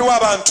people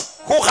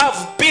who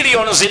have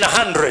billions in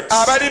hundreds.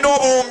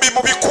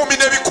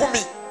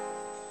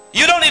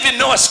 You don't even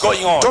know what's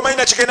going on.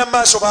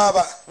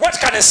 What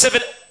kind of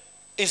 7?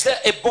 Is there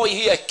a boy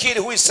here, a kid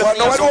who is 7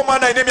 years old?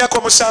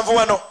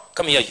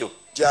 Come here, you.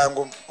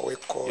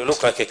 You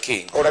look like a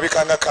king.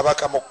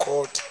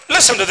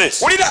 Listen to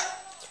this.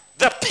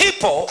 The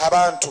people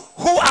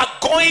who are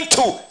going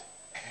to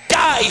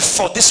die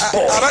for this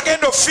boy,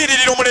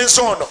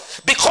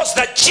 because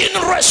the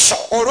generation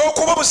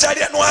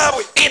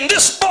in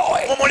this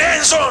boy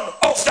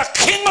of the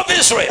king of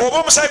Israel,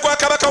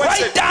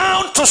 right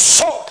down to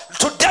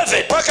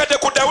David,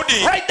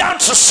 right down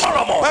to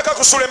Solomon,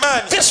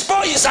 this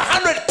boy is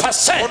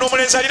 100%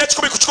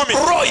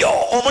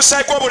 royal.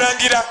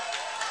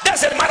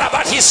 Doesn't matter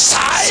about his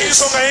size,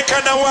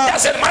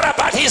 doesn't matter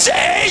about his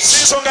age,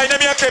 he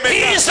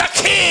is the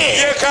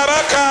king.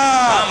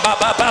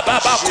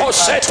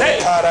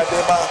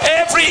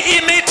 Every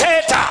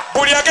imitator,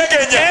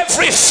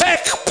 every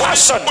fake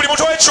person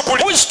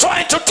who is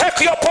trying to take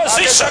your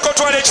position,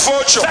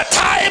 the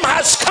time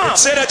has come.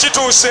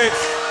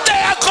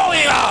 They are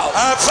going out.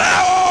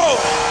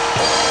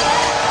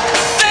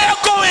 They are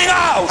going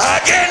out.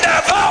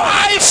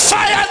 I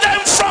fire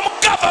them from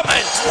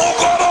government.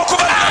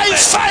 I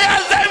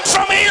fire them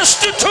from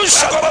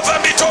institutions.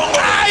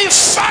 I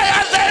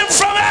fire them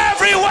from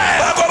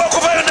everywhere.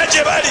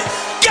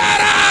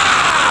 Get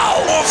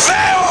out.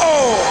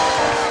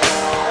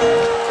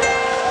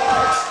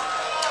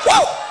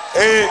 Whoa.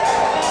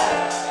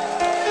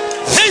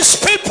 These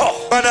people,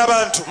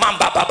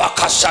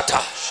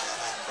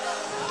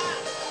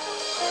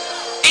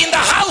 in the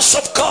house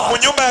of God,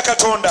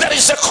 there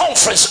is a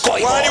conference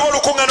going on.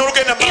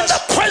 In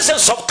the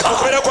presence of God,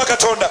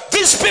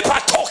 these people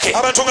are talking,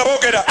 and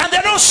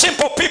they're not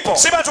simple people.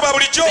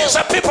 These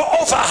are people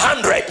over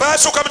 100.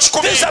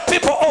 These are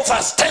people over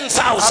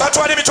 10,000.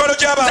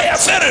 They are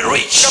very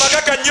rich.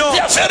 They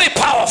are very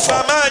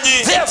powerful.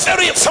 They are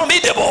very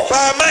formidable.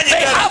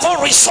 They have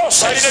all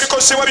resources.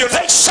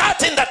 They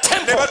sat in the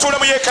temple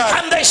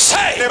and they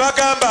say,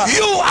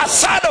 you, a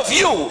third of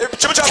you,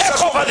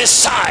 take over this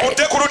side.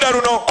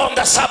 On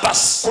the Sabbath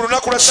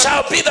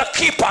shall be the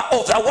keeper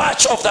of the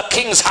watch of the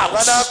king's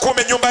house.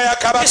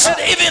 He said,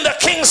 even the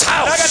king's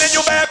house,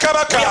 we are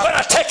going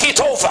to take it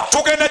over.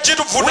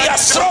 We are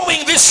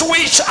throwing this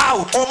witch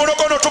out.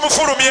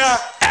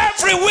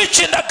 Every witch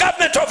in the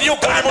government of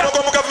Uganda,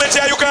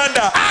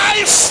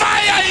 I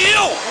fire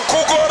you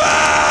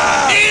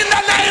in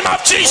the name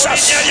of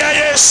Jesus.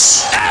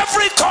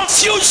 Every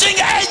confusing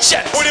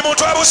agent in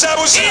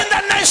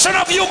the nation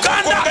of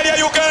Uganda,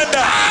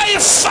 I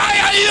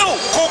fire you.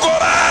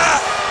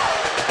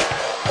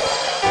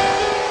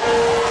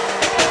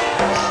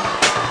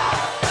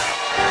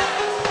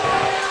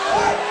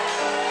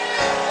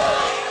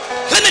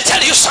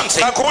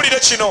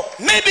 something.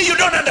 Maybe you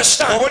don't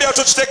understand.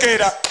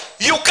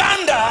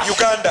 Uganda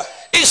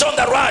is on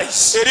the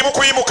rise.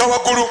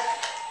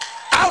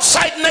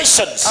 Outside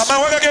nations,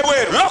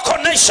 local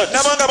nations,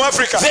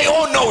 they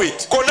all know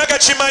it.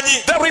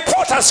 The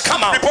report has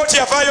come out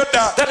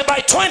that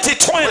by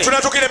 2020,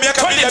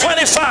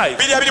 2025,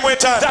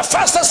 the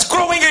fastest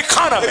growing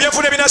economy in the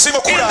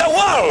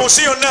world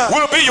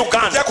will be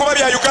Uganda.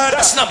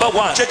 That's number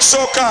one.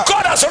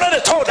 God has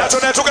already told us in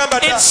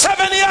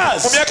 7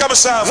 years,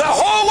 the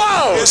whole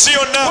world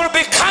will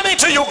be coming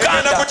to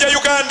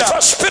Uganda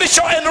for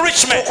spiritual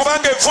enrichment.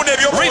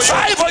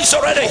 Revival is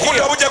already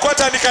here.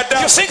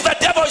 You think the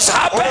devil is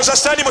happy?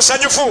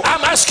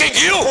 I'm asking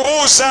you.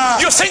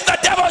 You think the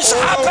devil is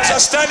happy?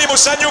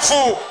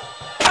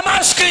 I'm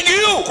asking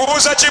you.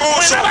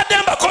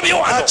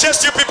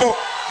 Just you people.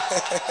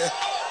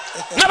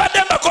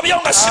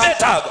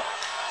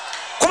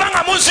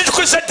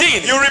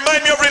 You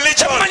remind me of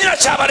religion. You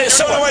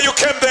know why you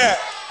came there.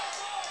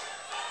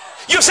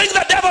 You think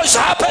the devil is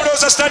happy?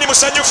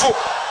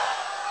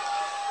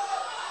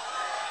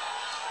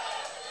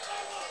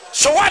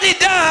 So what he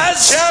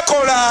does,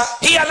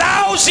 he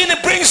allows and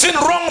brings in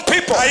wrong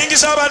people.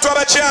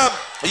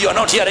 You are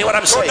not hearing what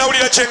I'm saying.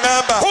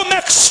 Who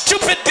make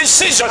stupid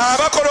decisions. I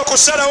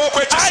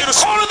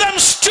call them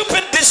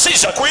stupid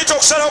decisions.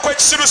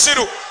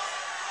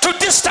 To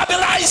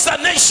destabilize the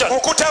nation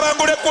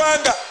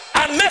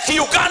and make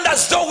Uganda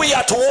as though we are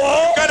at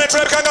war.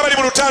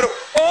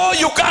 Oh,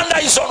 Uganda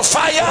is on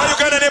fire.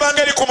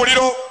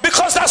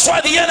 Because that's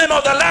why the enemy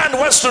of the land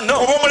wants to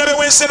know.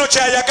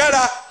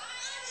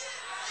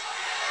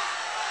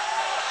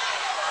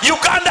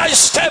 Uganda is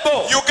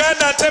stable.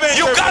 Uganda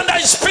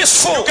is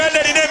peaceful.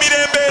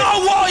 No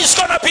war is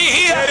going to be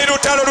here.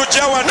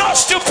 No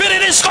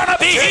stupidity is going to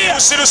be here.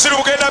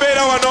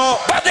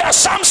 But there are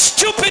some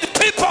stupid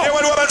people who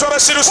are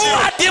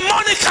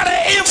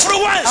demonically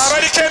influenced.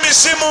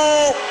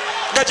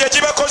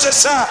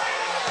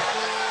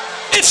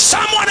 If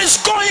someone is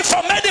going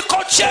for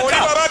medical checkup,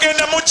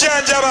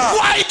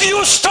 why do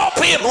you stop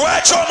him?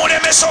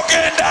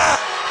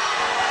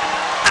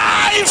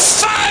 I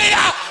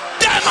fire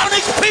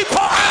demonic people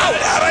out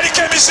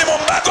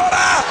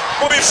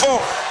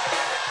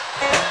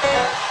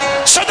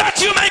so that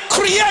you may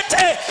create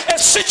a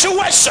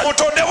situation so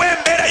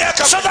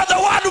that the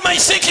world may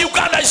think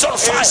Uganda is on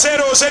fire. No,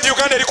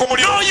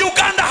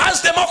 Uganda has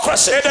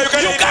democracy.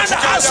 Uganda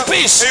has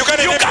peace.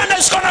 Uganda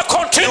is going to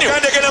continue.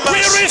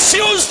 We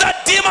refuse the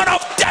demon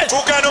of death.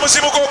 Get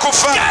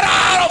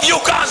out of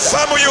Uganda.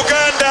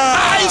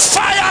 I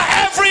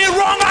fire every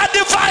wrong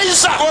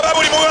advisor who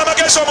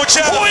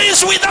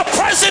is with the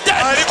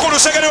president. I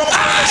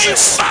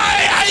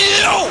fire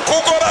you.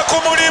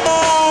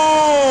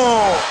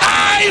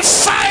 I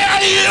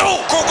fire you.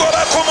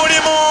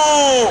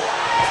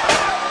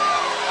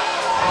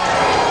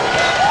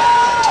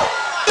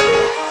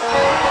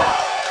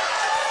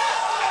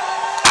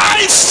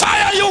 I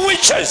fire you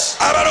witches.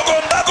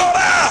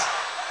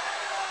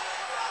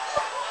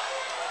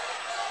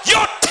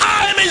 Your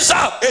time is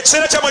up.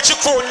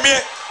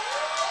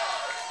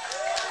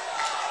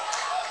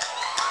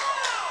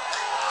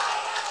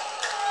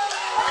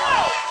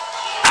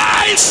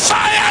 I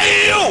fire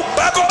you.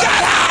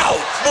 Get out.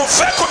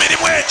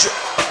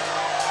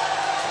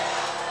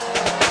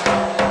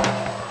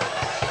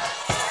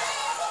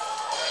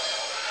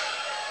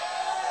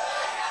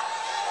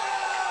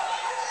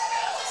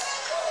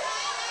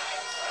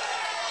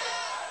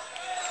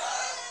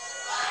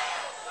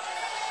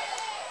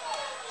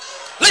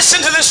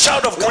 Listen to this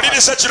child of God.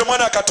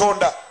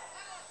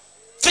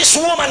 This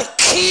woman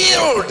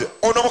killed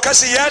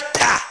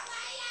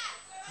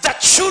the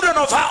children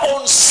of her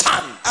own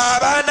son.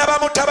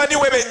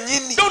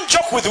 Don't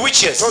joke with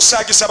witches.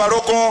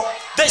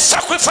 They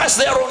sacrifice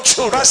their own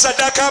children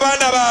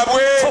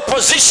for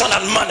position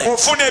and money. I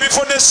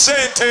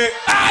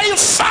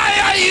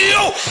fire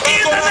you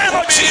in the name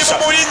of Jesus.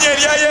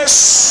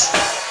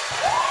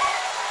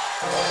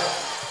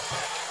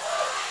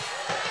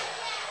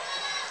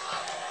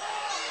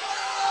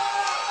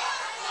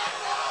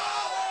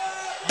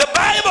 The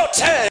Bible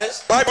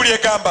tells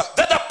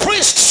that the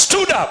priest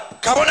stood up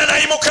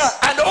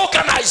and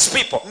organized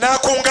people.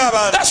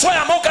 That's why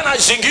I'm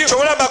organizing you.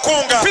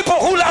 People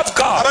who love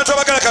God,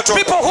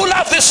 people who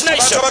love this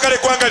nation,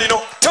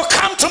 to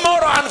come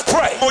tomorrow and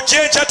pray.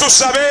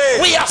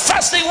 We are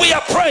fasting, we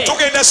are praying.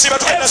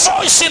 A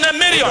voice in a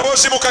million.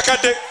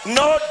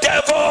 No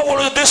devil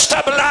will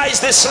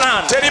destabilize this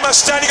land.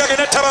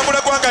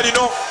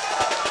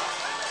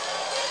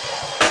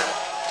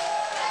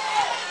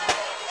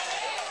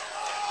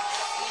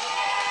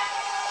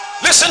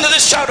 Listen to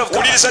this child of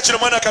God.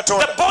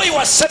 The boy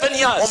was 7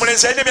 years.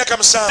 They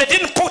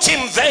didn't put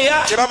him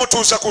there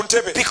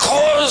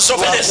because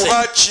of anything.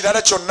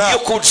 You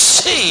could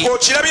see they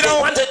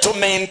wanted to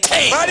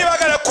maintain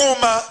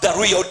the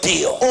real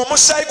deal.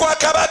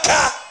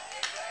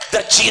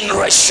 the gene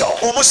ratio.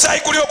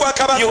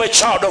 You're a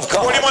child of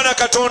God.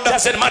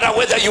 Doesn't matter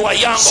whether you are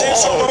young or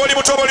old.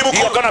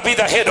 You're going to be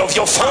the head of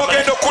your family.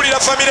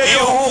 You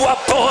who are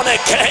born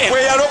again. You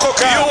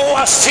who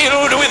are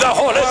filled with the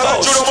Holy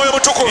Ghost.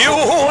 You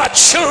who are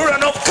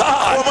children of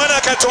God.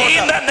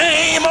 In the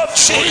name of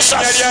Jesus.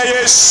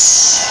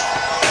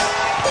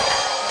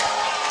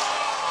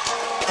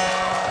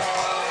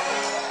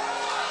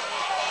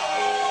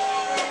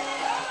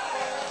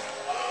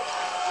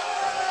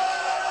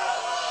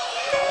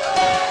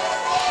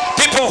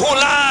 Who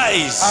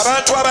lies,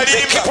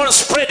 they keep on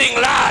spreading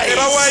lies,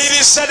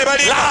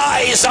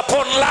 lies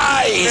upon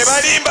lies.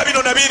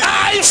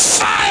 I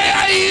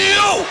fire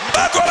you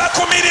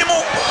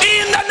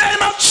in the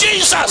name of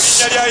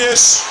Jesus.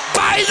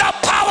 By the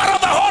power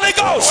of the Holy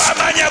Ghost,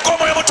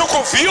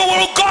 you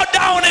will go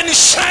down in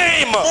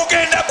shame.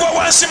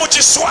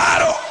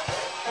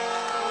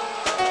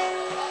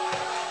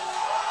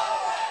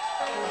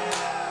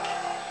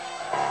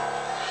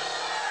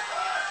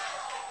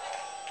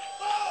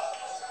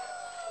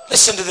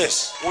 Listen to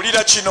this.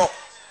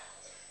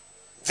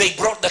 They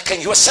brought the king.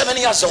 He was 7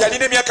 years old. And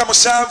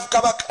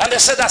they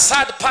said the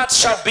third part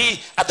shall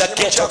be at the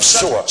gate of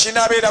Sur.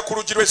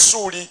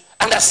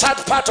 And the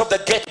third part of the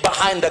gate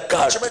behind the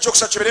guard.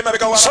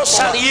 So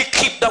shall ye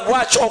keep the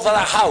watch over the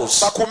house,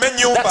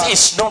 that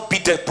is not be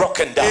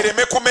broken down.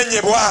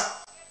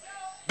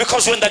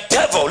 Because when the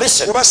devil,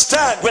 listen,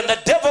 when the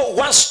devil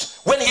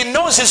when he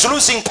knows he's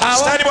losing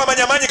power, he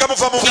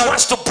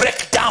wants to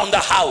break down the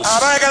house.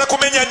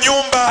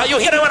 Are you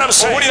hearing what I'm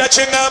saying?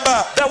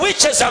 The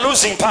witches are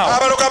losing power.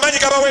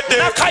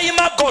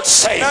 Nakaima, God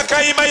said,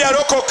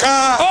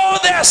 all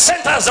their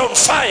centers on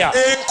fire.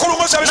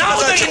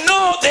 Now they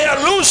know they are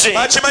losing.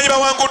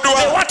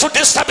 They want to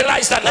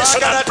destabilize the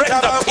nation and break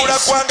the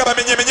peace.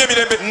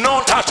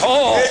 Not at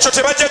all.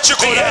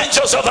 The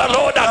angels of the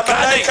Lord are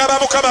guarding.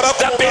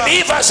 The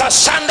believers are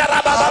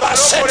Shandarababa.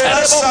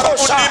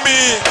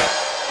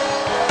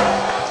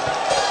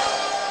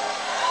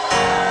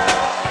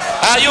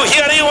 Are you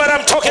hearing what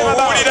I'm talking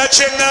about?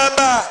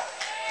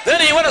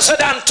 Then he went and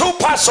said, and two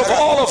parts of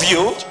all of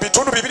you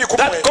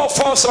that go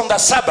forth on the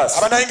Sabbath,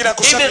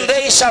 even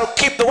they shall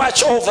keep the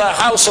watch over the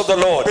house of the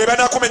Lord,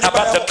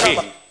 about the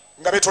king.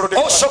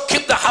 Also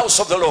keep the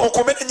house of the Lord.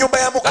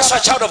 That's why,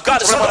 child of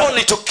God, it's not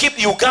only to keep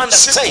Uganda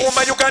safe. It's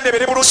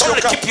not only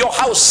to keep your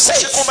house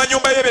safe.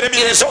 It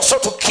is also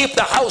to keep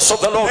the house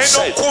of the Lord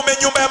safe. To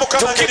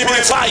keep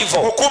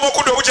revival.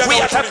 We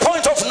are at a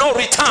point of no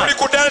return.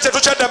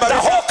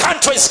 The whole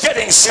country is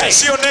getting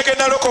safe.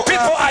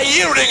 People are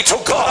yielding to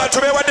God.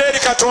 But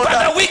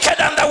the wicked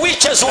and the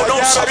witches will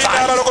not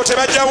survive. The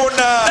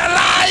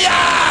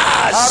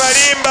liars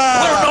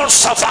will not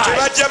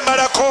survive.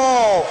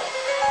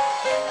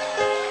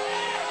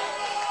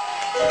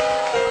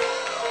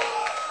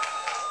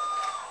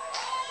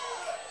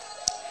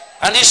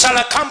 And he shall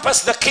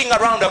encompass the king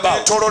around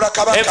about,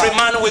 every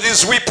man with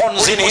his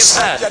weapons in his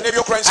hand. And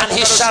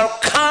he shall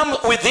come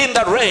within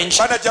the range.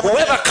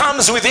 Whoever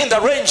comes within the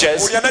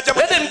ranges,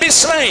 let him be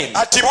slain.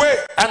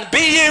 And be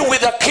ye with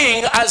the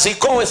king as he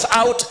goeth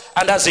out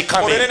and as he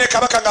cometh.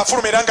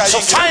 So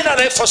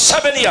finally, for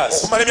 7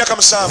 years,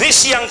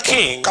 this young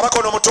king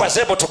was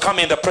able to come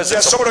in the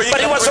presence of God.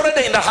 But he was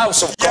already in the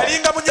house of God.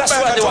 That's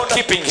why they were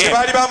keeping him.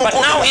 But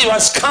now he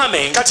was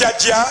coming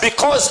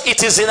because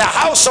it is in the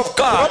house of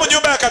God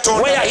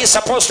where he's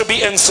supposed to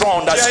be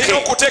enthroned as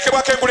king. But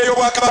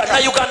now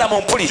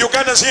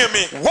Uganda's hear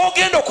me. By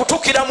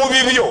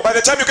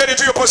the time you get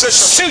into your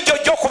possession, it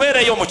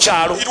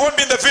won't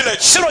be in the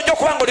village.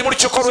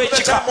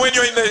 The time when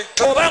you're in the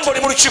club,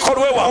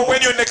 or when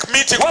you're in the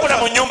meeting, but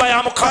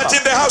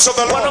in the house of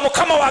the Lord.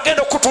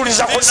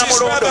 This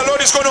is where the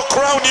Lord is going to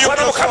crown you.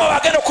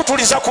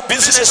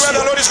 This is where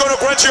the Lord is going to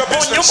grant you your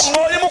business.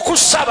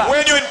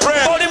 When you're in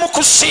prayer, when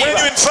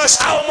you're in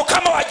fasting,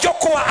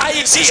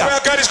 this is where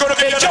God is going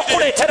to give you that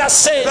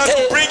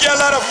will bring you a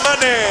lot of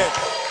money.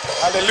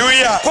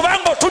 Hallelujah.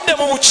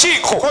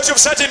 Because you've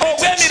sat in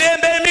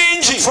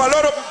meetings for a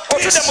lot of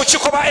peace.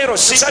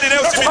 Sat in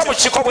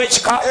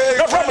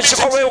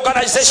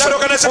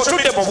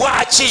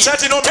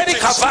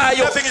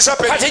nothing is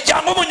happening.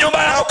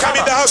 Now come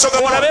in the house of the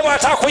Lord.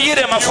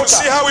 You'll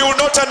see how he will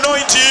not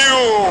anoint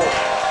you.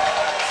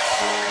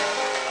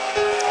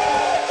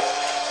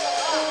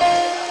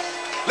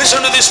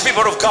 Listen to this,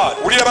 people of God.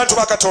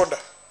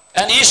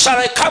 And he shall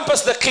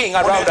encompass the king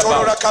around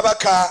about.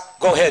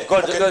 Go ahead,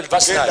 go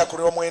verse 9.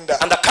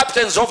 And the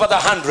captains over the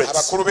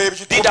hundreds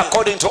did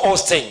according to all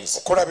things.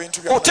 You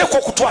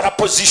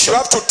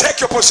have to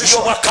take your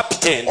position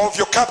of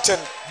your captain.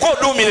 You are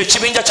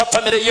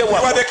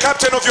the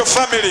captain of your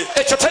family.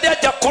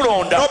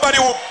 Nobody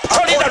will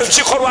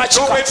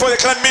don't wait for the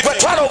clan meeting.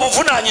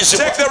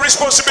 Take the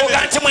responsibility.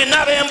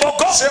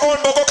 Say, all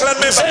Mbogo clan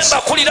members, I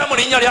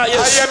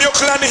am your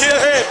clan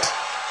head.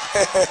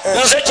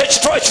 nze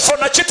kyekitwa ekifo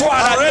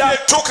nakitwala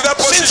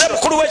sinze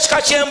mukulu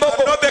w'ekika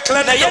ky'embogo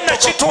naye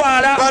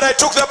nakitwala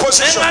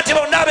nenga nti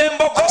bonna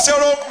ab'embogo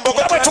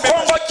nga bwe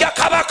tukongojja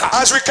kabaka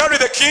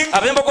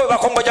ab'embogo bwe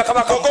bakongojja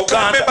kabaka mu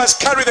Buganda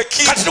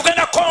kati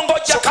tugenda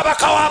kongojja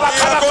kabaka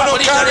w'abakabaka mu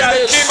linnya lya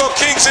Yesu.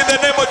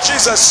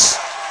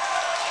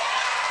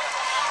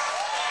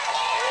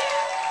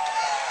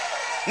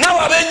 Nawe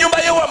ab'ennyumba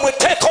y'ewammwe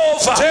take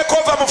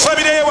over mu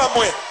family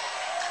y'ewammwe.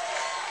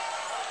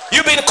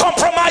 You've been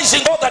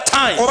compromising all the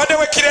time.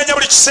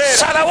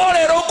 Salawo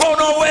leero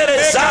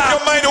ng'onooweereza.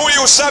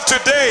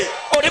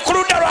 Oli ku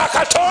ludda lwa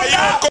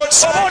Katonda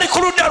oba oli ku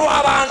ludda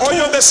lw'abantu.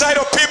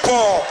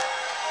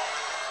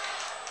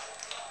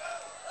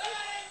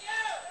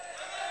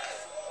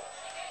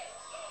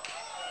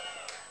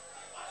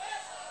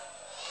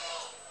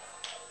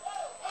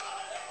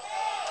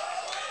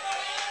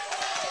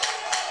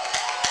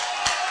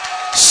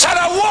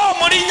 Salawo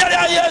mu linnya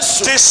lya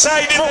Yesu.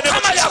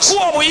 Mukama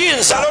yakuwa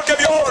obuyinza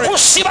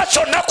okusiba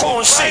kyonna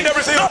ku nsi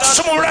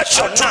n'okusumulula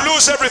kyonna.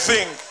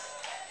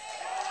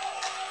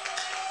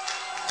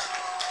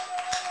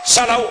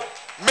 Salawo.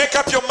 Make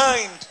up your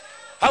mind.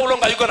 How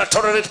long are you going to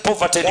tolerate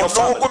poverty in your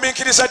family?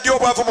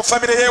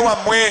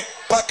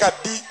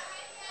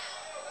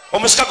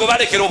 Omusika gwe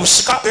balekera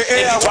obusika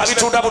ebintu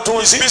abitunda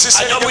butunzi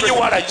anywa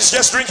bunyiwalagi.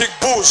 Just drinking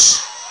booze.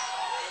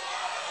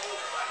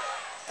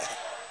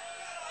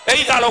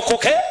 They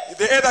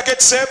either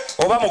get saved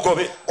or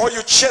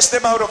you chase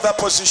them out of that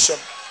position.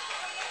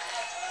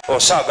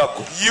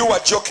 You are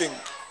joking.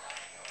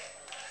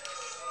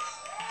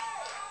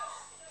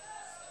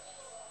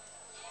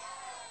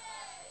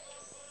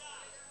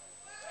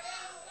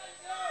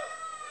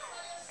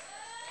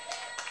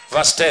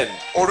 Verse 10.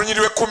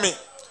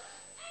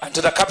 And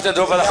to the captains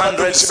over the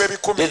hundreds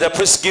did the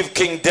priests give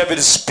King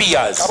David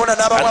spears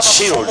and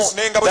shields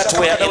that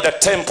were in the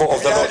temple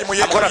of the Lord.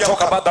 I'm going to talk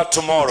about that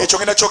tomorrow.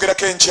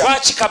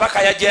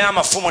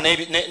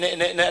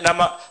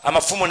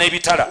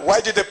 Why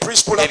did the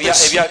priest pull out the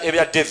spear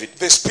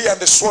and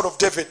the sword of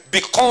David?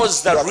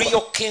 Because the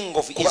real king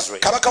of Israel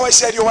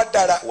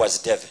was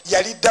David.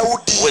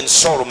 When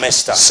Saul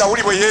messed up,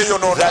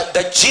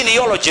 the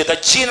genealogy, the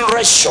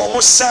generation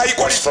was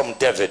from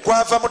David.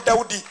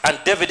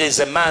 And David is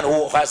a man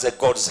who has a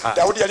God's hand.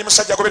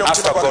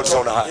 After God's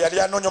own heart.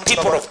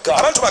 People of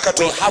God,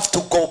 we have to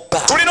go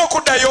back to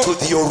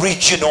the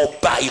original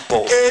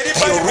Bible,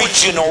 the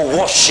original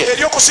worship,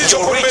 the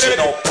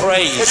original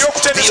praise,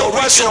 the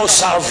original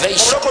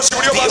salvation,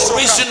 the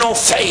original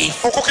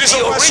faith,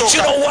 the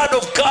original word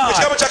of God.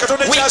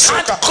 We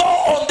can't go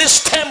on this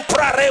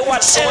temporary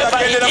whatever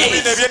it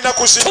is.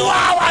 2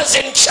 hours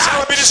in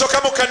church.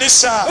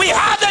 We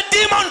have a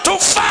demon to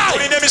fight.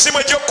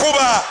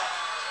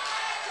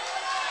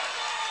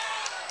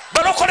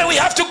 But we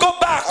have to go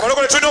back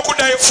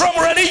from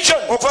religion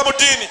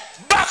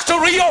back to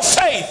real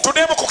faith.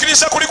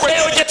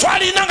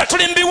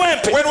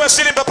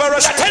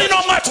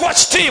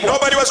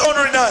 Nobody was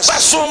honoring us.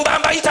 Calling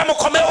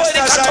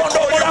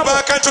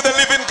back unto the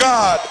living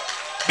God.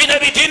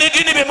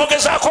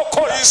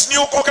 These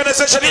new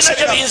organizations, they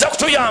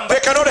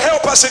cannot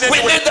help us in any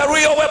way. We need the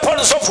real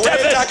weapons of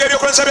David. Those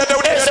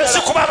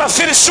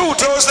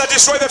that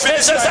destroy the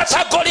Philistines. The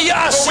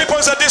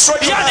weapons that destroy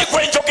the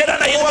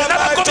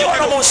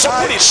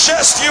I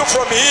chased you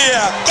from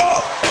here.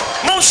 Go.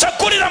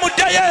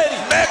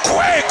 Make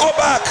way, go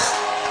back.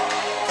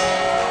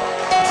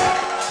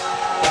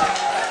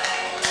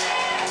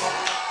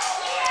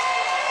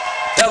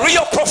 The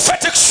real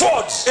prophetic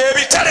swords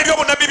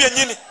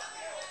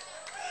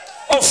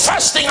of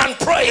fasting and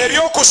prayer.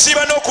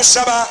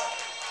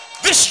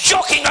 This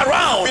joking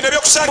around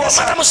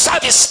for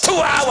service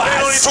 2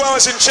 hours. Only 2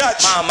 hours in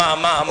church.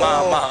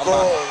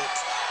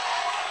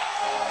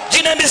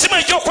 These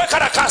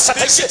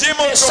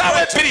demons 2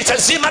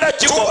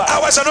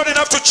 hours are not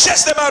enough to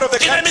chase them out of the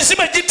country. These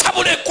demons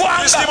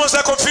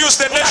that confuse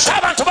the nation.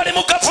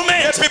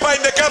 Yet people are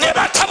in the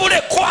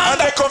government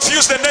and they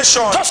confuse the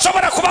nation. You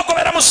cannot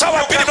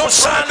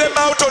drive them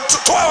out on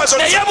 2 hours on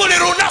every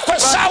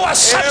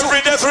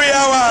day 3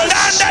 hours.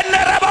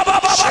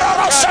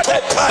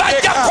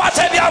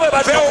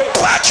 They'll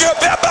pack your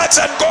bare bags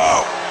and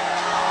go.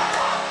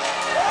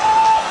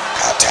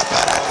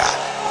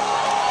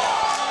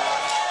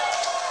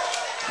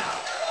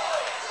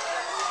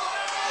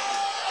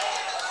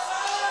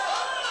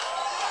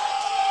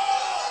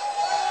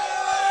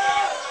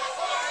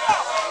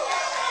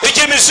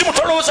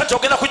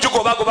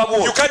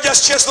 You can't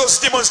just chase those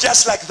demons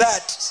just like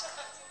that.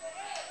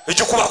 Those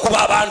demons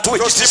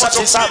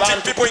are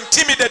beating people,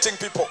 intimidating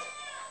people.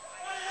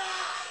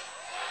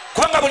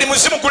 Every demon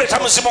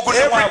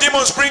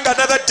brings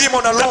another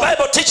demon along. The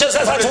Bible teaches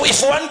us that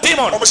if one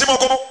demon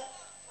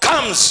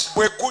comes,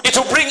 it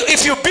will bring,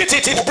 if you beat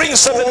it, it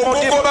brings 7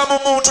 more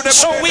demons.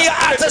 So we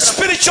are at a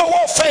spiritual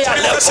warfare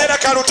level.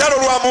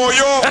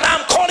 And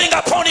I'm calling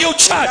upon you,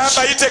 church, to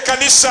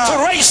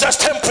raise the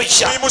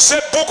temperature, to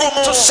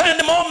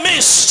send more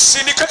mist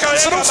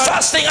through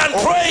fasting and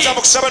praying.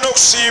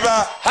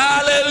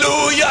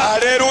 Hallelujah.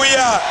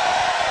 Hallelujah.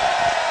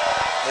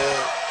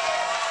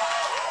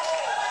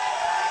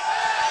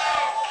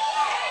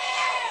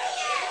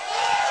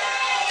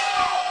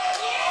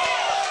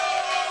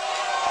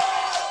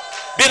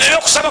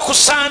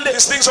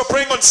 These things of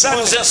praying on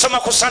Sunday.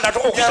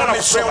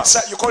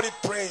 You call it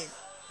praying.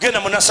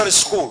 Nursery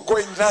school. Go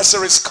in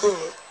nursery school.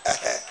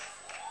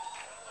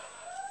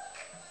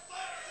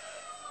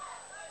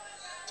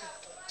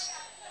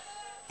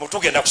 We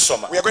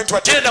are going to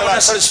attend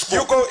class.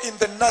 You go in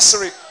the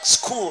nursery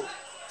school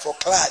for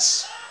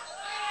class.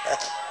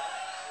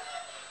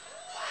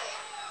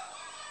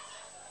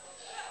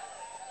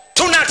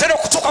 We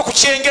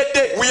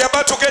are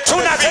about to get to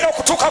the we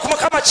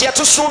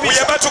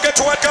are about to get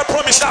to what God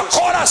promised us.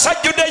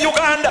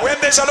 When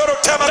there's a lot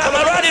of time, when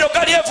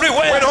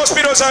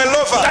hospitals are all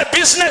over,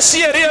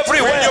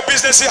 when your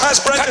business has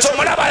branches,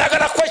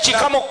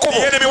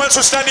 the enemy wants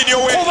to stand in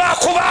your way.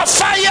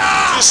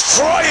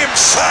 Destroy him,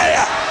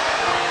 fire.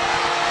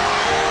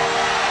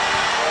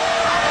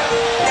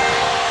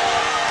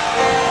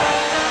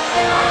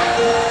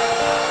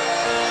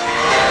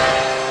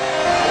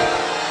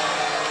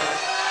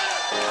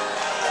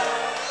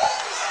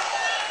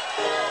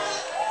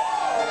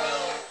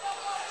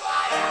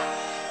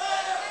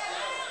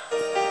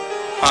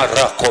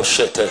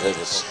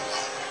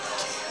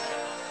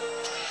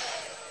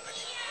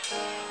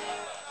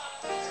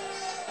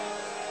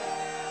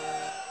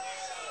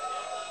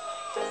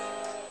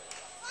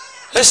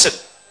 Listen.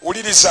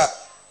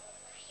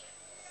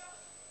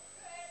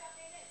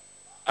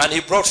 And he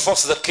brought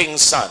forth the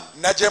king's son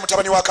and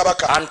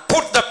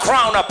put the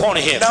crown upon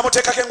him and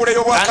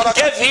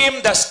gave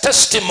him the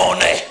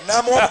testimony.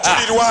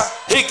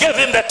 He gave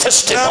him the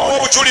testimony.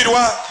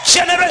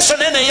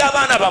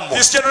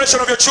 This generation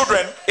of your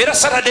children,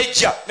 before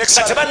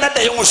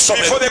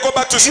they go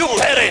back to school,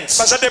 you parents,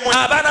 at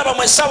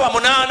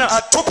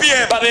 2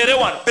 p.m.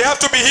 they have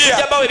to be here.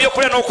 We'll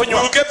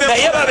give them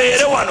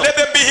food. Let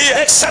them be here.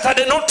 Next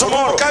Saturday, not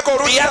tomorrow,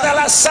 the other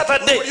last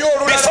Saturday,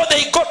 before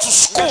they go to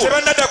school.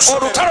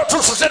 We are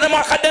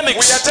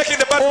taking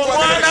the battle to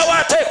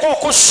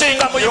academics.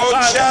 Your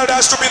child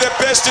has to be the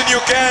best in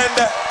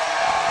Uganda.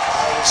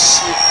 8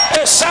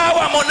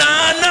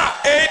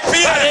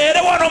 p.m.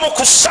 All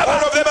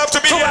of them have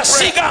to be here. We are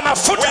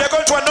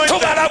going to anoint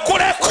them. We are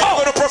going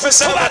to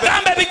prophesy over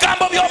them. We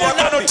are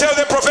going to tell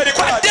them prophetic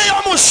words.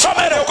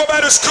 They'll go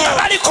back to school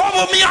where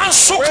they have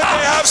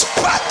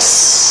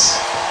sparks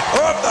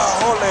of the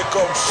Holy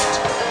Ghost.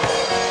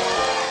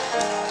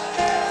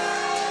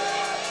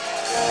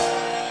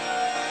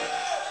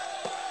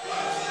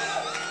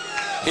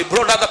 He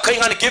brought out the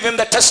king and gave him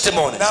the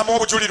testimony.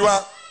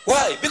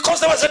 Why?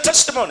 Because there was a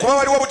testimony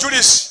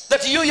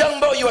that you young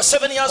boy, you are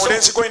 7 years old,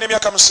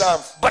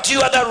 but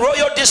you are the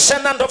royal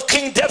descendant of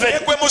King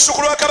David, and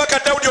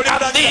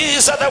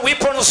these are the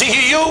weapons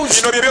he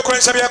used, and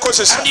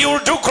you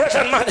will do great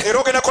and mighty.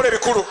 That's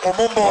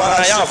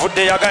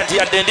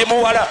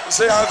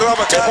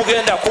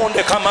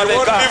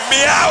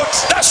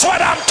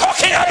what I'm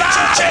talking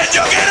about.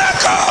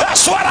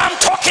 That's what I'm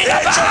talking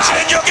about.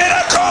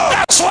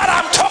 That's what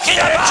I'm talking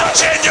about.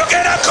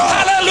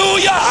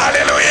 Hallelujah.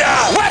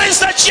 Hallelujah. What is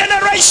the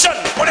generation? Of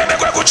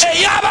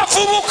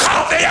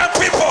the young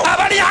people.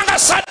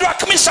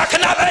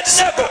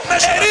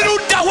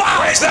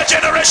 Where is that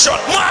generation?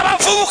 Young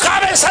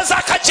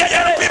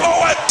people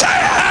who are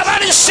tired.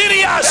 That are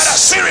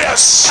serious.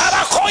 Where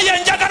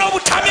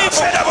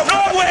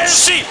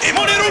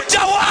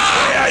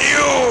are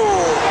you?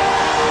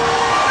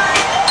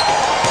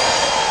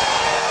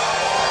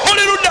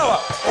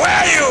 Where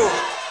are you?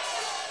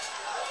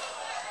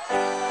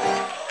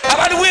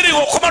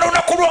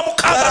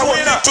 That are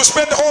willing to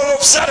spend the whole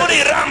of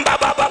Saturday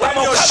when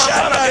you're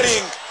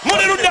shattering.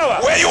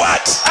 Where you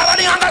at?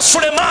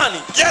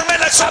 Young men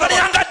like Solomon.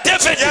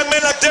 Young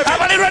men like David.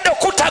 That are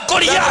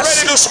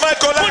ready to smite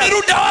Goliath. Where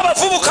you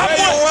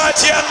at,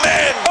 young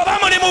men?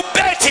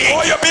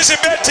 Oh, you're busy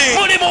betting.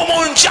 You're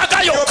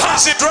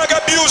busy drug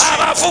abusing.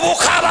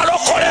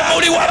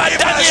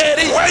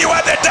 Where you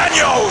at, the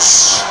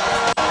Daniels?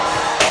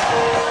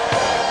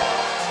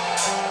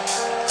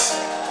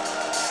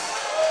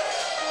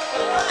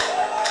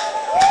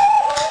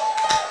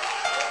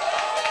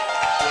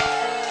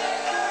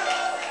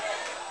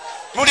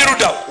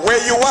 Where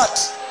you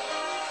at?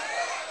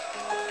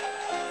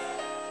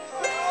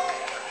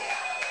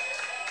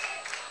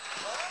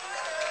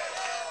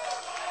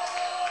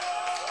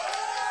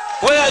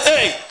 Where are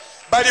they?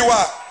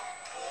 Baliwa.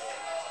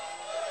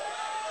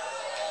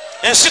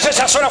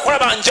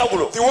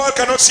 The world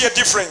cannot see a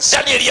difference.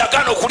 Daniel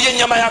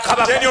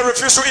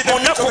refused to eat the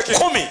meat of the king.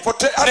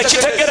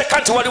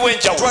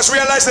 It was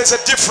realized there's a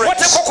difference.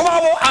 There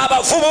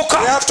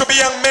have to be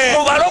young men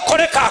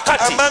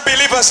among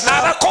believers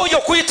now. And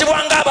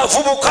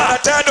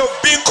tired of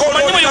being called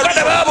we're not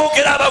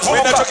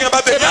talking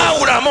about the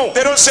youth.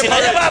 They don't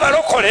separate.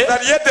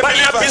 That yet the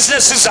believers,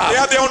 they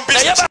have their own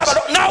business. You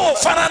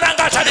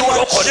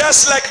are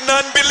just like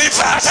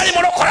non-believers.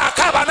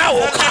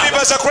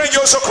 Non-believers are crying,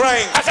 you're also crying.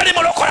 Heathens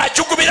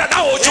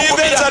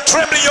are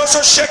trembling, you're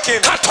also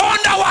shaking.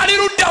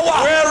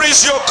 Where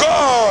is your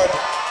God?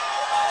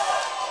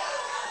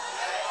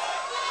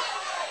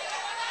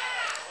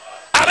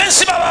 As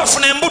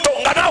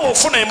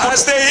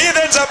the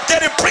heathens are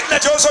getting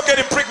pregnant, you're also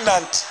getting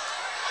pregnant.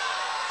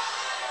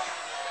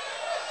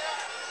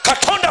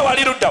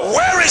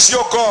 Where is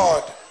your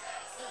God?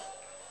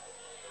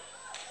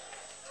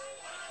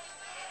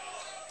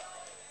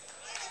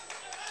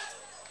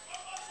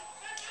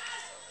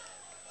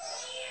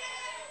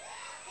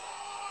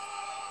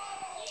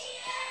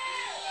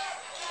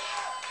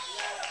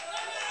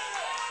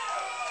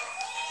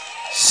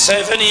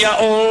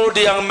 Seven-year-old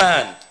young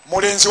man.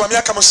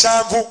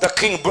 The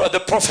king,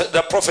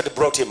 the prophet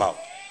brought him out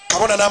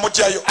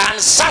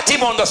and sat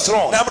him on the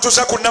throne.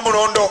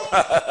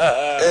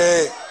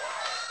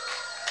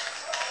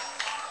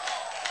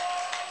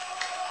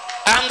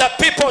 And the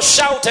people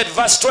shouted,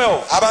 verse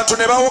 12,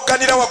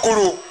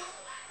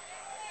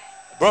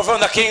 brought from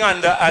the king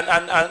and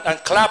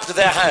clapped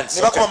their hands,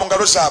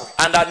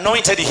 and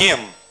anointed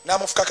him.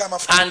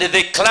 And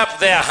they clapped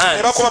their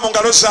hands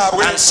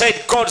and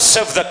said, God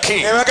save the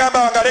king.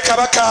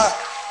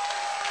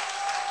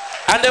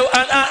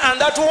 And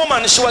that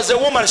woman, she was a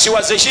woman, she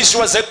was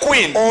a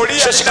queen,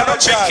 so she cannot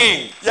be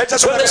king.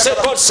 So they said,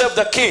 God save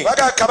the king.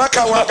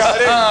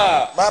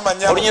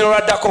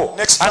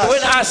 And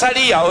when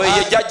Athaliah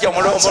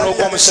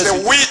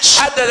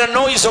had the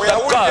noise of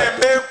the God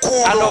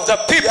and of the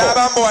people,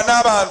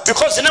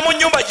 because even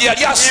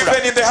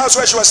in the house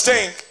where she was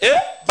staying,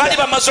 bali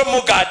bamaze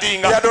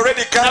omugadinga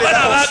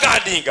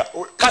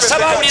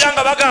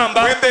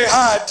when they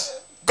heard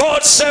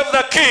God save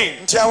the king,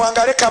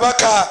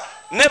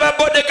 never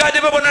bodyguard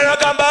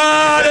bagamba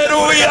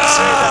hallelujah,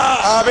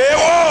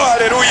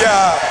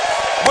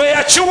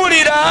 when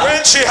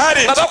she had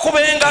it,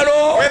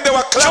 when they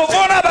were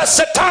clapping,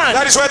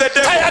 that is why the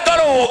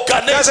devil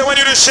doesn't want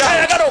you to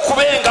shout,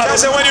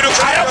 doesn't want you to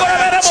cry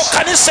about it.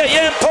 He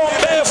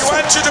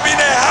wants you to be in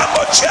a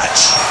humble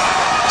church,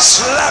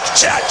 slap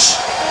church.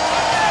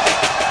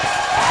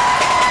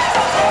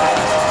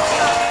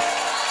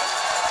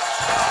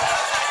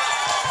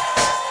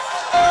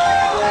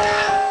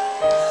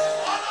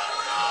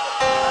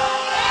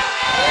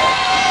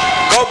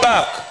 go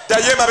back,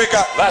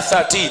 verse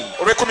 13.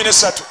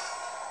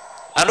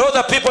 And all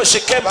the people, she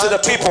came to the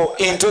people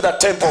into the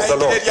temple of the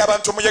Lord.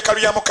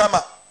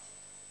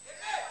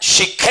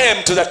 She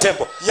came to the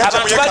temple.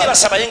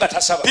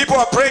 People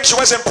are praying, she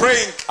wasn't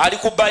praying.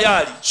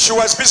 She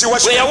was busy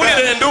watching the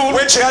man.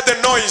 When she had the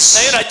noise,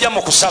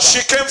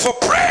 she came for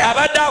prayer.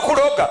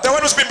 The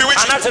one who's been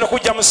bewitching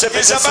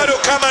is about to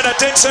come and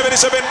attend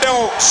 77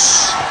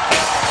 dogs.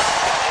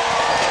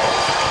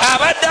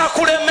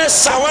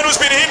 The one who's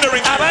been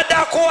hindering you,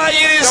 the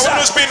one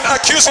who's been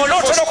accusing you,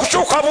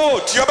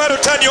 you're about to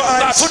turn your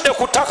eyes.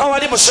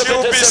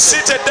 You'll be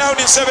seated down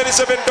in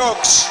 77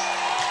 dogs.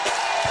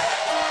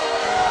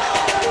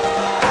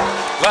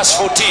 Verse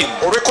 14.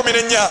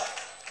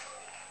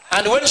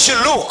 And when she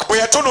looked,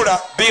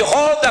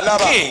 behold, the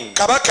king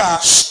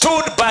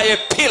stood by a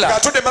pillar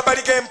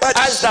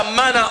as the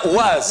manner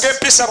was.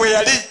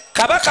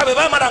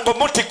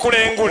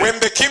 When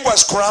the king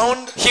was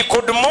crowned, he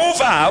could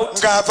move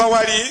out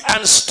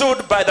and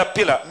stood by the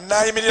pillar.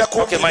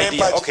 Okay, my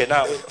dear. Okay,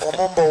 now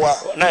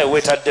I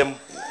waited them.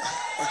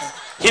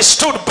 He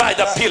stood by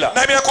the pillar.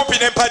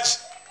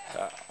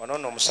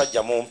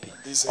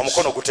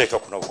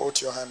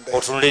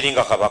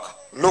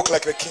 Look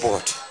like the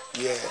king.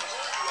 Yeah.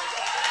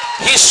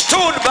 He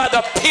stood by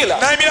the pillar.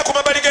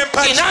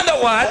 In other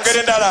words,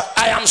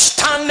 I am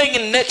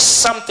standing next to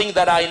something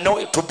that I know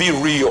it to be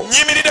real.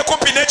 There's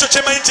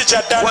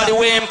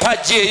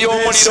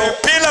a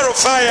pillar of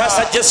fire.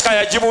 Pastor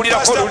Jessica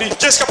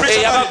Jessica preached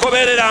about it.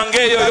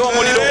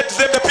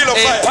 The pillar of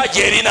fire.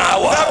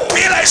 The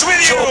pillar is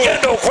with you.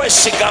 You're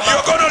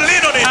going to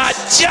lean on it.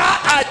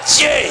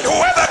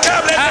 Whoever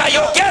comes, let them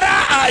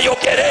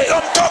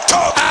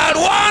talk.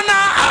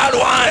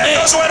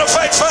 Those who want to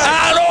fight.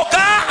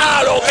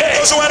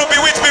 Those who want to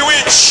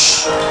bewitch.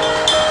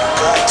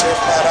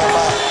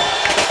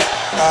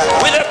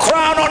 With a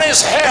crown on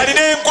his head,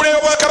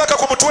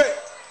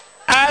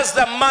 as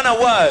the manner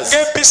was,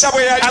 and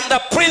the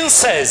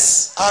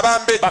princes, and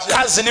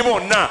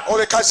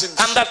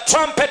the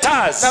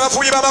trumpeters,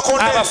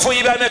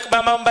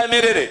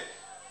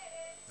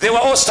 they were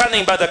all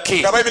standing by the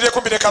king, and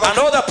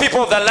all the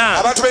people of the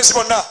land.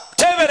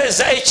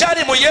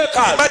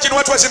 Imagine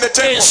what was in the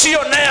temple.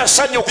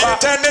 The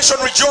entire nation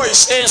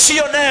rejoiced. The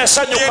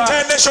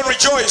entire nation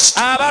rejoiced.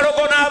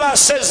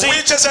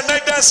 Witches and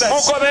night dancers,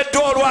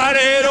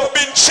 you've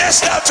been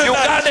chased out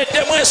tonight.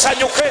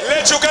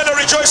 Let Uganda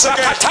rejoice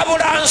again.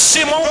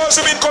 Those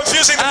who've been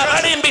confusing the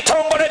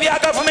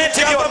government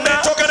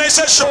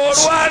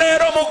organizations,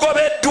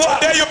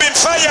 today you've been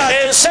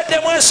fired.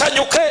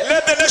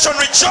 Let the nation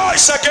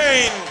rejoice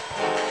again.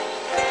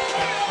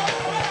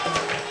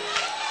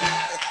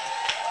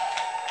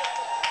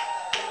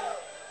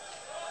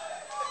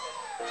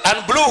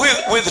 And blew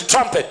with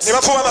trumpets.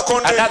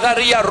 Another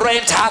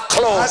rearranged her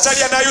clothes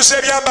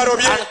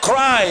and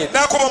cried,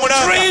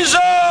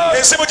 treason!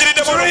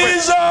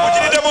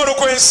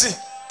 Treason!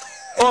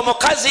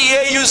 omukazi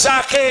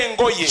yeeyuzaako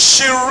engoye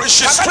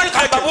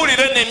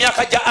kababuulire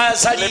n'emyaka gya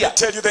azaliya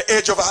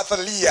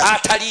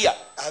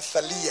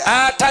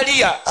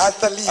ataliya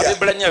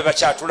abibulanya bwe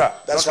bakyatula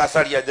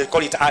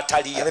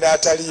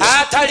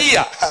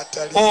ataliya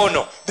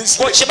ono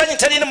okimanyi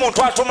terina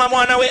muntu atuma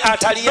mwana we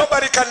ataliya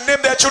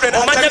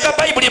omanya ga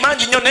bayibuli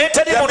mangi nnyo naye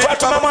teri muntu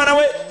atuma mwana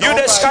we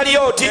yuda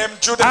isikariyoti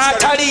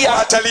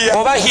ataliya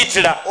oba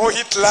hitler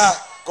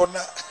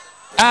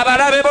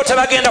abalabe bo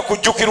tebagenda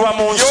kujjukirwa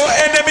mu nsi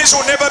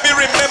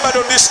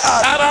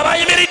abo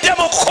abayimiridde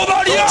mu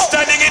kkubo lyo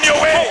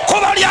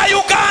lya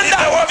uganda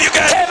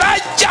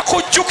tebajja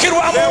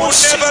kujjukirwa mu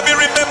nsi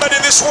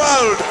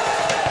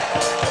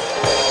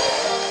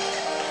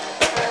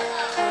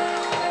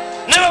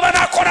ne bwe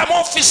banaakola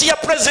mu ofiisi ya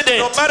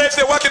pulezidenti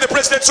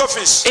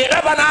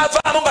era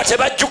banaavaamu nga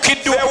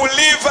tebajjukiddwa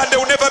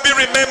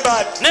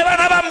ne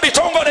banaba mu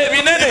bitongole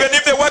ebinene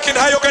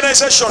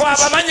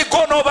bw'abamanyi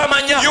go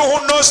n'obamanya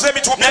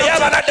naye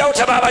abanaddawo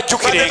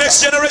tebabajjukirenga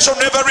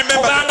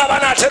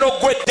banaatera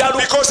oggwa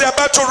eddalu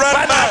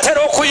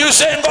banaatera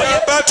okuyuza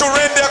engoye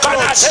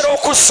banaatera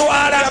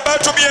okuswala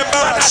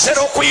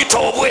banaatera okuyita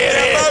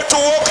obwere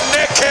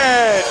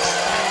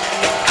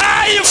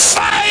I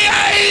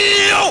fire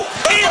you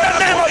in the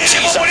name of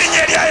Jesus.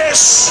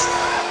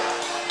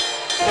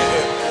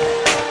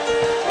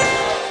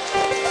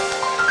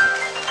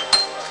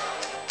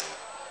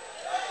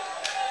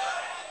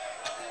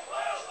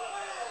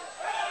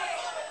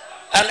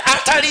 And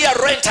Atalia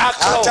rent her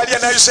clothes.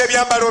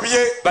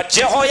 But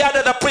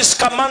Jehoiada the priest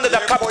commanded the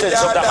captains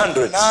of the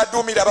 100,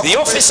 the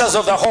officers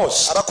of the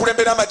host,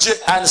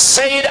 and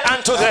said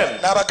unto them,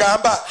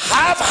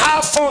 have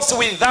her forth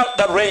without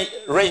the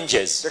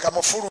ranges,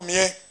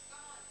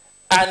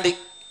 and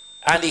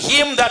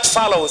him that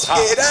follows her,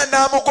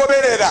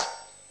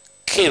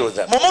 kill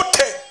them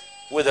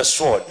with a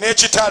sword.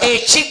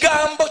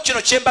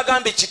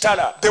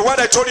 The word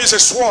I told you is a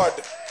sword.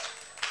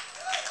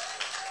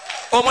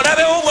 When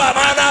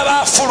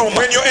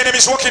your enemy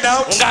is walking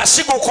out, when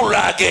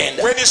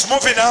he's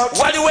moving out,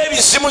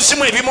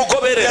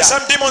 there are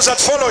some demons that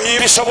follow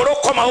him so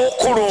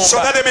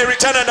that they may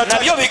return and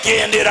attack.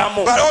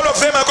 But all of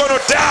them are going to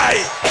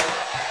die.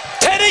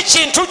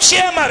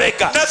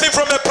 Nothing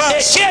from the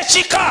past,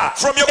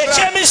 from your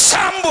blood,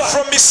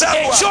 from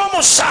Misambwa,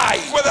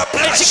 with a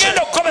blessing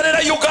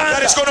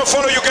that is going to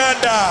follow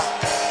Uganda.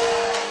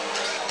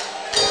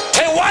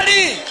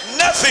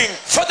 Nothing.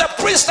 For the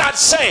priest had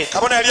said,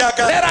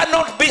 let her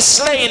not be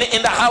slain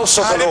in the house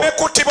of the Lord.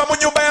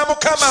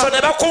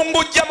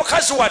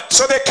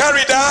 So they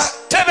carried her.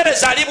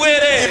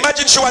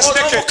 Imagine she was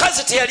naked.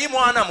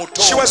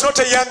 She was not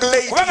a young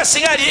lady.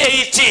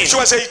 She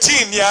was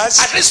 18 years.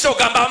 At least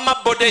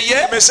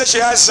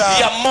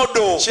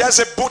she has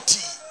a booty.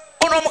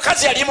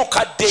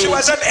 She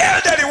was an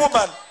elderly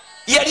woman.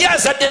 yali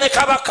azadde ne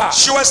kabaka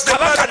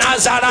kabaka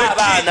n'azaala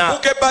abaana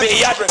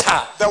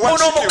beyatta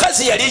ono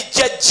omukazi yali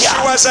jjajja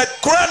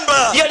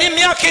yali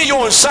myaka eyo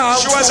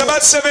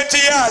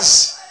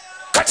 7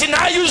 kati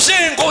n'ayuza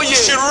engoye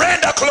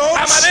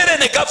amabeere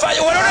ne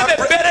gavayo walolaba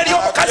ebbeere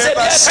ly'omukazi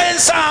emyaka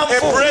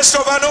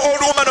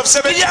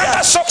 7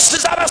 lyanga sokisi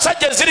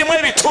z'abasajja zirimu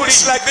ebituli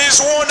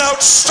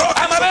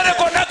amabeere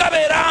gonna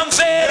gabeera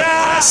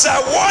nveera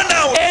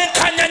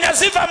enkanyanya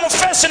ziva mu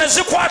feesi ne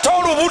zikwata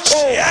olubuto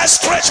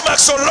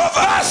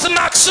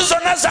bathmarks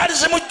zonna zaali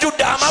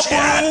zimujjudde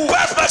amagulu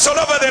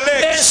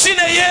ensi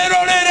ne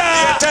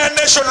yeerolera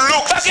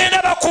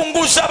bagenda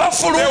bakunguza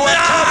bafuluma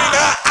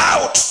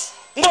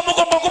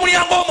ng'omugombo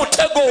gumulyanga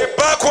omutego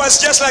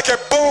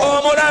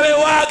omulabe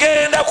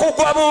wagenda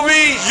kugwa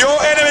bubi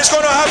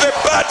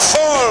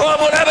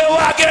omulabe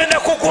wagenda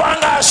kugwa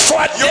nga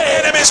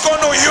aswadde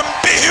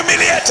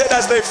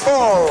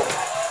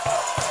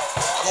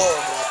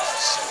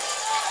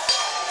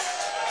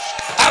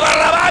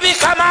abalala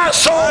baabika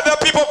amaaso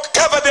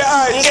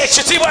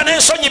ng'ekitiibwa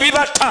n'ensonyi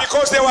bibatta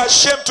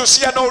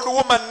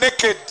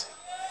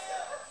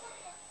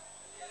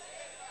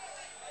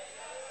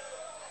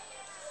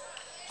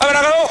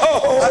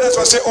Others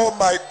will say, oh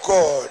my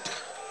God.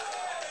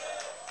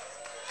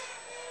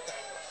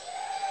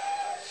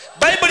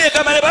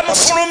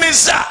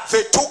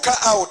 They took her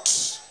out.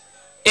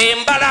 The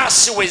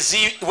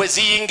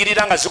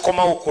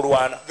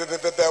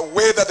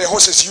way that the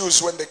horses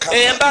use when they come out.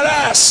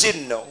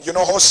 You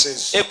know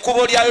horses. You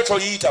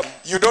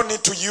don't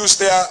need to use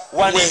their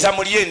way.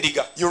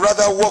 You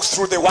rather walk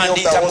through the way of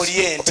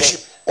the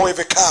sheep or of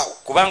a cow.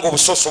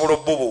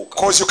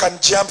 Because you can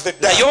jump the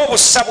dung. But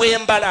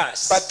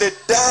the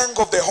dung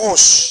of the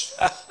horse,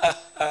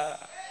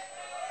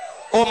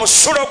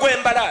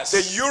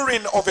 the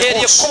urine of a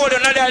horse,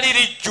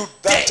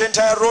 that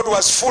entire road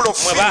was full of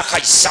filth.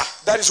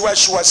 That is where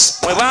she was.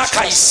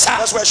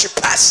 That's where she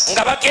passed. They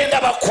were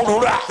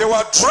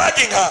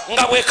dragging her.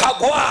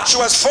 She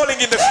was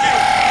falling in the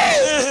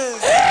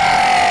field.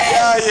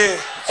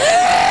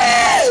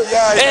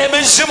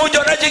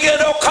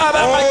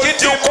 All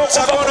demons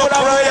are going to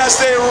cry as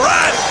they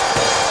run.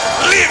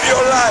 Live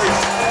your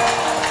life.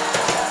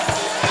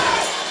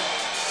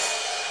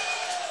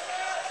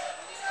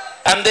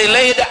 And they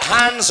laid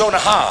hands on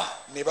her.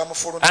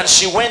 And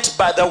she went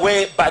by the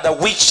way by the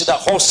which the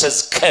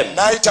horses came into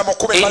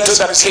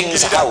the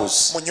king's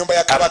house.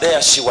 And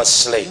there she was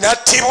slain.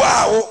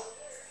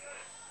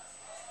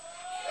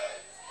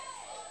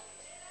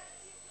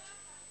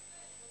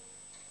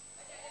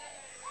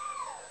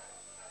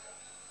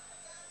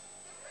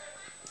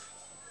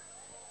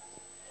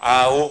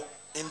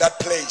 In that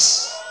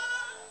place,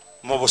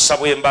 in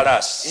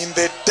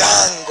the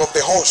dung of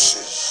the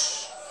horses.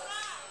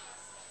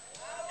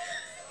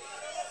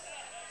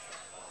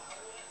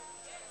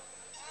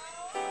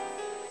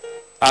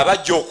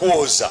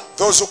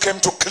 Those who came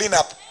to clean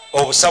up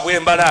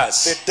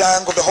the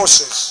dung of the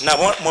horses,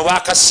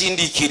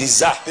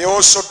 they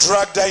also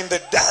dragged her in the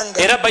dung.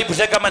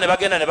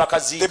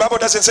 The Bible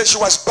doesn't say she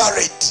was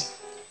buried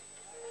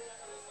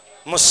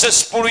in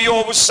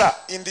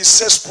the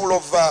cesspool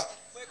of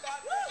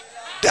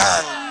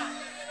dung,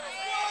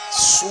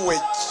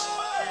 sewage.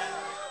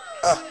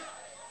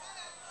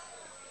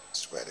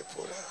 That's where they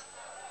put her.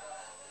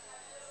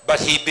 But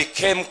he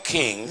became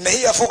king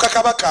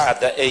at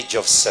the age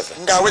of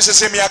 7. Child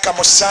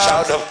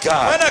of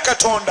God,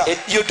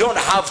 you don't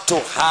have to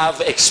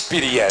have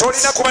experience to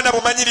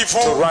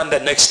run the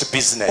next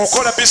business.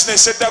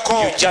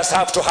 You just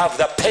have to have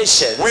the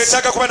patience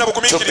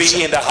to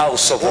be in the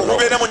house of the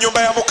Lord.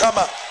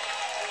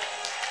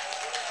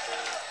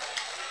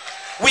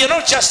 We are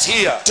not just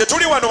here because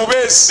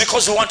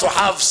we want to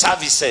have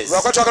services. No,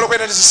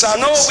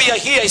 we are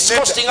here. It's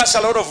costing us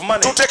a lot of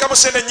money to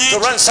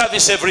run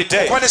service every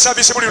day. We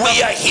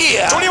are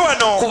here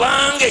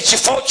kubanga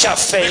ekifo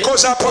kyaffe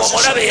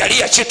omulabe yali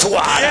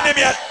yakitwala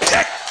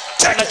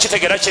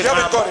nakitegeera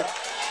kyegamba.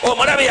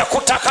 Omulabe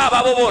yakutako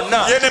ababo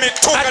bonna,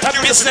 atta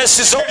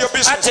bizinesi zo,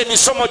 atta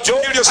emisomo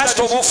gyo,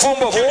 atta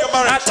obufumbo bwo,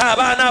 atta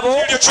abaana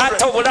bo,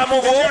 atta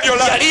obulamu bwo,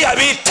 yali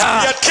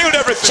yabitta.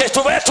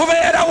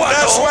 Tubeera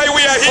wano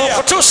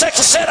okutuusa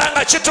ekiseera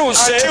nga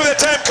kituuse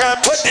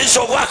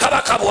tweddiza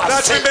obwakabaka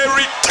bwaffe.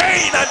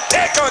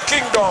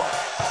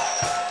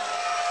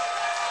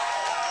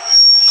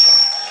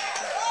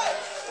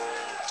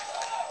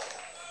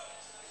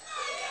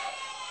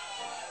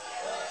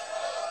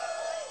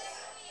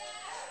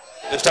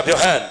 Lift up your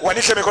hand.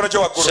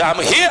 So I'm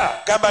here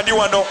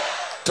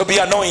to be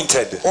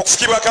anointed,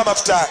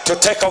 to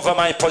take over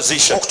my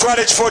position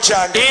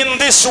in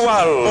this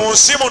world.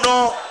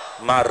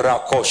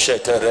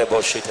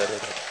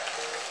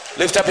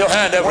 Lift up your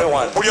hand,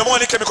 everyone.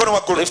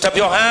 Lift up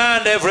your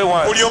hand,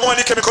 everyone.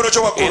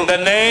 In the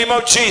name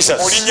of Jesus.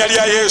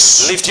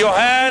 Lift your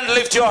hand,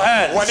 lift your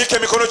hand.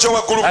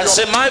 And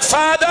say, my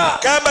Father,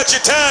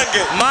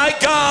 my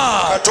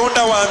God,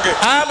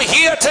 I'm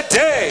here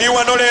today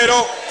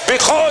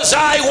because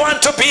I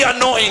want to be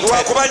anointed.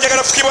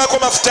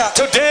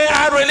 Today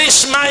I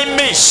release my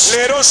mist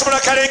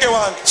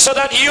so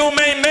that you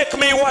may make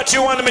me what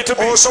you want me to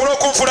be.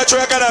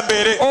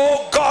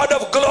 Oh God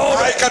of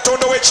glory,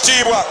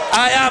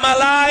 I am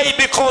alive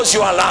because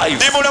you are alive,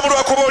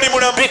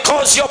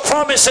 because your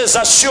promises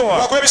are sure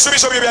and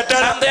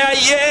they are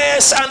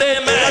yes and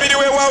amen.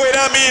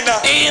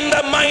 In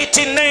the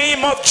mighty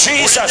name of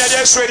Jesus,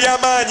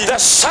 the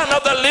Son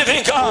of the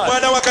living God,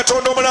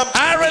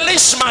 I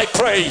release my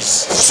praise,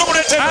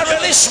 I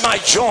release my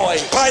joy,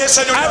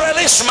 I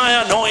release my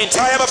anointing,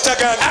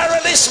 I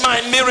release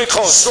my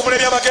miracles,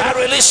 I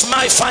release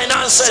my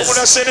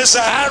finances,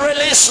 I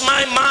release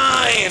my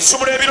mind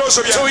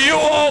to you,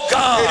 oh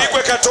God,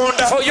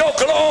 for your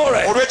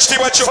glory,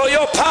 for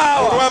your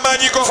power,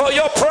 for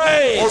your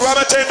praise.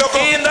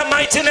 In the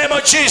mighty name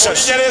of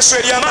Jesus,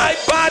 my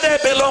body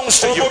belongs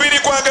to you,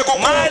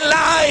 my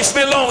life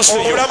belongs to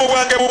you.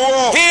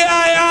 Here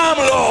I am,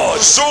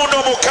 Lord,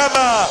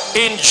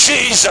 in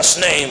Jesus'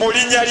 name.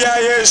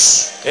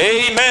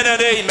 Amen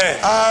and amen.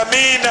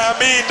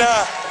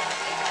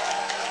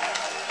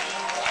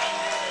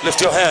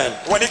 Lift your hand.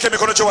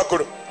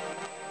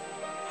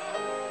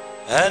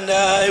 And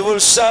I will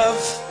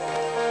serve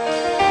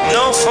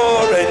no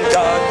foreign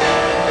God,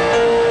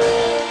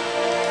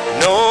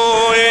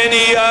 no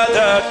any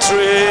other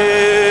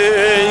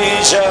treasure.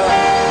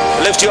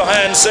 Lift your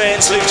hands,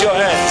 saints, lift your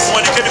hands.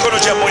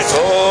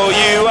 For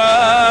you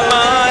are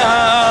my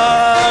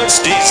heart's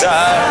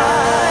desire.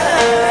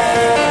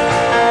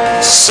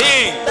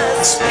 Sing,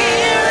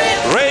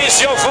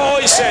 raise your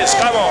voices,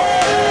 come on.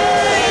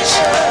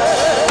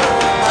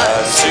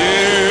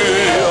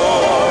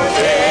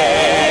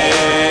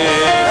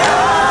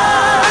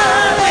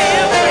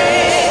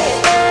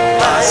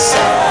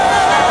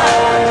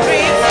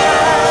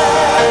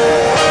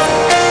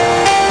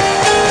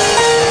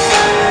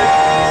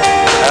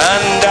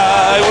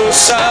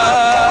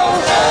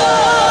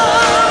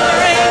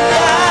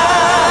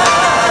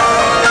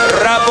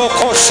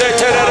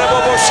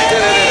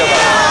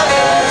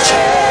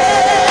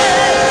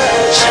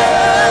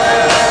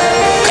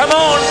 Come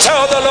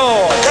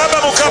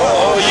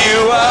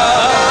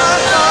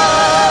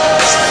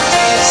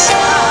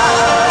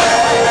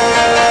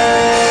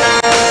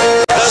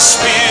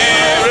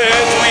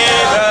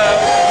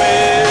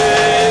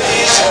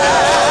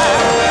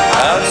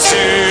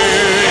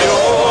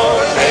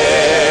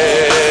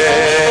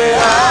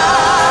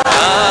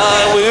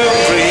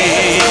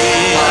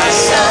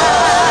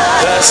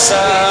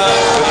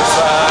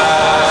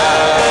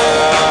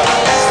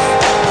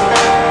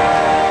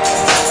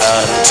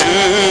to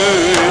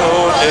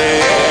your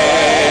name.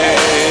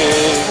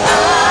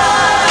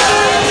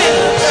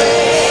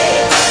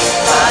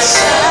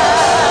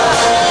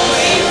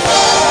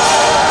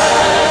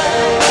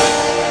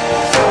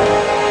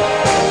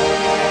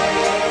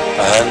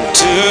 And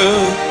to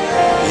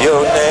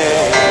your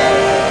name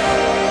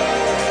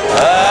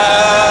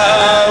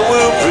I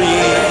will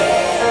bring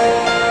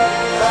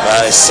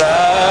my sacrifice.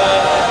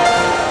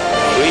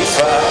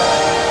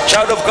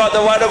 Child of God,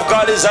 the word of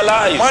God is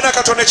alive.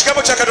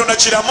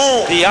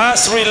 The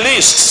earth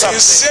released something.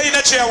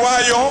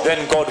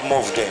 Then God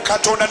moved it.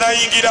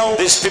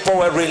 These people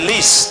were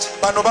released.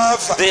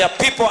 They are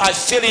people I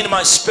feel in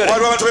my spirit.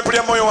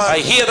 I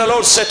hear the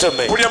Lord say to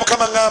me,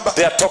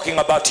 they are talking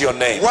about your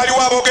name.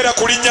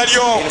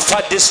 In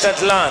far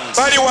distant lands,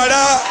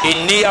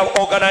 in near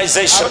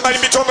organizations,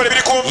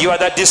 you are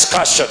the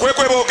discussion.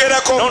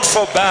 Not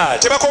for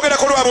bad,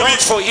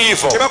 not for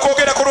evil, but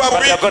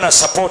they are going to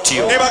support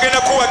you.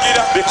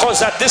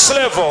 Because at this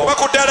level,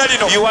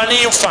 you are an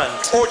infant.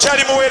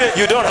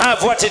 You don't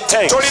have what it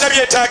takes.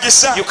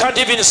 You can't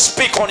even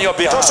speak on your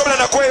behalf.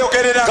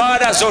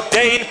 God has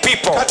ordained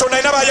people. They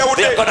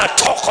are going to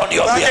talk on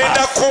your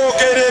behalf.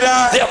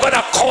 They are going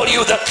to call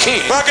you the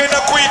king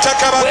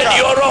when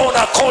your own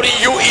are calling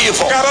you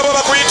evil.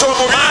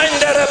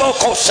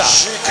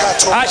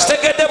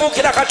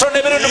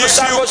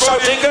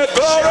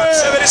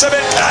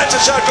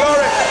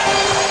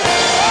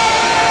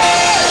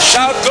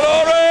 Shout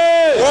glory.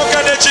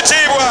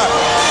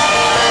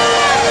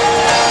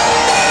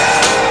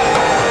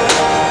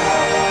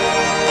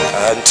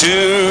 And to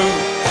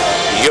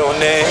your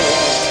name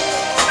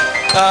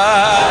I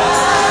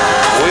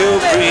will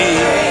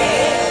bring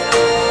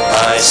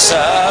my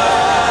sacrifice.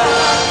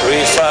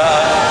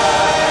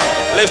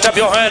 Lift up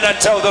your hand and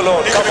tell the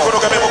Lord, come on.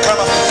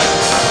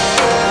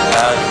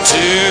 And to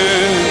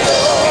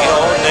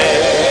your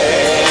name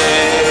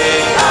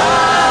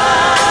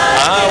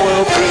I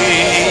will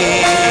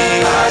bring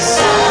my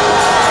sacrifice.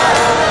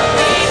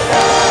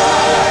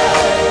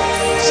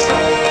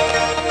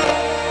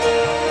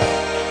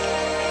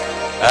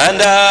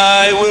 And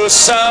I will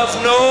serve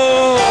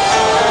no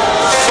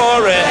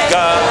foreign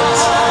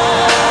gods,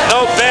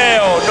 no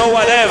Baal, no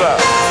whatever,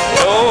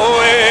 no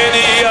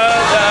any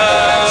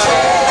other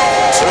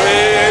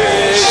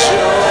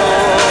treasure.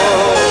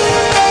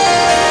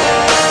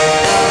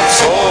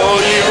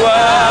 For you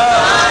are.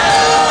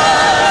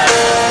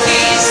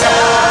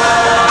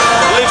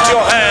 Lift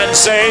your hand,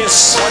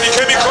 saints.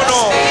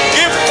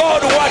 Give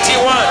God what He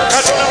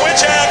wants.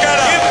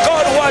 Give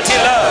God what He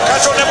loves.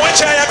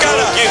 He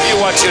will give you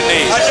what you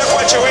need.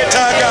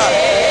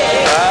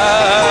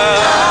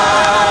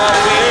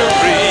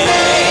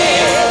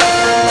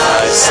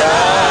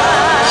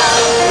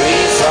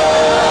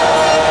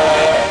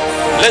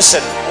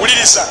 Listen,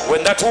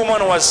 when that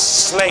woman was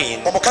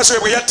slain,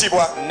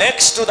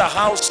 next to the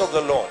house of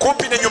the Lord,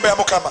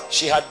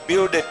 she had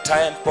built a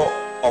temple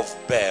of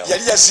Baal.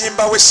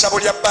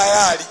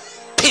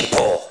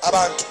 People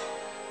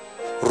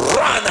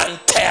run and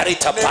tear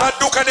it apart.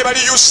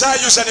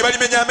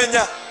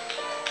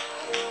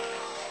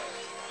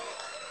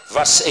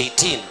 Verse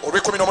 18.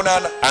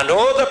 And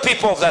all the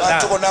people of the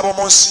land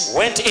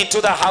went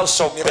into the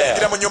house of Baal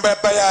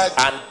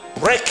and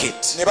break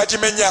it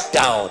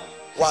down,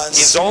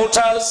 his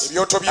altars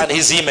and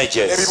his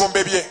images.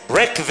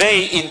 Break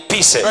they in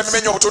pieces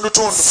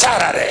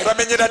thoroughly,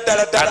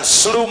 and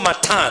slew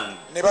Matan,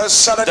 the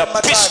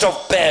priest of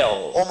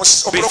Baal,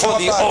 before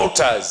the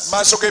altars,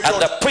 and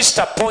the priest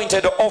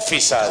appointed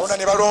officers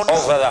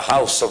over the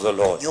house of the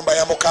Lord.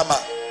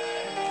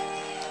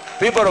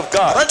 People of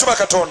God,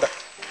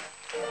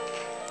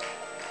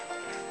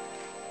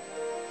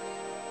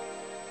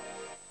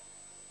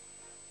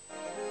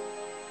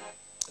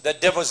 the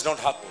devil is not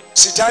happy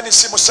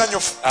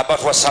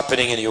about what's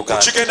happening in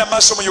Uganda.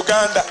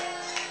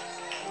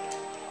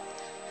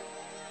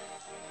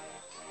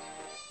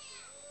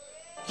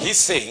 He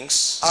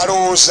thinks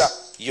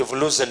you've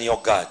loosened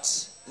your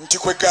guards.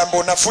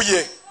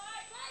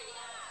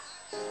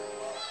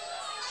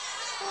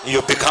 You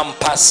become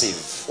passive.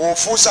 You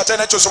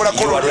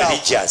are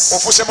religious.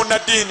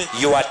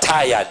 You are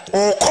tired.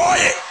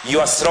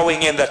 You are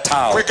throwing in the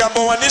towel.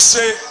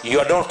 You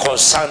are not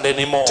concerned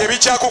anymore.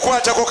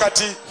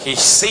 He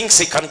thinks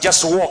he can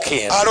just walk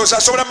in and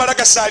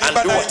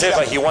do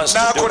whatever he wants to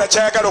do.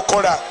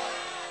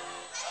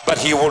 But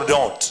he will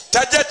not.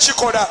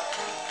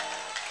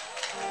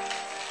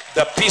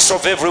 The peace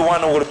of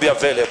everyone will be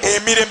available.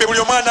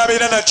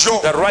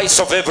 The rights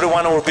of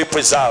everyone will be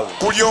preserved.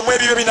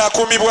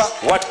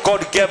 What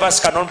God gave us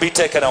cannot be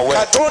taken away.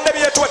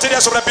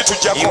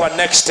 You are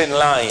next in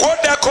line.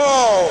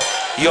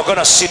 You're going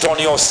to sit on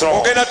your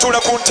throne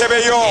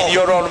in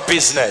your own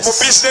business.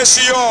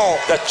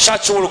 The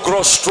church will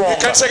grow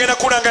stronger.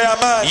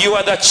 You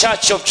are the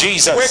church of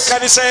Jesus.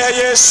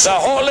 The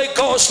Holy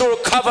Ghost will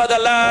cover the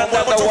land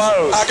and the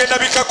world,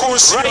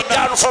 right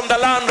down from the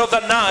land of the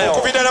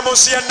Nile.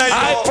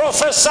 I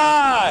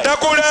prophesy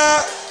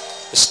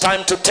it's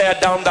time to tear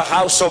down the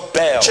house of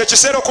Baal.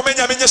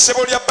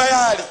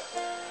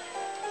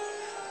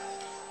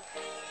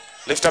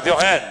 Lift up your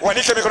hand.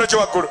 Every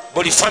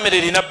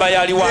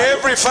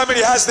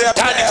family has their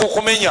plan.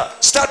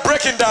 Start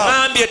breaking down.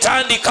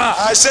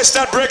 I say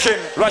start breaking.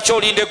 Why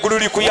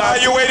are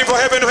you waiting for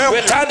heaven to help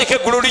you?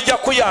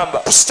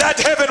 Start,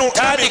 heaven will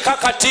come in.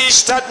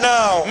 Start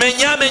now. Break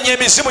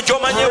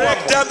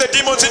down the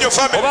demons in your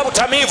family.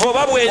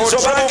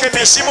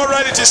 Drunkenness,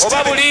 immorality,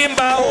 stealing,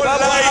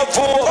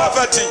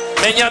 poverty.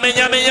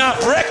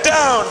 Break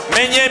down.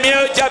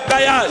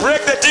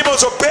 Break the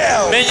demons of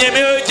Baal.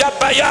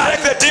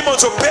 Break the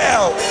demons of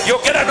Baal.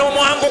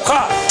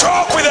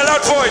 Talk with a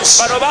loud voice.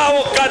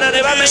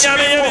 These people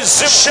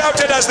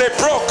shouted as they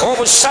broke.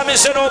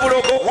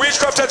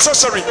 Witchcraft and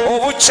sorcery.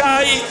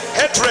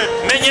 Hatred.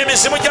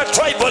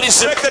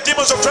 Break the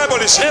demons of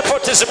tribalism.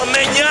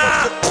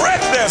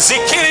 Break them.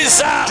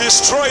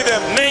 Destroy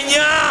them.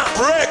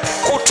 Break.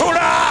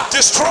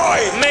 Destroy.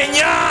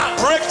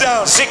 Break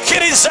down.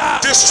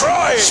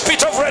 Destroy.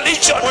 Spirit of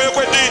religion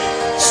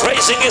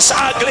raising his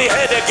ugly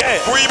head again.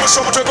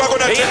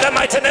 In the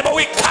mighty name,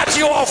 we cut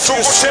you off,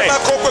 you snake.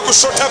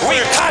 We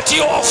cut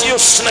you off, you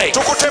snake.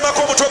 In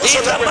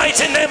the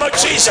mighty name of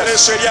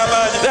Jesus,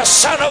 the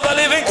Son of the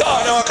living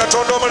God,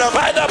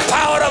 by the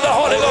power of the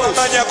Holy Ghost.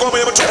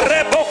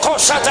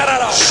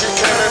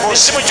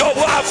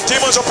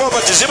 Demons of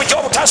poverty.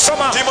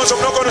 Demons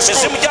of no God.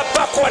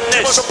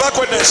 Demons of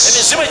backwardness.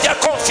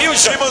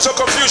 Confusion. Demons of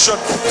confusion.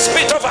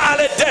 Spirit of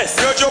early death.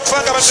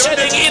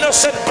 Shedding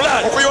innocent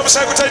blood. We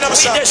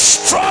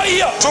destroy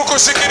you.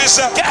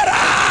 Get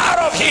out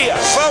of here.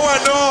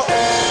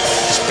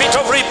 Spirit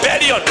of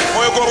rebellion.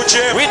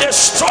 We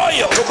destroy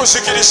you.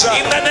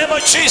 In the name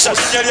of Jesus.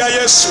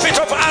 Spirit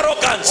of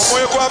arrogance.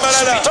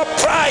 Spirit of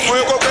pride.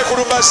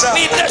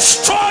 We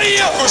destroy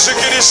you.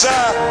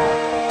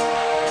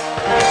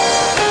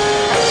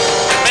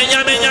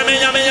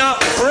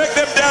 Break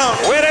them down.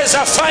 Where is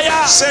a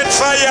fire? Send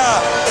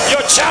fire.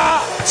 Your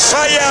child.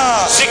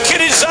 Fire.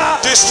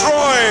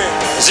 Destroy.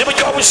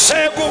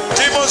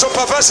 Demons of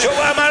perversity and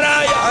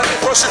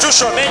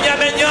prostitution.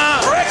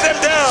 Break them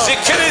down.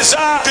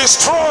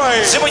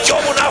 Destroy.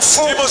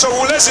 Demons of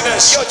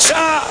laziness.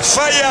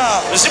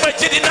 Fire.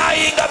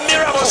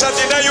 Demons that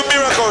deny you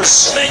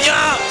miracles.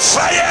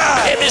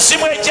 Fire.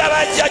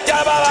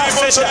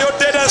 Demons of your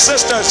dead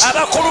ancestors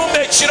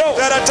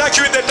that attack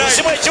you in the night.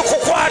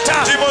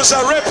 Demons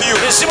that rape you.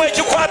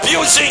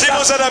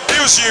 Demons that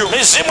abuse you.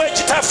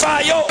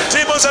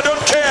 Demons that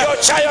don't care.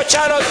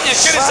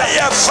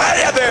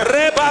 Fire them.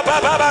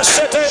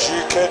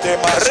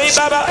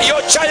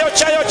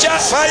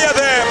 Fire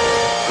them.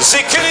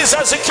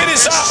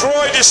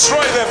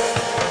 Destroy them.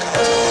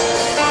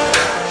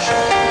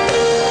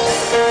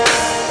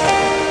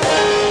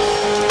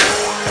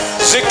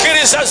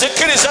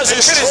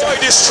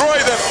 Destroy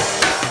them.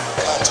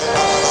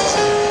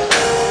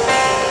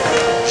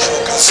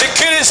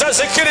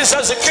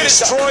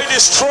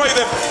 Destroy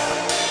them.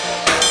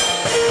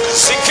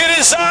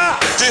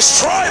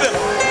 Destroy them.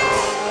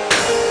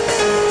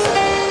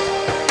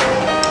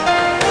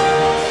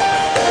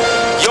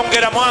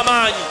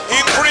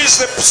 Increase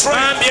the strength.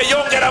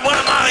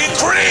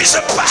 Increase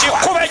the power.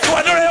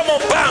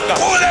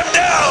 Pull them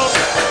down.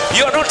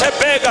 You are not a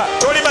beggar.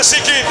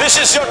 This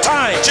is your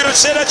time. You are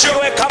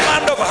a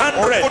command of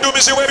 100. You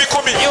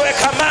are a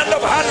command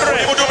of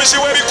 100.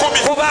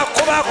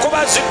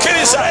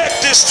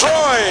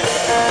 Destroy.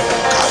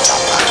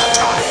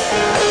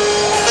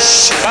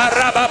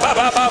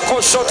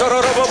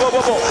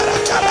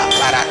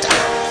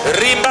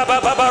 Rimba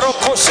baba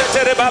roko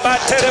setere baba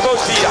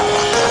terebotia.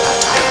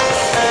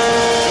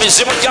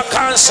 Mizimu ya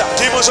cancer.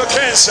 Demons of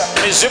cancer.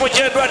 Mizimu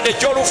y'endwadde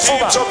gy'olufuba.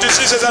 Demons of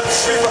diseases and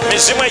fever.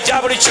 Mizimu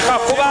egya buli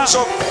kikakuba.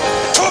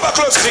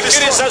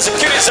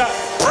 Zikiriza.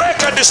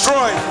 Break and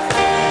destroy.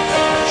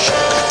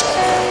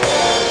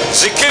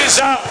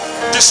 Zikiriza.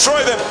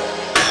 Destroy them.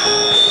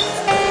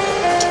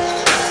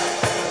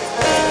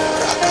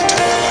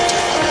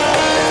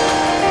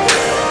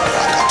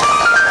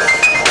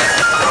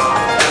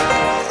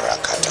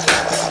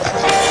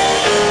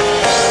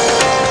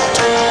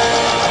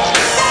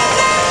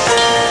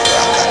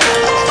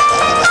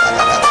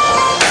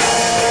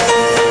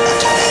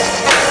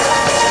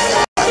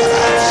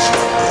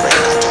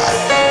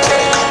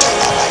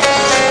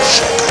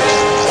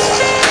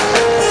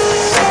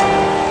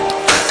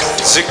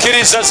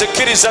 Zikiriza.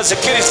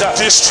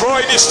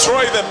 Destroy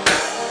them.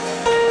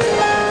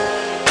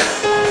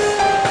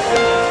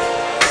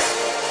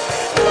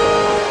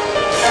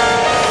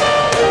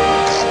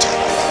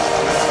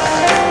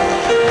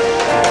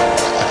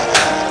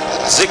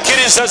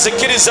 Zikiriza.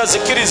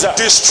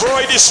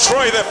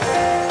 Destroy them.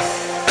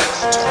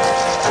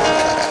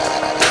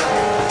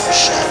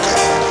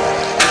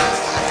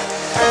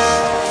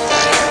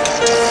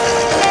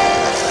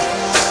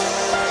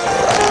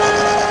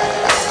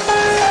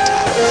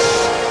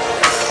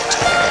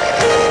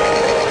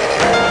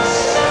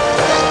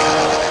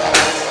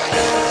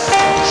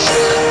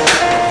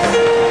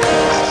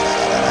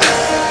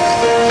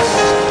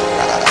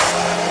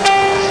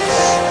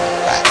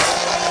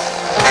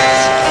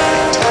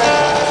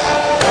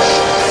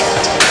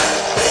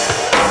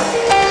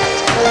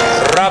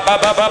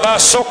 Rabababa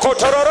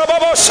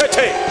sokotororobobo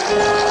sete.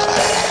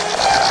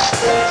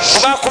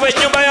 Kuba kuba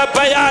nyumba ya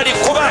Bayali,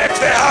 kuba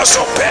the house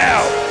of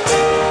Baal.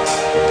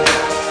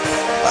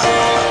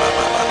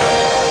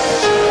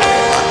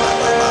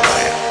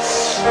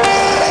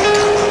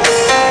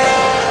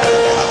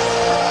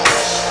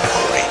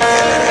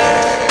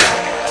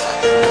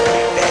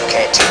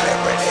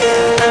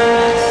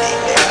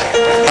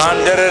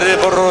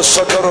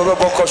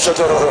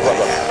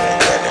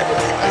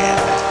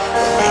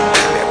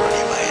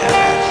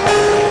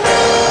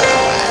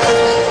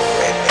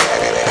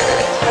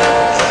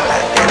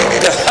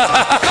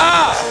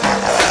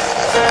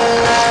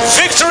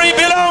 Victory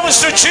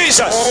belongs to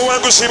Jesus.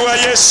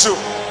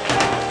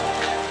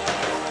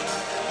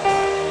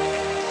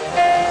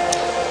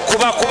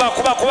 Kuba,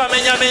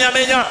 menya.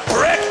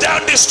 Break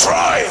down,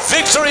 destroy.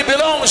 Victory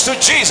belongs to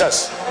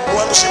Jesus.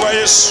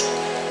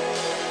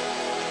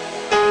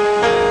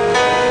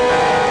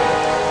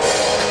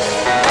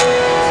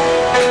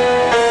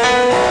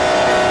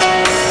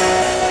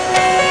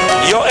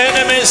 Your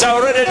enemies are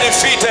already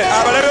defeated.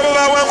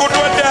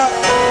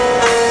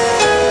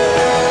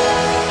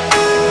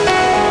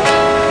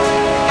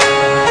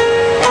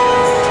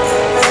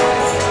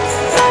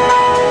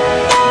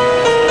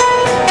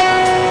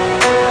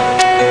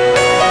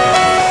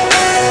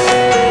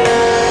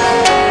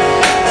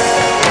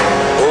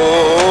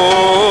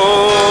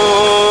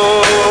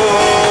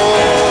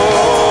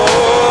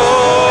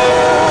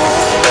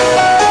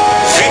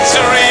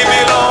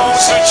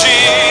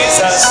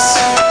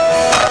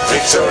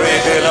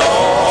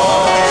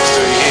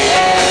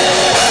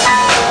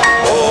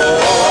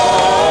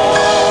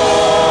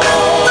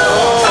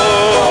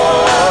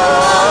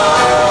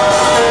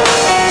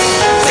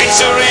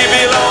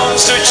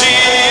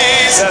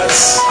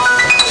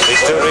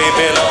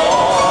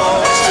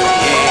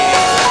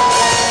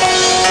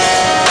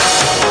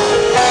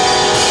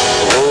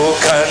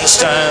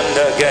 Stand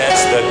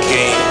against the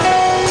King.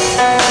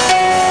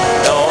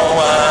 No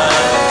one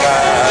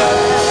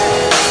can,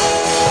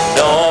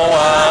 no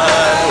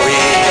one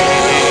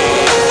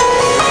will.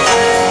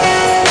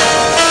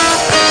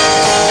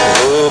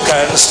 Who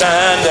can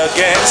stand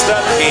against the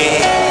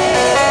King?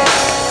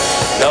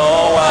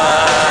 No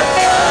one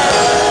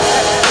can,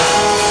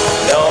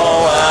 no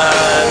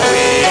one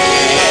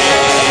will.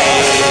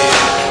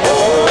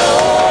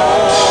 Oh.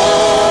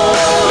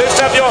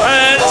 Lift up your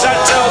hands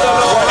and tell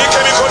the Lord.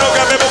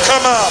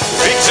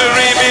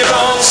 Victory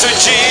belongs to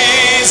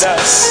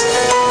Jesus.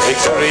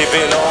 Victory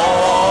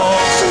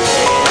belongs to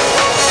Him.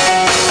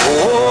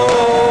 Oh.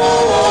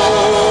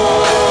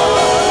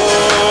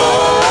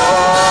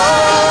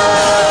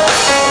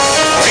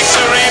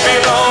 Victory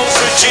belongs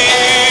to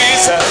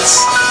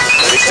Jesus.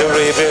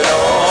 Victory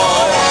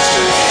belongs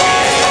to Him.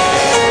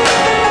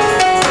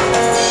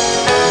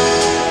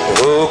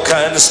 Who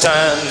can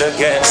stand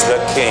against the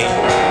King?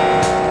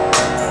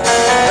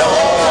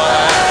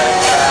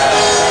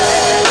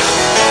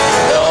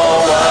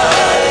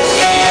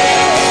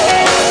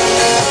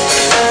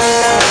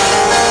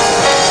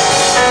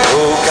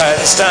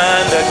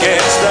 Stand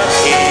against the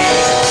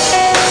King.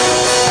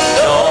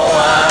 No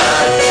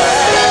one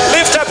can.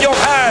 Lift up your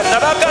hand.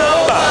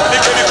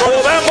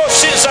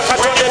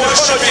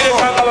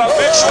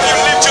 Make sure you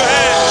lift your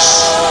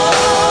hands.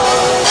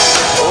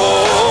 Oh,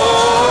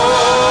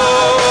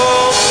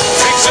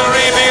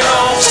 victory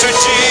belongs to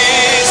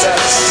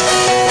Jesus.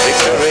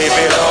 Victory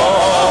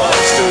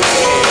belongs to Him.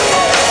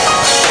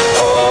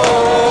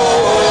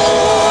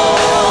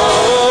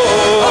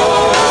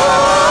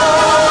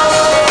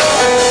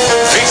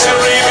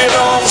 Victory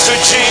belongs to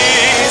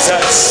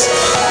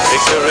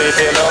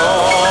Him.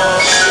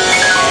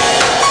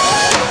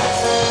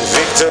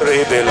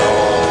 Victory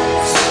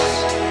belongs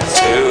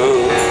to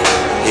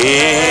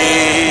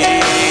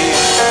Him.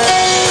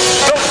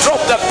 Don't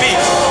drop the beat.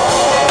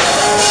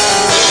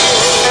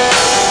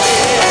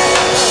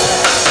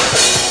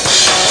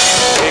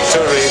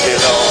 Victory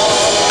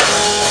belongs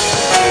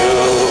to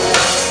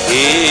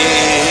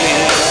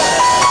Him.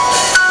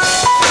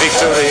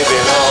 Victory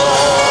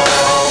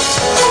belongs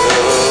to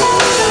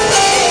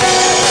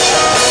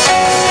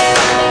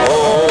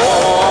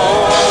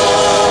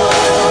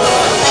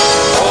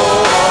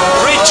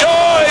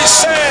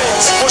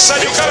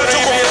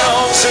Victory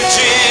belongs to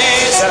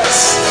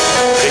Jesus.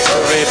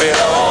 Victory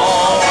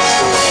belongs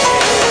to Him.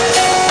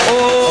 Oh,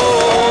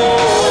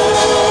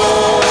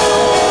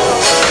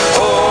 oh,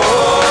 oh.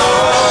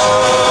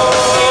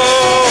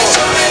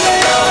 Victory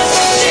belongs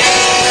to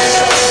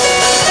Jesus.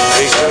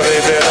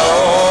 Victory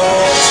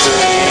belongs to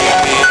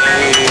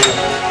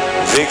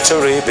Him.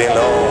 Victory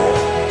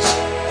belongs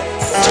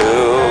to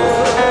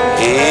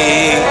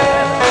Him.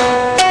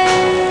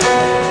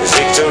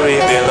 Victory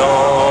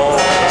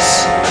belongs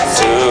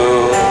to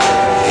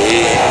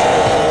Him.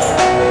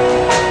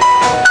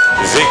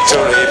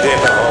 Victory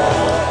belongs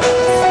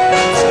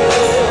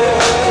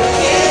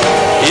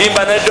to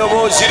Him.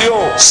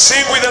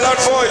 Sing with a loud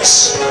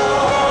voice.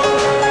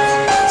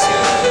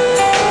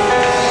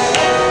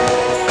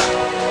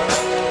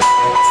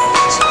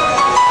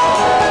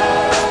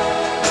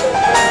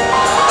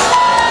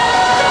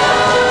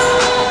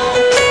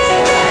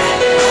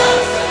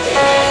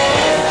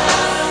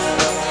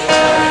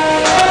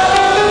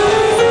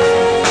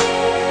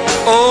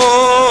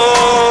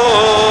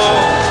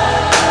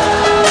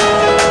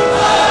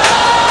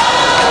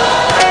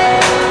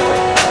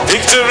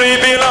 Victory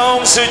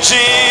belongs to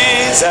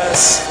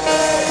Jesus.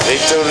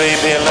 Victory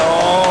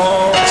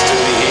belongs to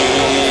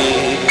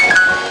Him.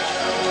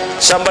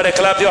 Somebody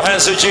clap your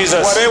hands to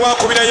Jesus.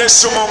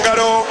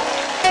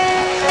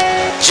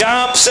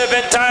 Jump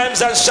 7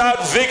 times and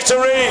shout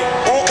victory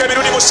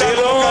belongs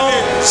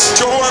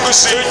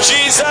to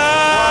Jesus.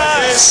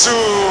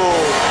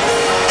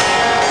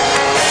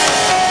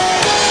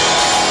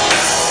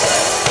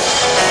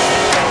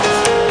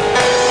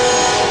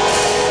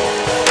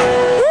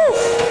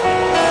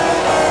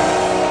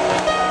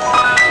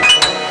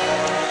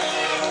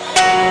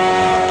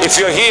 If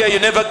you're here, you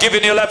never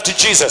given your life to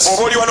Jesus. You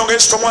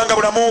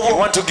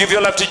want to give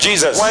your life to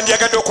Jesus.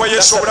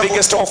 That's the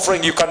biggest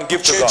offering you can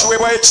give to God. Each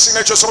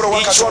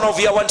one of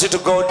you, I want you to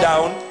go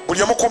down,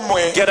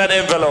 get an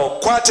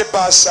envelope,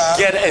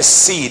 get a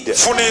seed,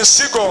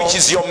 which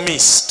is your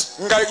mist.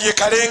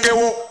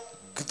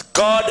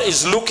 God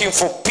is looking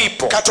for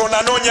people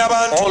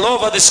all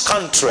over this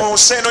country.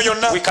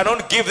 We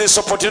cannot give this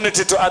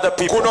opportunity to other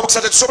people.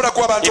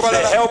 If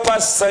they help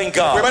us, thank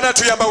God.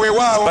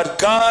 But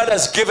God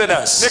has given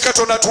us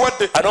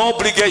an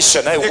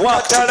obligation, a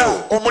work to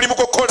do,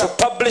 to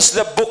publish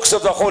the books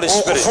of the Holy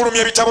Spirit.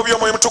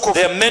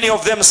 There are many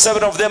of them,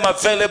 7 of them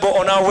available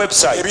on our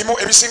website. You can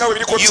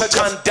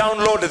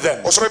download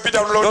them.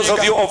 Those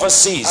of you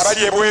overseas,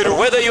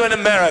 whether you're in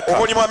America,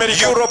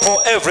 Europe,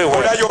 or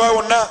everywhere,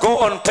 go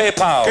on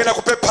PayPal.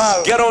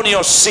 Get on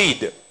your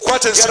seed.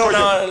 Get on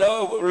our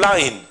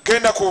line.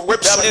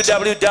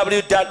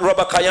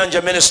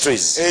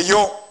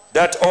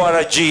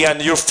 www.Ministries.org,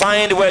 and you'll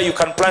find where you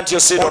can plant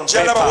your seed on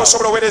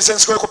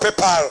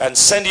PayPal and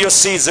send your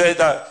seeds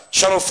either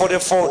Channel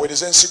 44,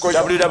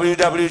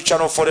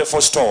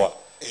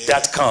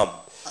 www.channel44store.com.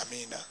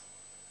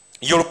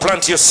 You'll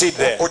plant your seed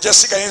there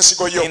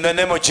in the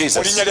name of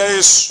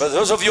Jesus. But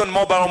those of you on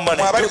mobile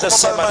money, do the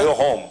same at your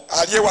home.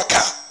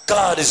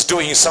 God is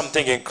doing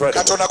something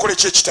incredible.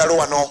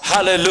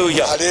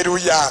 Hallelujah.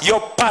 Hallelujah.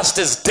 Your past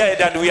is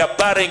dead and we are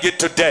burying it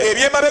today.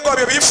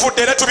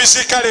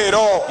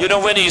 You know,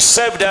 when He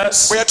saved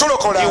us, He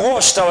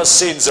washed our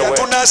sins away.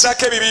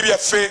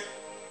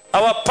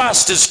 Our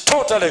past is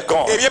totally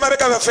gone.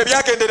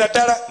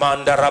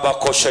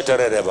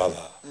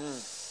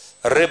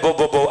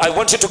 I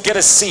want you to get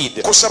a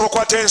seed.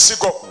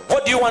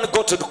 What do you want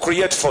God to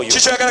create for you?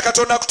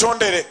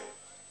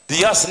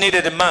 The earth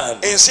needed a man,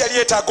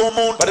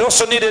 but it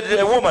also needed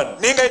a woman.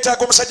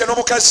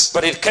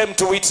 But it came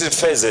to its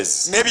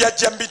phases.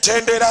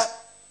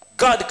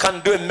 God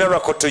can do a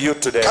miracle to you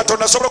today.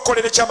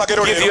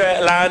 Give you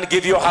a land,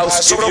 give you a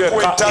house, give you a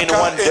car in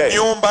one day.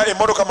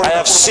 I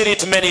have seen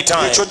it many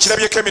times. One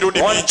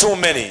too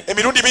many.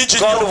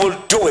 God will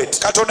do it.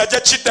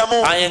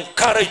 I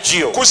encourage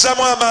you.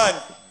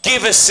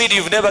 Give a seed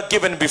you've never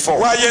given before.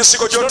 It's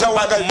not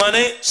about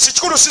money.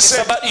 It's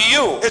about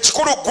you.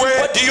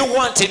 What do you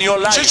want in your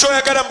life?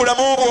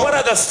 What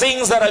are the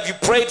things that have you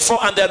prayed for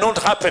and they're not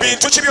happening?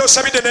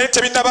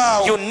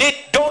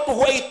 Don't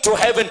wait to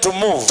heaven to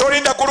move.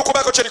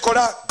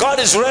 God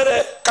is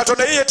ready.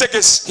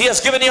 He has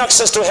given you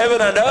access to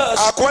heaven and earth.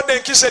 But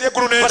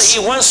He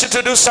wants you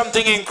to do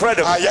something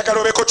incredible. He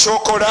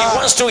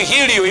wants to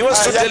heal you. He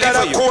wants to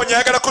deliver you. He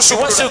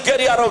wants to get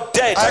you out of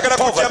debt and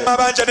poverty.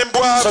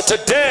 So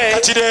today,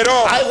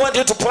 I want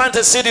you to plant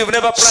a seed you've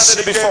never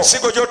planted before.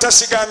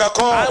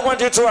 I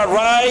want you to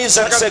arise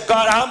and say,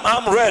 God,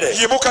 I'm ready.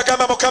 In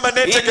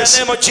the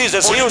name of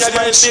Jesus, use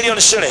my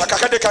 $1,000,000 shilling.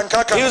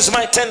 Use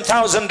my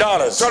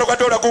 $10,000.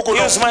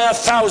 Use my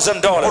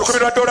 $1,000.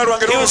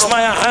 Use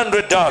my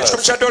 $100.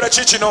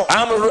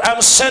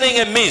 I'm sending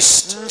a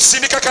mist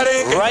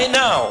right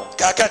now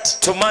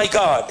to my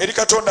God,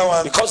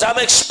 because I'm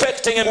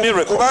expecting a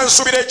miracle.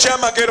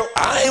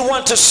 I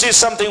want to see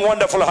something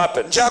wonderful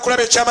happen.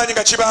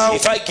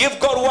 If I give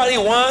God what He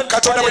wants,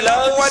 what He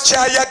loves,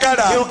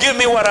 He'll give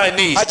me what I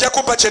need. He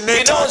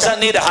knows I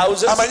need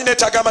houses. He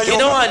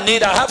knows I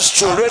have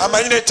children.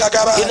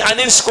 I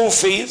need school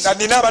fees. God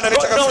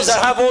knows I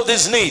have all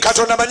these needs. He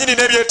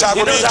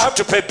knows I have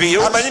to pay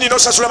bills. He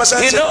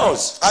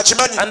knows.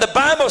 And the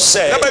Bible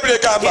says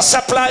He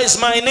supplies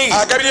my needs.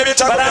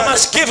 But I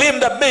must give Him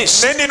the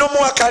best.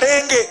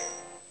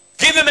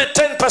 Give Him a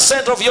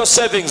 10% of your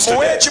savings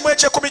today.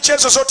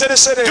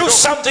 Do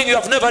something you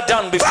have never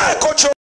done before.